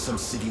 Not some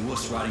city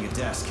wuss riding a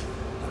desk.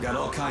 I've got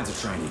all kinds of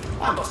training.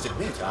 I must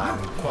admit, I'm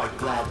quite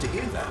glad to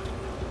hear that.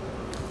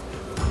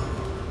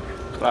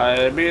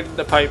 Climb in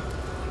the pipe.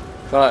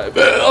 Climb.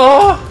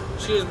 Oh!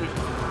 Excuse me.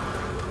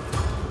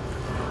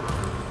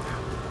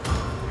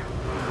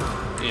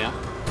 Yeah.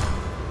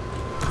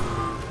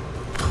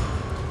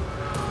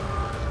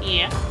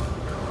 Yeah.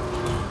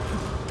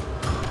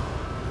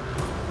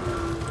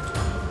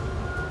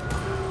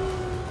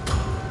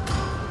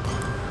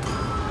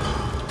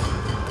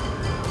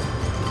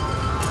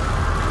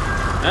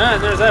 Ah,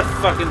 there's that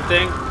fucking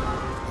thing.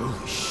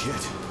 Holy shit.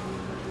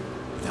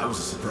 That was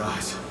a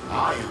surprise.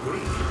 I agree.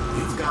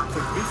 You've got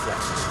quick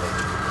reflexes,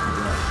 Flint.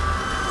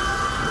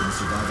 Wouldn't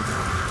survive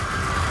without him.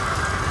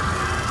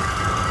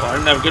 Well, I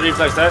didn't have good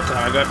reflex that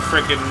time. I got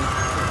freaking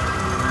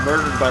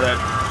murdered by that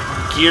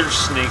gear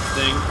snake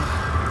thing.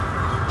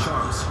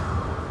 Charles,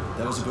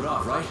 that was a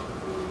Barov, right?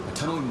 A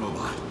tunneling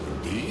robot.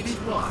 Indeed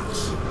it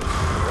was.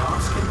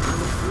 Borovs can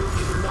move through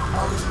even the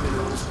hardest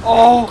minerals at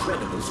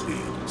incredible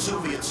speed.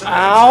 Soviet science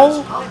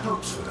Ow. has high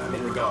hopes for them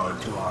in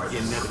regard to our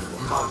inevitable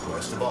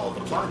conquest of all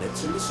the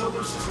planets in the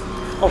solar system.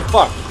 Oh,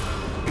 fuck.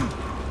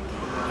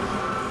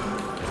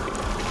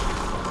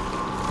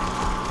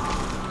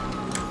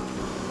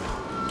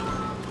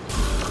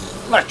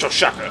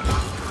 Electroshocker.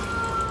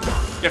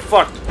 Get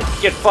fucked.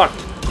 Get fucked.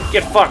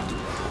 Get fucked.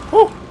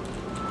 Woo.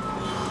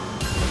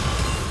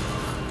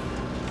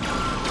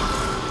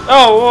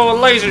 Oh,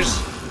 whoa, lasers.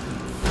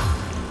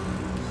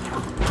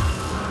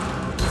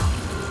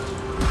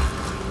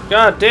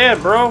 God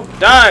damn, bro.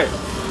 Die.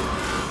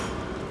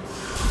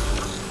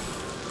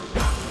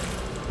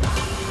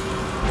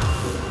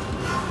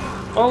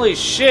 Holy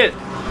shit.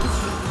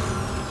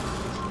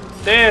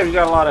 Damn, you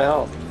got a lot of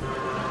health.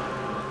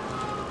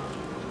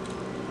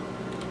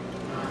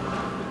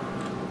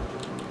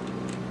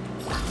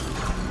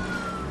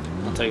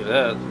 I'll take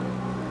that.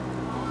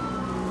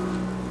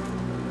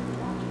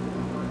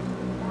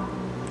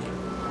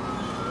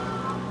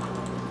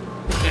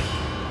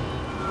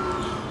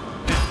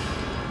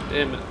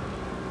 Damn it.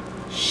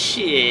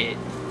 Shit.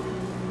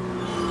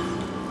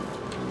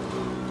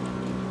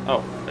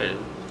 Oh, there.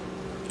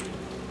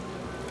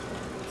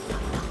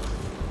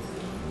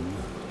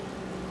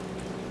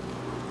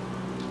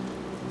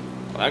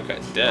 Well, that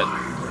guy's dead.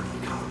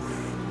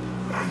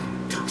 I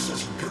took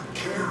such good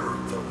care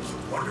of those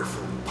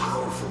wonderful,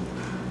 powerful,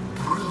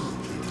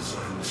 brilliantly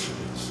designed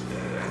machines.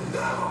 And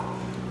now,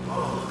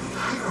 oh, the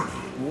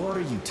irony. What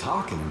are you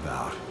talking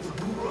about? The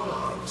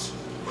Burovs,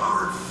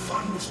 our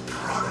finest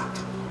product.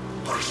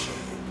 What a shame.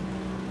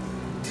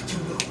 Did you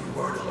know we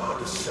weren't allowed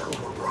to sell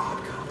them abroad,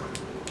 Comrade?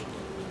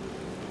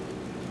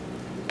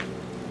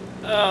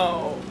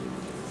 Oh.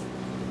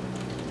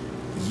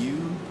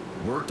 You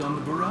worked on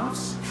the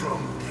Burovs? From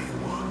day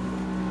one.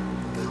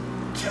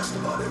 Just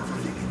about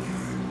everything in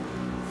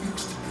here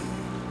used to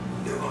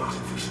be no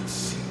artificial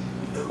sea.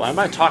 No Why am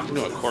I talking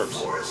to a corpse?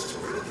 Forests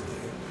or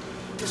anything here.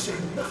 To say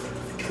nothing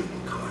of the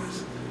cable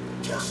cars.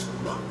 Just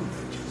long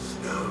ranges.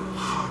 No,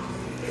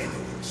 hardly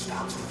anything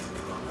stops to think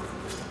about what it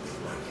used to be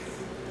like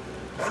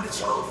here. And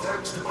it's all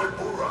thanks to my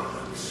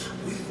Burovs.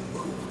 We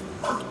moved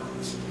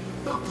mountains,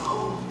 built the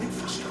whole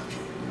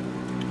infrastructure.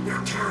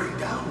 They're tearing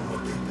down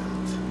what they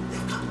built.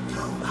 They've got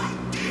no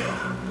idea.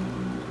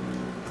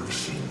 The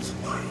machine's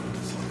mind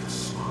is like a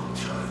small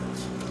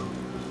child's will.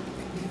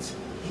 It needs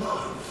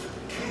love,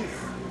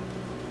 care,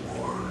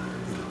 or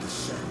it'll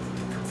descend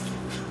into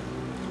confusion.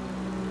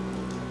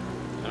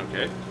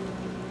 Okay.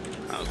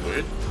 That was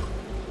weird.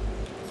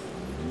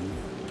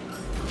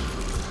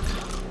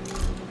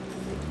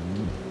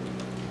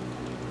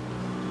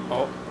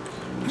 Oh,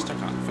 I'm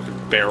stuck on a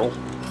fucking barrel.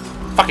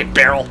 Fucking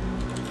barrel!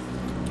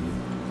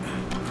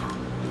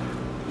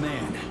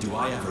 Man, do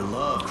I ever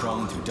love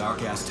crawling through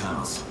dark-ass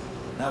tunnels.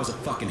 That was a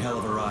fucking hell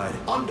of a ride.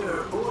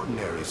 Under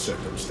ordinary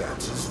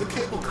circumstances, the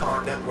cable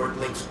car network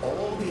links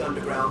all the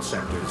underground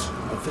sectors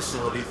of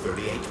Facility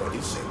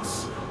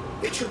 3826.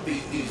 It should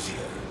be easier.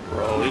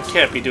 Bro, we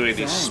can't be doing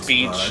these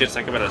speed shits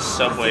like I'm at a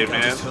subway,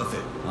 man. Just hoof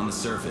it on the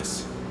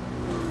surface.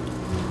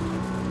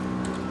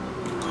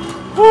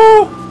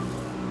 Woo!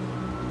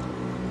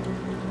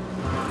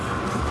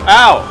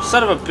 Ow!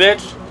 Son of a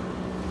bitch!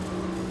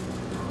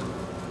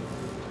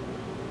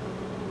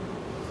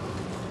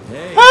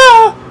 Hey!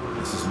 Ah!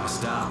 This is my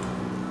stop.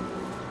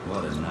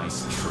 What a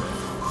nice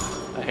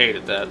trip. I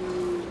hated that.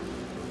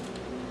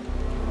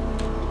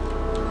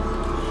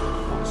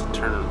 Oh, it's a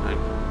turn right.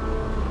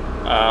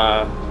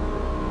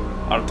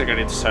 I don't think I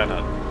need to sign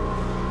up.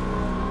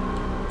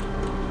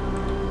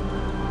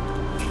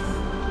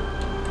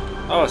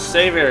 Oh,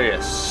 save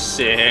area.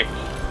 Sick.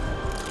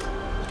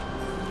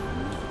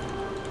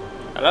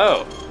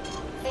 Hello.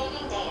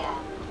 Saving data.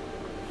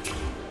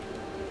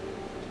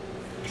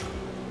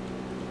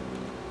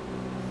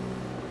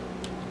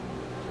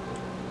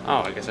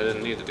 Oh, I guess I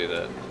didn't need to do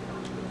that.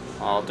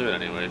 I'll do it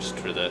anyway, just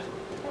for the...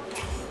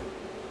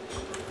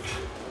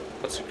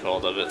 What's it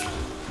called of it?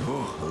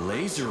 Oh, a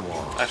laser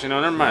wall. Actually,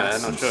 no, never mind. I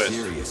had no Some choice.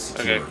 serious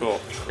Okay, security. cool.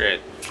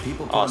 Great.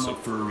 People put them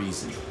up for a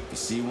reason. If you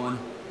see one,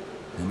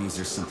 that means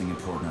there's something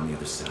important on the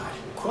other side.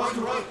 Quite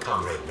right,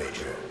 Comrade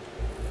Major.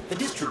 The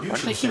distribution Why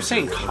do they keep center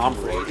saying we're looking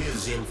comrade? for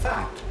is, in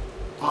fact,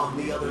 on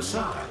the other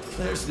side.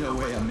 There's no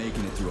way I'm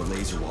making it through a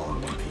laser wall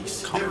in one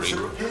piece. There's a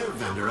repair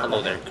vendor up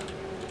Hello there. ahead.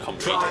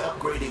 Comrade. Try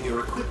upgrading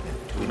your equipment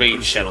to Raid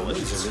increase shuttle your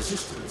laser engines.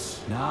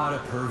 resistance. Not a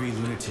pervy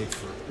lunatic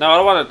for... No, I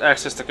don't want to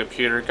access the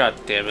computer. God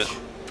damn it.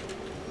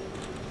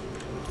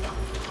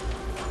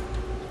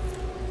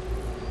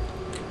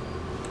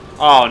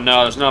 Oh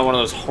no, there's not one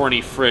of those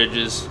horny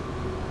fridges.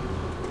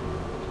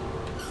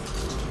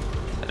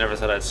 I never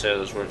thought I'd say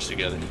those words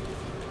together.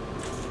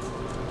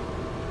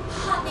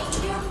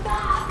 Honey, you're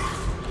back.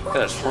 Look at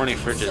those horny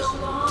fridges.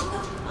 So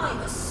long. I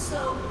was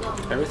so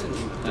lonely. Everything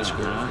in this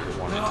group is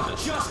one into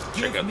this. Just Check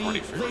give out me horny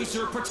fridges.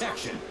 laser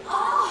protection.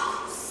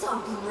 Oh, so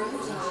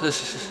brutal.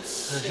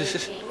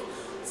 Shaking.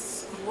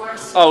 Squirt.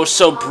 Oh,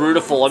 so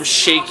brutal. I'm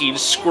shaking.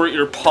 Squirt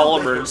your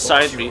polymer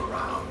inside me.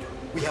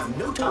 We have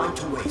no time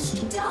to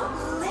waste.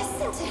 Don't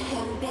listen to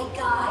him, big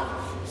guy.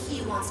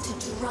 He wants to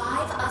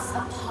drive us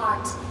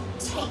apart.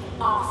 Take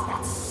off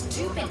that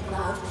stupid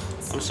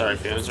glove. I'm sorry,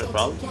 Fiona. Is there a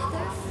problem?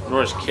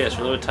 Nora's kiss.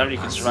 For a limited time, you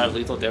can survive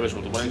lethal damage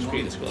with the one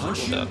HP. This goes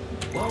Punch you? down.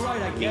 All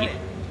right, I get it.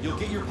 You'll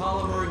get your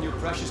polymer and your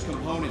precious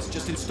components.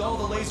 Just install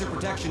the laser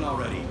protection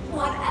already.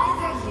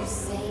 Whatever you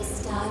say,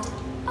 stud.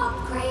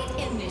 Upgrade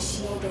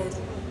initiated.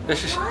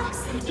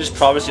 Just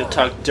promise you'll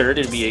talk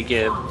dirty to me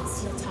again.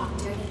 Promise you'll talk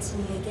dirty to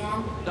me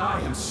again.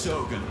 I am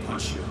so gonna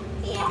punch you.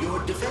 Your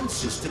defense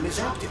system is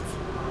active.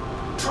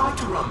 Try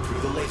to run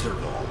through the laser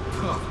wall.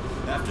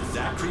 After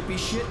that creepy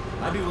shit,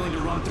 I'd be willing to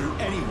run through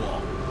any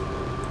wall.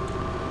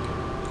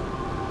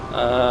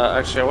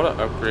 Actually, I want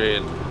to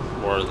upgrade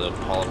more of the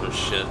polymer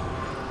shit.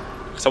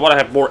 Because I want to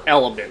have more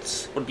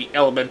elements. I want to be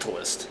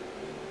elementalist.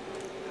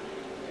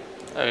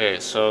 Okay,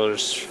 so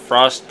there's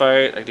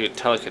frostbite. I can do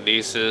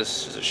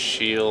telekinesis. There's a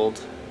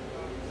shield.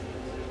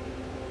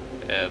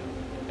 And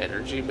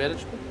energy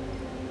management.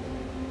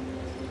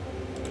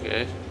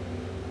 Okay.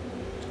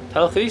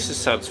 Telekinesis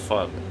sounds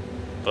fun,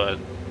 but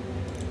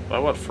I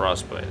want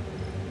frostbite.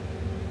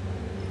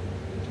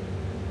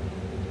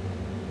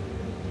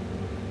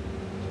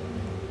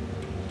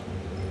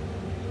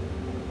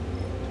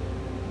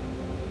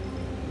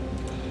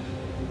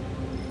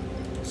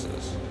 What's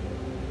this?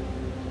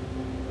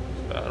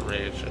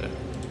 Rage.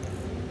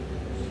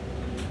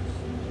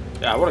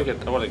 Yeah, I want to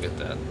get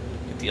that.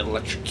 Get the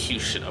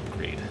electrocution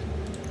upgrade.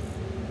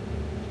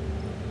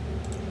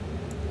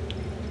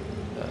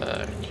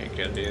 Can't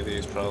get any of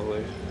these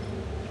probably.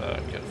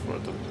 Can't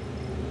afford them.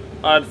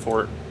 I'd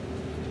afford.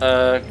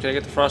 Can I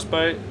get the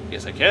frostbite?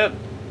 Yes, I can.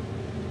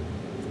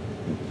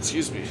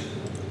 Excuse me.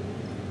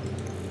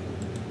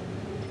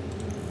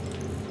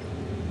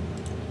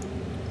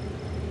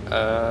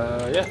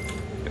 Yeah.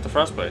 Get the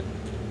frostbite.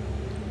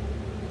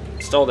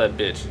 Install that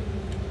bitch.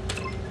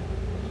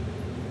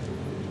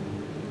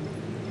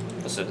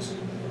 What's this?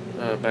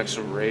 Back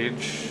some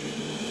rage.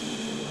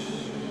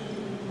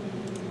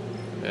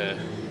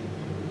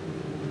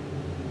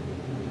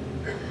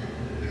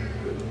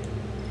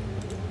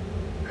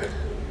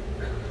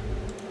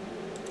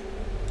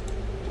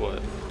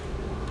 What?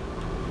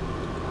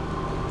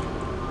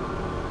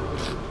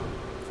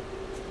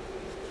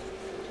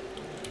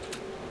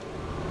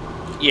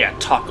 Yeah,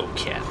 Taco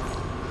Cat.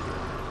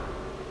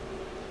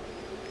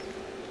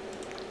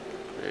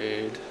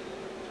 Upgrade.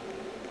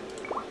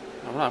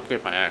 I'm gonna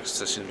upgrade my axe.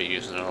 I seem to be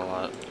using it a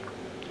lot.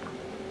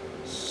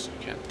 So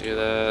can't do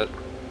that.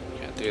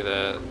 Can't do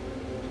that.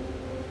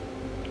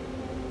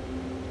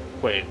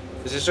 Wait.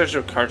 This instruction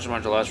of cartridge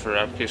module allows for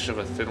application of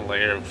a thin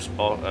layer of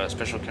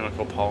special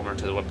chemical polymer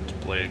to the weapon's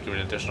blade,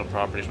 giving additional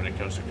properties when it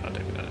comes to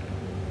contact with it.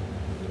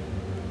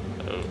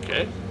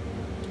 Okay.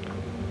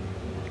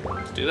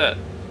 Let's do that.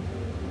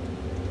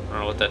 I don't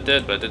know what that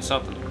did, but it did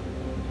something.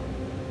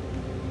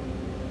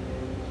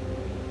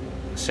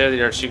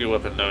 State-of-the-art secret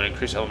weapon known.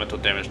 Increase elemental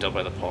damage dealt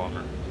by the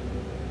polymer.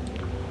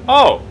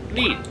 Oh!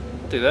 Neat!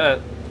 I'll do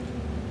that.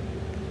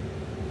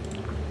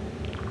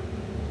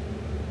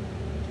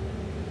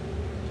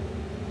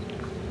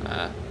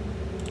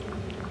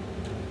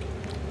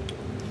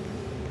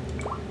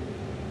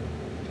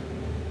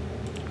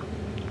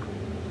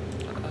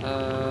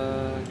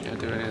 Can't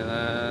do any of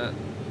that.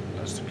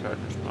 That's the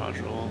cartridge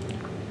module.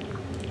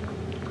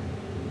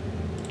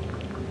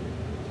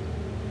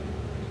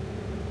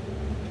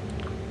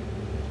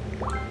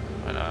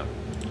 Why not?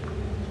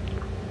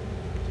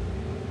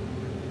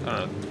 I don't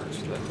know. That's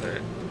that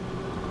there.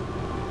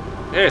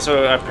 Okay, so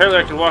apparently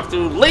I can walk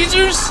through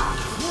lasers?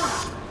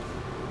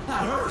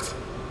 That hurt.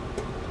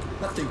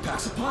 That thing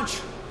packs a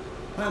punch.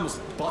 I almost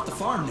bought the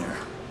farm there.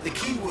 The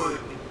keyword.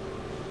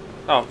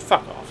 Oh,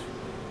 fuck off.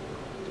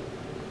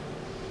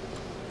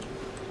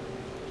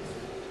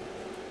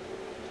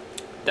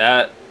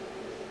 That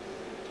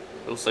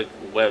looks like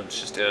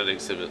webs just at an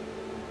exhibit. Am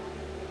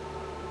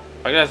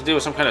I gonna have to deal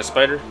with some kind of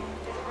spider?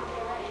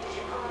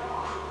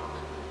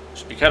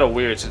 Should be kind of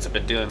weird since I've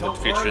been dealing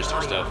with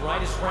futuristic stuff. Right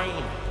as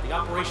rain. The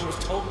operation was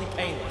totally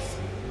painless.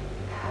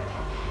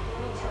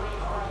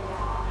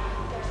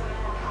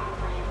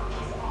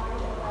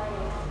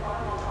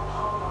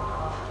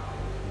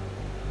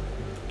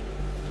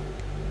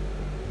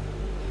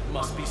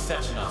 Must be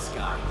Sechenov's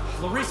guy.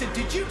 Larissa,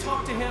 did you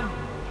talk to him?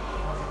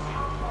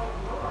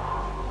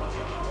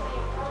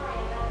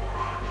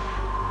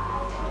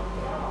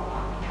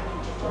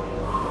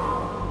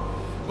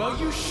 Well,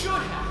 you should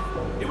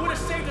have. It would have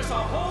saved us a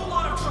whole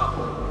lot of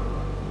trouble.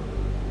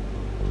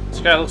 This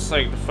guy looks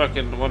like the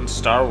fucking one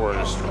Star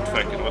Wars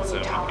fucking what's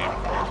that one game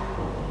called?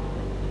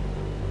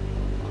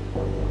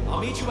 I'll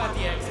meet you at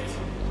the exit.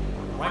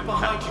 Right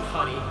behind you,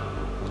 honey.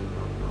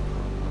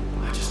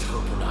 I just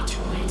hope we're not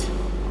too late.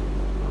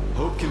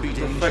 Hope can be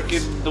dangerous.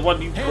 Fucking the one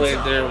you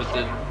played there with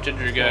the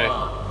ginger guy.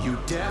 You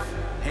deaf?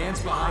 Hands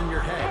behind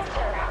your head.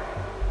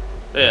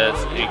 Yeah,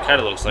 he kind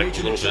of looks like a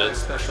little bit.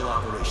 Special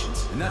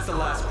operations, and that's the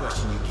last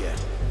question you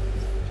get.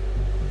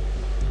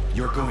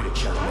 You're going to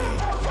Chalamet.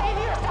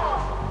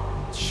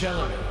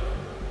 Chalamet.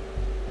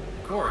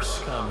 Of course,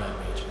 Comrade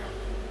Major.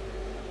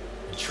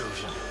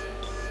 Intrusion.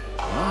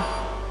 Huh?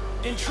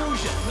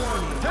 Intrusion!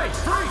 Hey,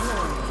 freeze!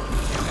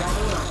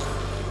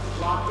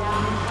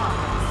 Lockdown in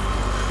progress.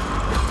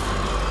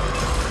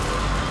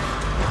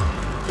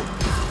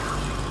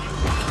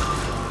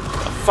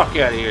 Fuck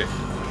out of here.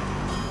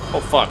 Oh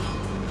fuck.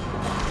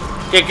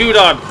 Get gooed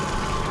on.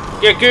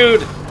 Get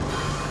gooed.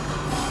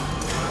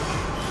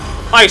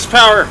 Ice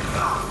power!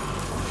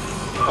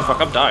 Oh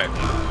fuck, I'm dying.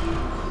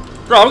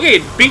 Bro, I'm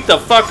getting beat the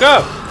fuck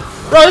up.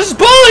 Bro, this is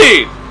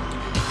bullying!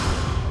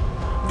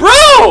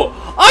 Bro!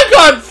 I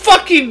got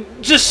fucking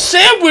just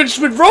sandwiched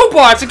with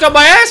robots and got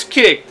my ass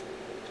kicked!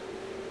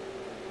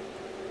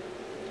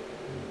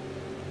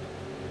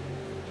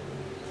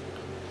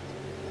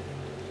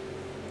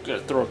 I'm gonna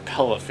throw a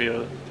pellet for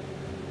you.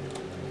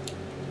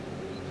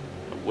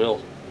 I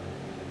will.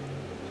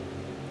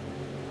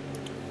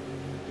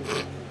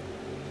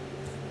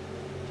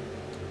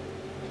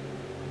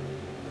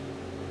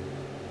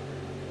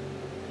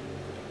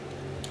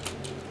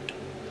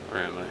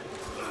 Where am I?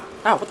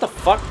 Ow, what the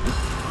fuck?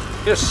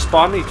 You gonna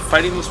spawn me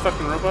fighting these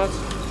fucking robots?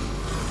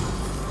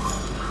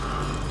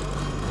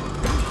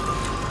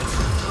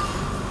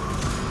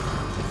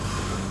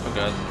 Oh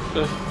god.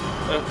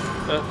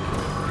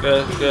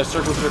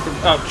 Circle.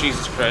 Oh,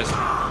 Jesus Christ.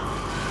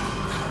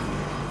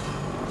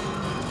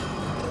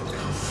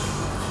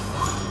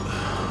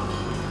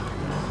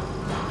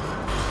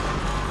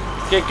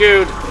 Get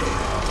good!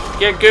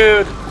 Get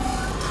good!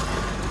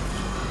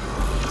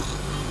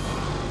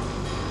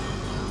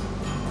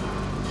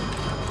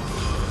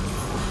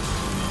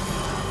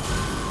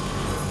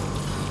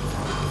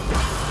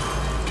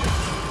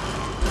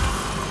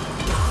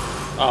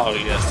 Oh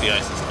yes, the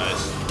ice is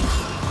nice.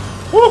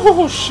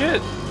 Woohoo!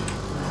 Shit!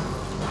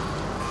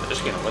 They're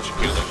just gonna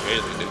electrocute like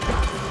crazy, dude.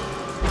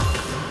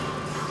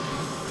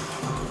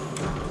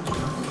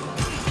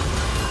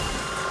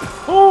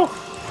 Oh!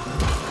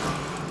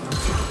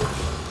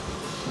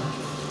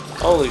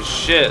 Holy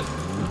shit!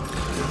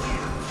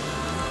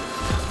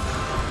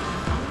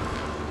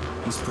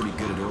 He's pretty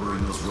good at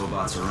ordering those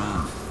robots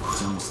around.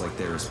 It's almost like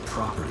they're his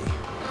property.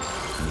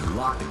 And he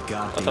locked the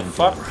goddamn What the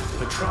fuck?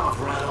 Petrov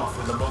ran off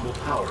with a mobile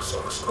power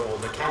source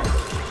called the Candle.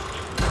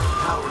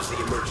 Powers the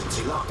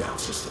emergency lockdown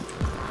system.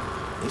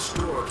 This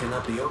door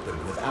cannot be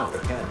opened without a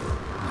candle.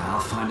 I'll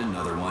find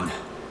another one.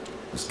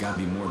 There's gotta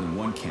be more than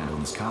one candle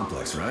in this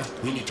complex, right?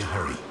 We need to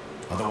hurry.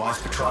 Otherwise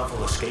Petrov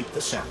will escape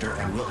the sector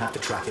and we'll have to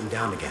track him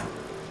down again.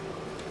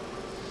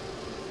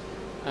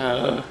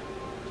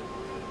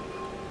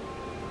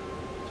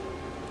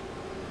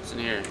 What's in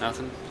here?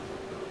 Nothing?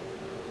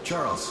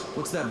 Charles,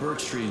 what's that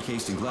birch tree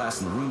encased in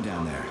glass in the room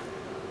down there?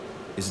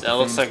 Is it That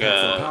looks like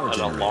an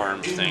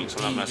alarm thing, so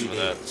I'm not messing with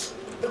that.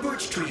 The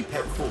birch tree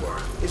PET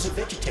 4 is a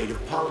vegetative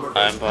polymer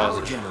I'm power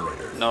positive.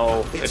 generator.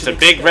 No, it's a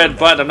big red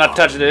button. I'm not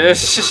touching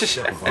this.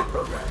 Step of our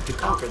program to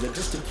conquer the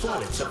distant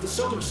planets of the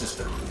solar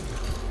system.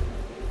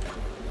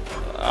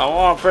 I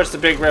want to press the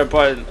big red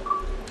button.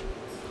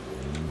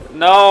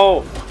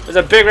 No, there's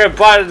a big red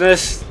button in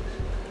this.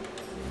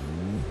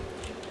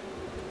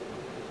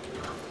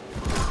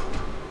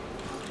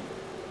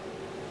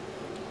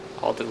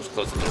 All things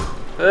close to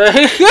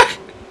there.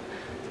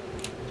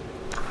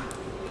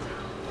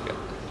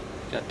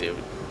 God damn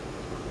it.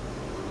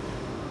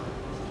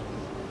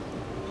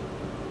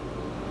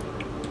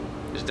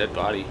 His dead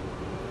body.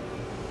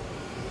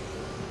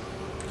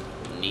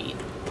 Neat.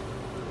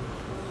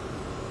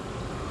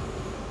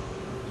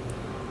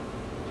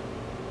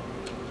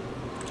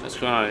 What's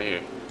going on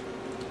here?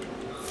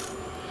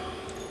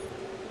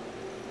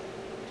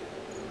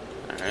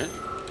 Alright.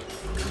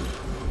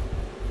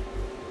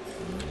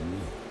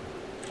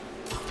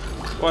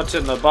 What's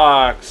in the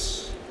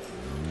box?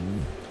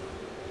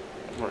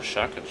 More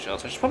shotgun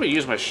shells. I should probably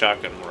use my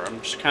shotgun more.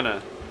 I'm just kind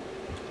of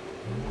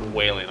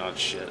wailing on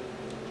shit.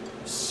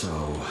 So,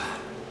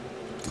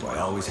 do I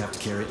always have to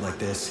carry it like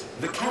this?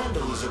 The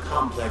candle is a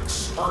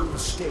complex,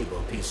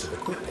 unstable piece of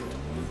equipment.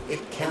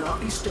 It cannot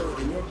be stowed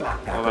in your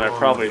backpack. Well, then I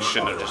probably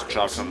shouldn't have just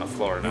dropped it on the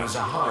floor now. There's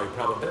a high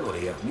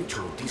probability of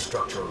mutual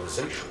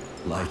destructuralization.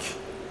 Like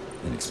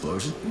an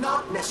explosion?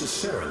 Not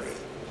necessarily,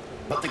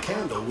 but the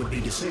candle would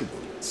be disabled.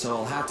 So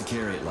I'll have to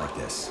carry it like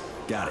this.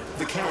 Got it.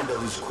 The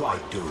candle is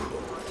quite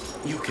durable.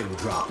 You can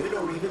drop it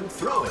or even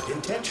throw it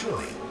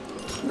intentionally.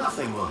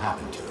 Nothing will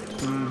happen to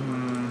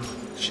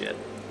it. Shit.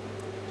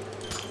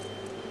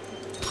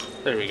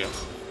 There we go.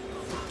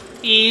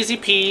 Easy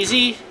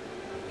peasy.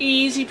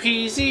 Easy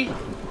peasy.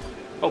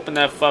 Open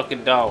that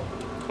fucking door.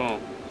 Boom.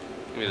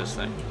 Give me this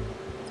thing.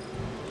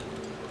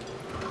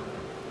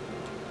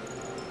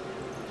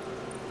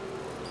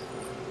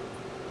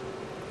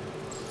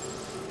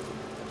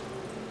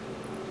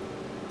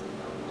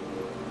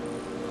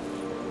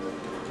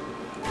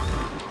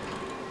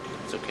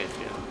 It's okay,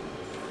 yeah.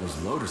 Those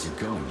loaders are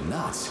going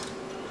nuts.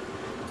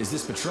 Is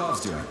this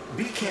Petrov's doing?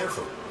 Be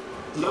careful.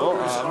 Oh,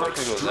 Loaders I'm are not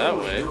gonna go that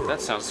way. extremely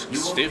That sounds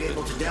You won't be stupid.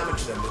 able to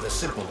damage them with a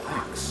simple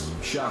axe.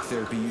 Shock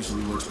therapy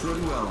usually works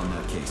pretty well on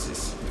nut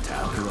cases,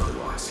 metallic or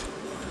otherwise.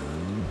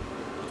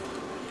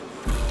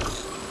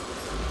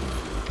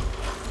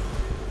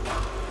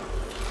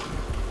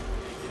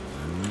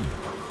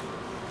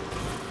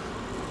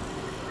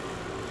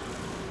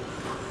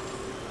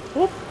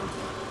 Whoop.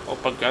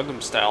 Oppa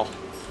Gundam style.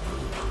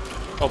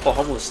 Oppa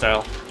homeless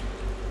style.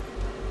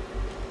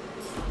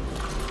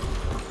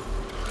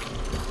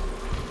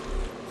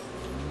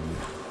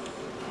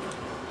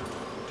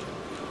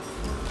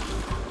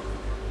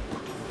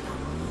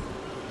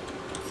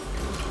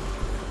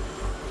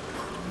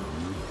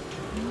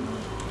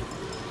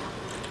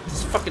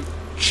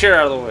 chair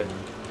out of the way.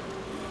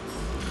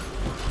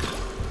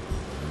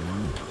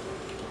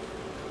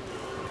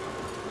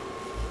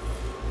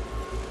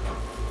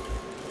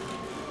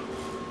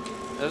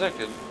 Is that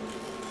good?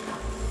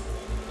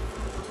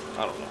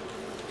 I don't know.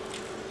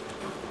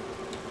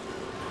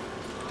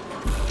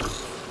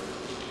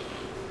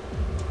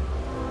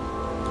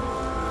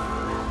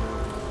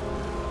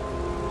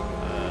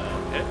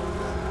 Okay.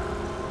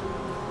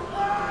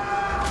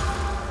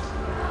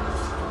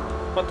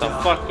 What the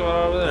fuck going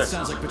on over there? That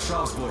sounds like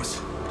Petrov's voice.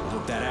 I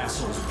hope that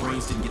asshole's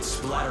brains didn't get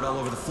splattered all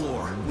over the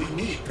floor. We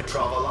need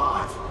Petrov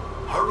alive.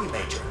 Hurry,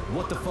 Major.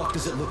 What the fuck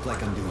does it look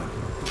like I'm doing?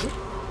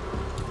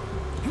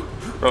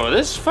 Bro,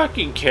 this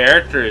fucking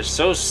character is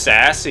so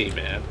sassy,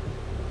 man.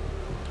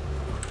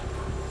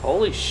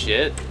 Holy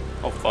shit.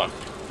 Oh, fuck.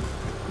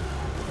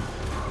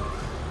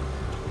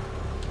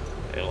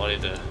 Okay, well, I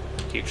need to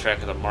keep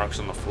track of the marks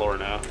on the floor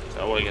now.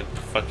 So I want to get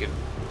fucking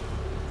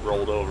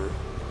rolled over.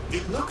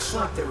 It looks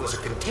like there was a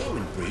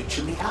containment breach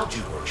in the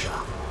algae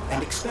workshop,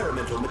 and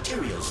experimental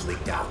materials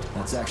leaked out.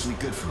 That's actually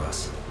good for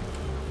us.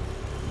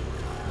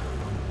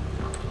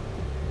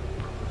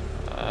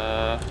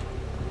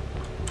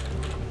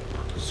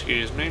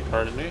 Excuse me,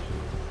 pardon me.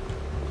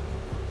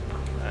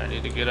 I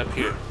need to get up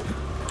here.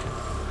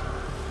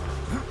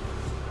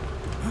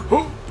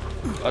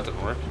 That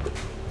didn't work.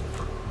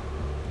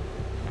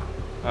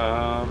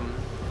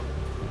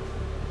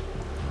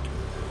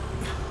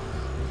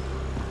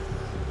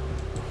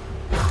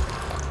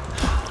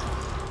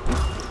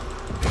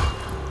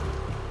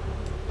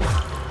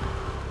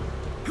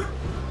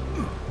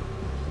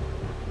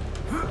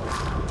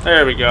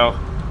 There we go.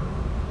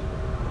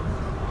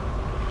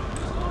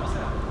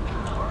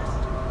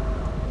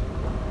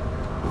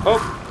 Oh.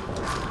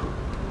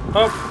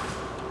 Oh.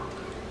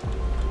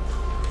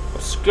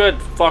 What's good,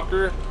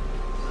 fucker?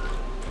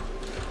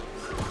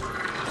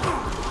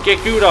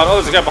 Get good on. Oh,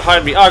 there's a guy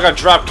behind me. Oh, I got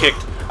drop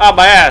kicked. Ah,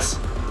 my ass.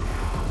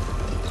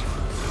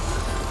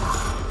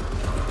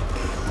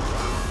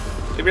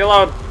 Leave me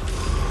alone.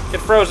 Get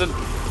frozen.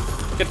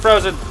 Get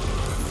frozen.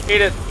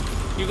 Eat it.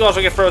 You can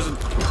also get frozen.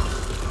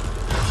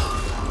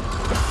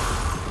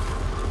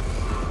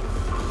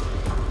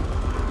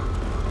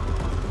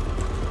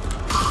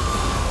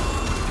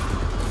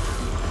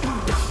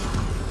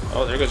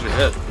 Oh, there goes your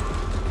head.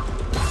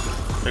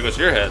 There goes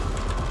your head.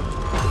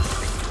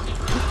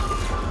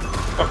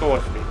 Fuck away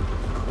from me.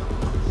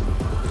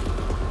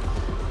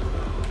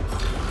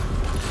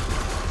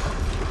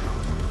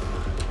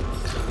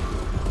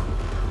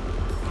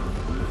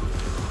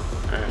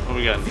 Alright, what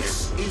we got in here?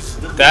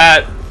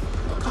 That...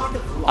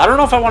 I don't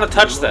know if I want to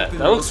touch that.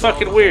 That looks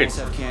fucking weird. I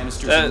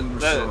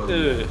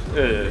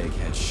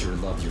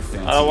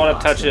don't want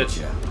to touch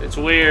it. It's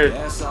weird.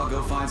 Yes, I'll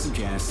go find some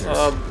canisters.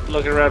 I'm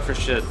looking around for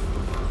shit.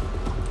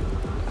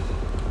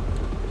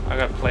 I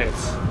got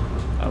plants. I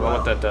don't know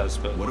what that does,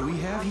 but... What do we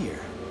have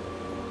here?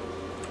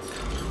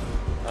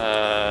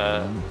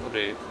 Let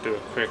me do a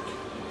quick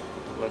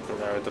look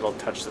around, then I'll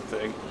touch the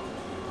thing.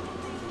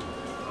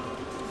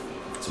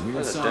 It's a weird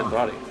That's song, a dead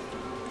body.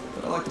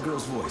 but I like the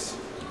girl's voice.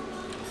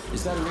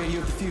 Is that a radio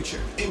of the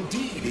future?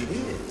 Indeed it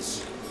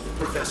is.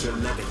 Professor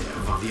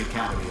Lebedev of the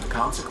Academy of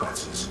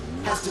Consequences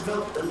has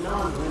developed a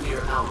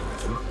non-linear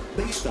algorithm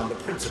based on the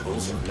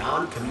principles of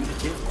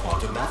non-commutative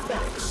quantum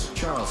mathematics.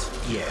 Charles.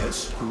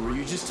 Yes? Who were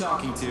you just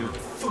talking to?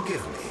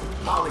 Forgive me.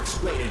 I'll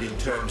explain it in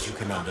terms you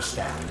can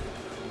understand.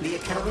 The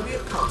Academy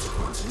of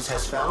Consequences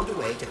has found a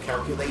way to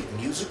calculate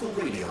musical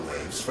radio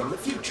waves from the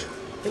future.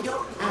 They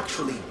don't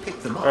actually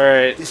pick them up.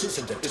 Alright, this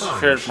isn't a this time is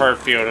fair machine. part,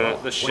 Fiona.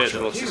 The shit What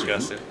you're looks hearing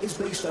disgusting. is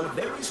based on a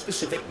very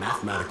specific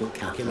mathematical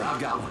calculation.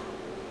 I've got one.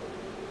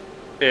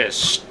 Yeah,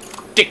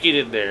 stick it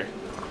in there.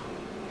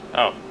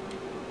 Oh.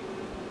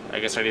 I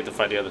guess I need to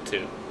find the other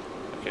two.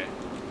 Okay.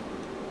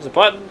 There's a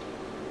button.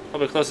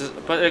 Probably closes,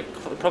 but it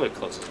probably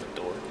closes the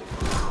door.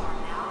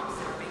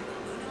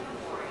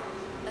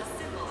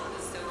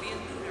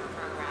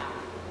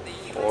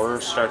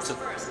 Or starts it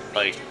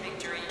like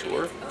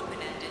tour.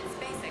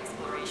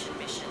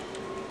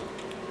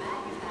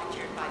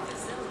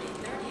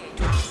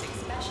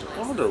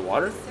 Oh,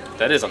 underwater?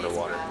 That is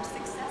underwater.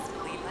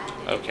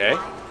 Okay.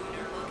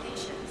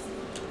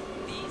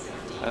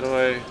 How do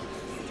I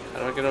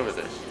get over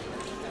there?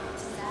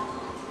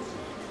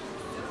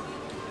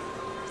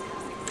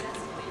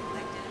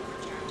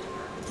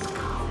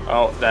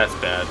 Oh, that's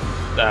bad.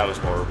 That was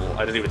horrible.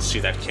 I didn't even see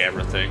that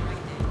camera thing.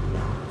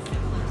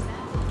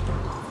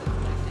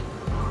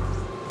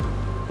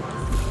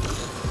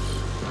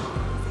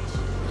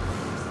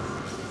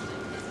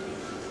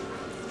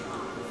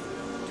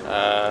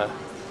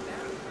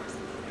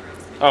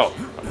 Oh,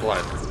 I'm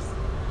blind.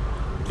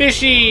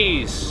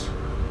 Fishies!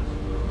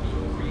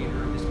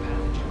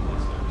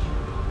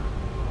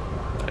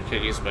 I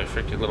could use my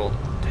freaking little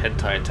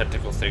hentai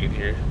tentacle thing in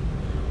here.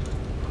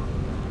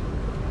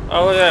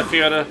 Oh, look at that,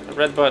 Fiona. A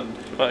red button.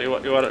 You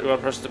want to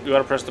press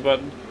the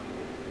button?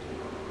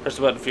 Press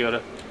the button,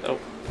 Fiona. Oh.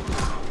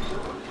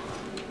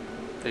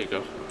 There you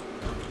go.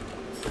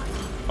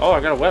 Oh, I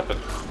got a weapon.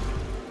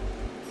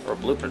 Or a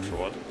blueprint for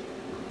one.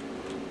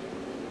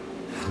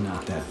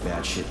 Not that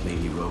batshit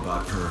lady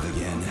robot perv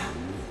again.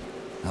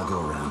 I'll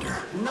go around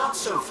her. Not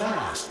so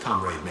fast,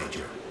 Comrade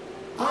Major.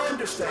 I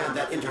understand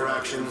that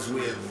interactions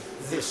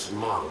with this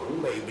model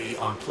may be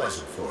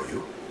unpleasant for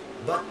you,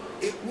 but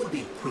it would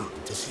be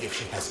prudent to see if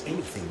she has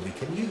anything we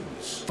can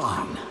use.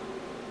 Fine.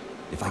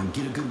 If I can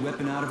get a good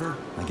weapon out of her,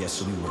 I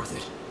guess it'll be worth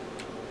it.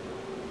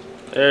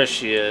 There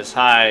she is.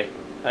 Hi.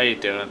 How you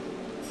doing?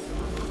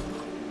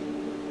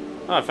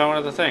 Oh, I found one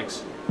of the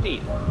things.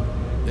 Neat.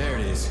 There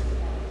it is.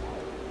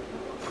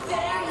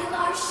 There you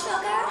are,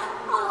 Sugar.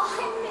 Oh,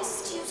 I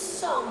missed you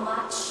so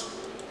much.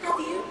 Have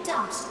you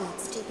dumped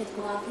that stupid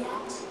glove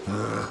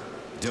yet?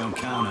 Don't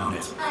count on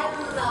it. I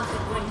love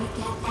it when you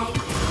get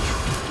angry.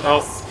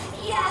 Oh.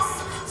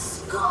 Yes,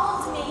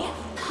 scold me,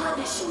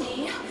 punish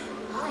me.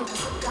 I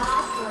was a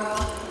bad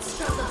girl,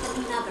 struck up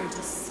another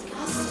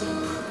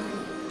disgusting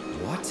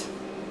party. What?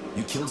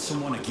 You killed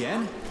someone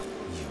again?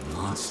 You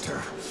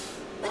monster.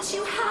 But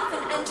you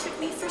haven't entered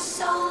me for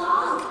so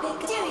long,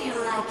 Big. Do you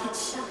like it,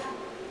 Sugar?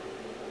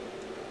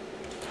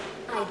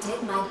 I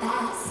did my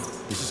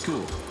best. This is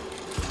cool.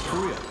 For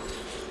real.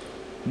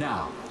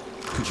 Now,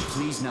 could you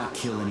please not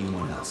kill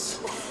anyone else?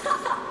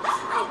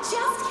 I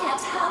just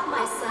can't help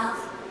myself.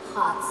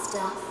 Hot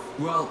stuff.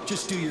 Well,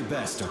 just do your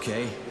best,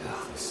 okay?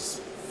 Oh, this is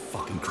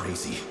fucking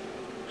crazy.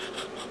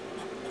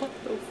 What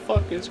the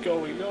fuck is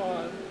going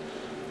on?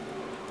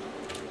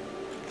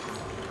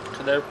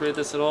 Can I upgrade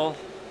this at all?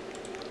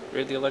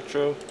 Upgrade the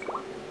electro?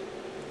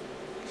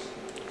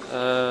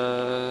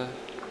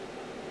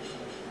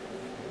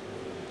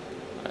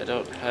 I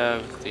don't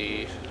have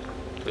the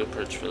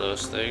blueprints for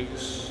those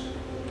things.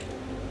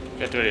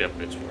 Can't do any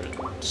upgrades for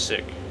it.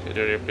 Sick. Can I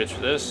do any upgrades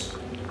for this?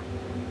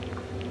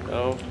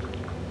 No.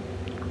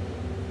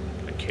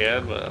 I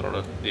can, but I don't know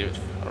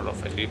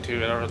if I need to.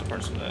 I don't have the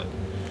parts for that.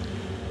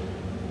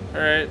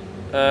 Alright.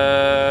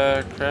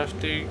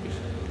 Crafting.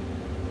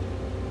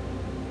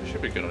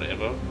 Should be good on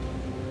ammo.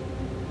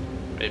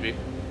 Maybe.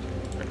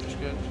 Crafter's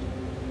good.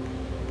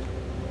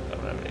 I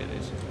don't have any of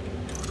these.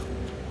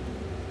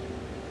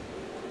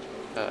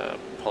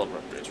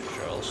 Polymer upgrades for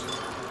Charles.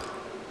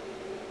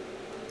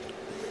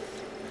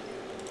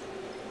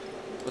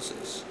 What's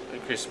this?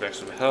 Increase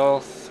maximum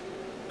health.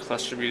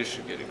 Cluster meter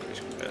should get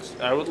increased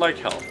capacity. I would like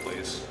health,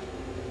 please.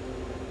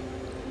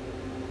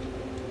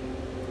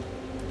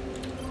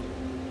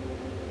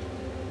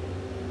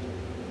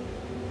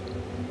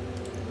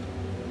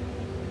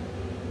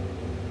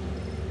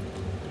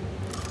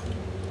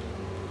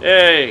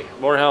 Yay!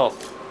 More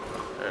health.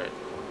 Alright.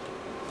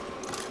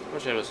 How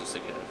much ammo does this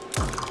thing have?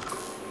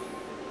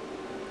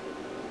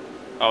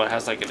 Oh, it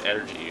has like an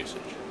energy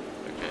usage.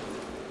 Okay.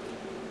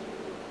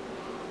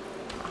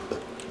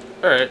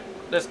 Alright,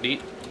 that's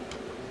neat.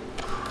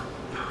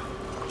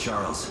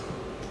 Charles,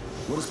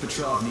 what does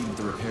Petrov need with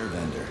the repair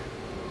vendor?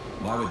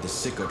 Why would the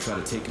sicko try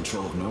to take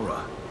control of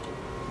Nora?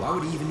 Why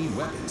would he even need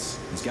weapons?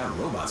 He's got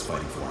robots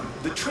fighting for him.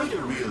 The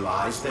traitor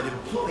realized that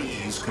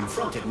employees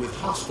confronted with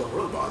hostile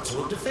robots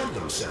will defend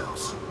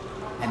themselves,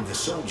 and the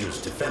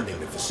soldiers defending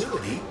the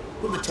facility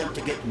will attempt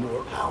to get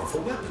more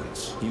powerful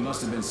weapons. He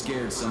must have been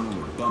scared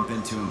someone would bump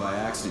into him by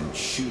accident and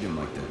shoot him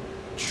like the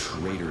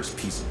traitorous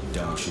piece of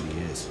dog shit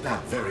he is.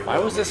 That very Why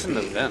well was this may in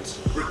the be. vents?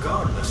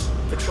 Regardless,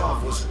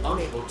 Petrov was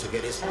unable to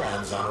get his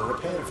hands on a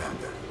repair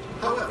vendor.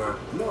 However,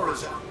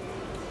 Nora's out.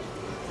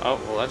 Oh,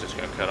 well that just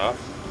got cut off.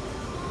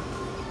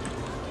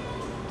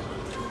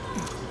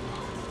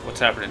 What's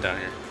happening down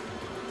here?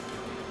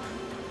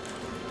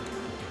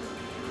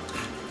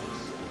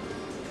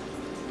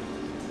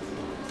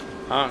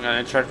 Oh, I'm gonna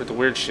interact with the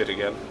weird shit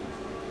again.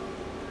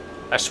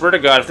 I swear to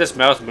God, if this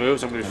mouth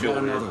moves, I'm gonna feel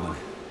weird. One.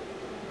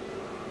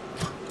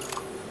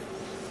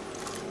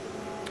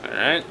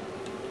 Alright.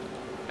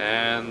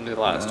 And the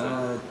last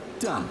one.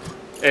 Done.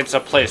 It's a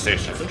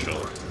PlayStation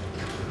controller.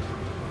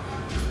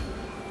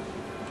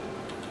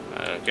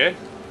 Okay.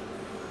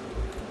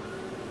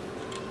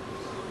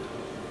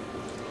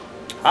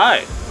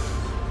 Hi.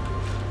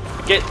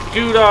 Get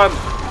gooed on.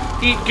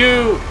 Eat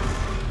goo.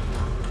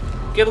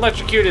 Get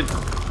electrocuted.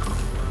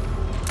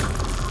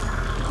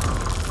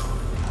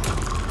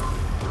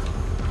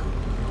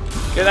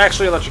 Get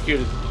actually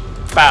electrocuted.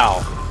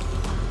 Bow.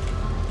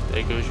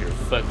 There goes your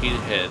fucking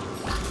head.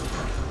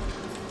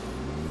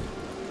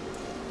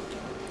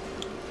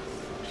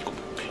 I'm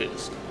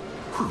pissed.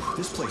 Whew,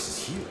 this place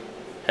is huge.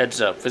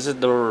 Heads up,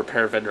 visit the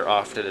repair vendor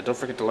often, and don't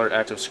forget to learn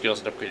active skills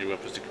and upgrade your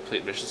weapons to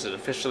complete missions as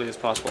efficiently as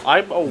possible.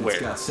 I'm aware.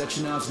 It's got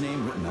Sechenov's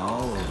name written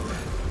all over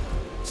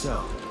it. So,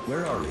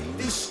 where are we?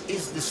 This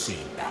is the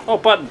seed bank. Oh,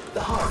 button.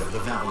 The heart of the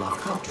Vavilov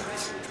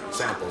complex.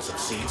 Samples of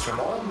seeds from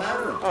all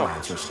manner of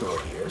plants are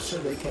stored here so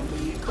they can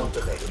be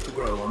cultivated to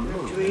grow on the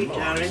moon and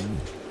Mars.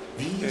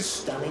 These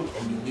stunning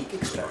and unique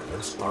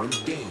experiments are in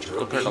danger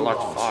of being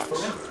lost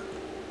forever.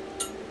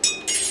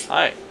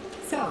 Hi.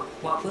 So,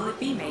 what will it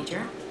be,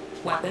 Major?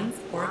 Weapons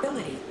or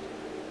ability?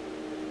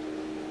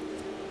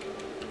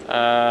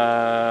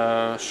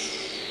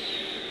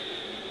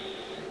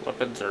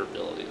 Weapons or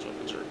abilities?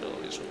 Weapons or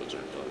abilities? Weapons or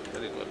abilities? I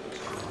think weapons.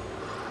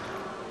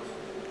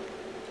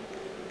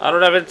 I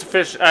don't have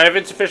insufficient. I have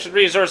insufficient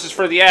resources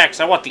for the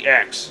axe. I want the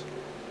axe.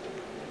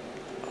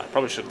 I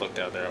probably should look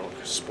down there. I will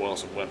spoil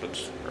some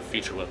weapons, or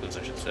feature weapons,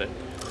 I should say.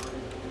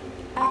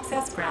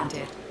 Access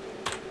granted.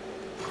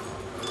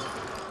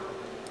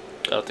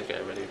 I don't think I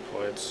have any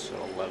points. So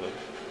 11.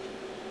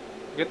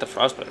 Get the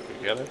frostbite if we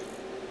get it.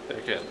 There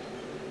you go.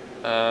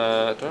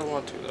 Do I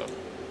want to though?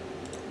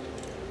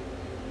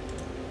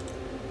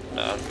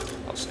 No,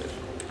 I'll save.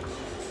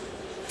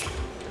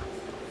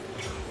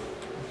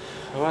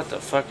 What the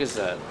fuck is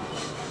that?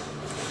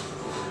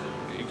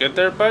 You good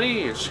there, buddy?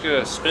 You're just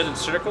gonna spin in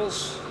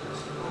circles?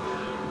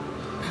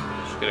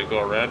 Just gonna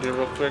go around here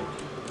real quick.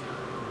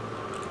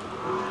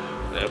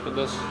 Can I open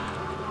this? Can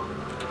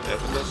I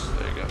open this?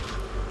 There you go.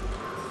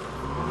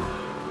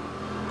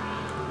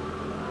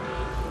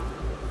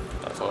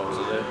 I thought it was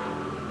in there.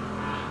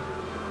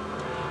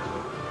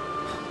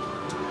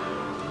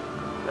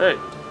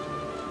 Alright.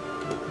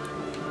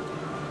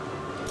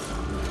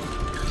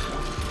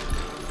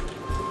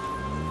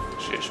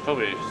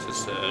 Probably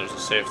just, there's a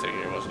save thing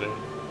here, wasn't there?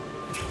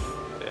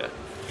 Yeah.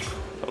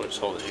 Probably just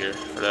hold it here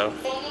for now.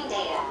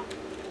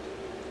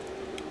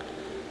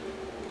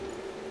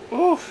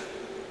 Oof.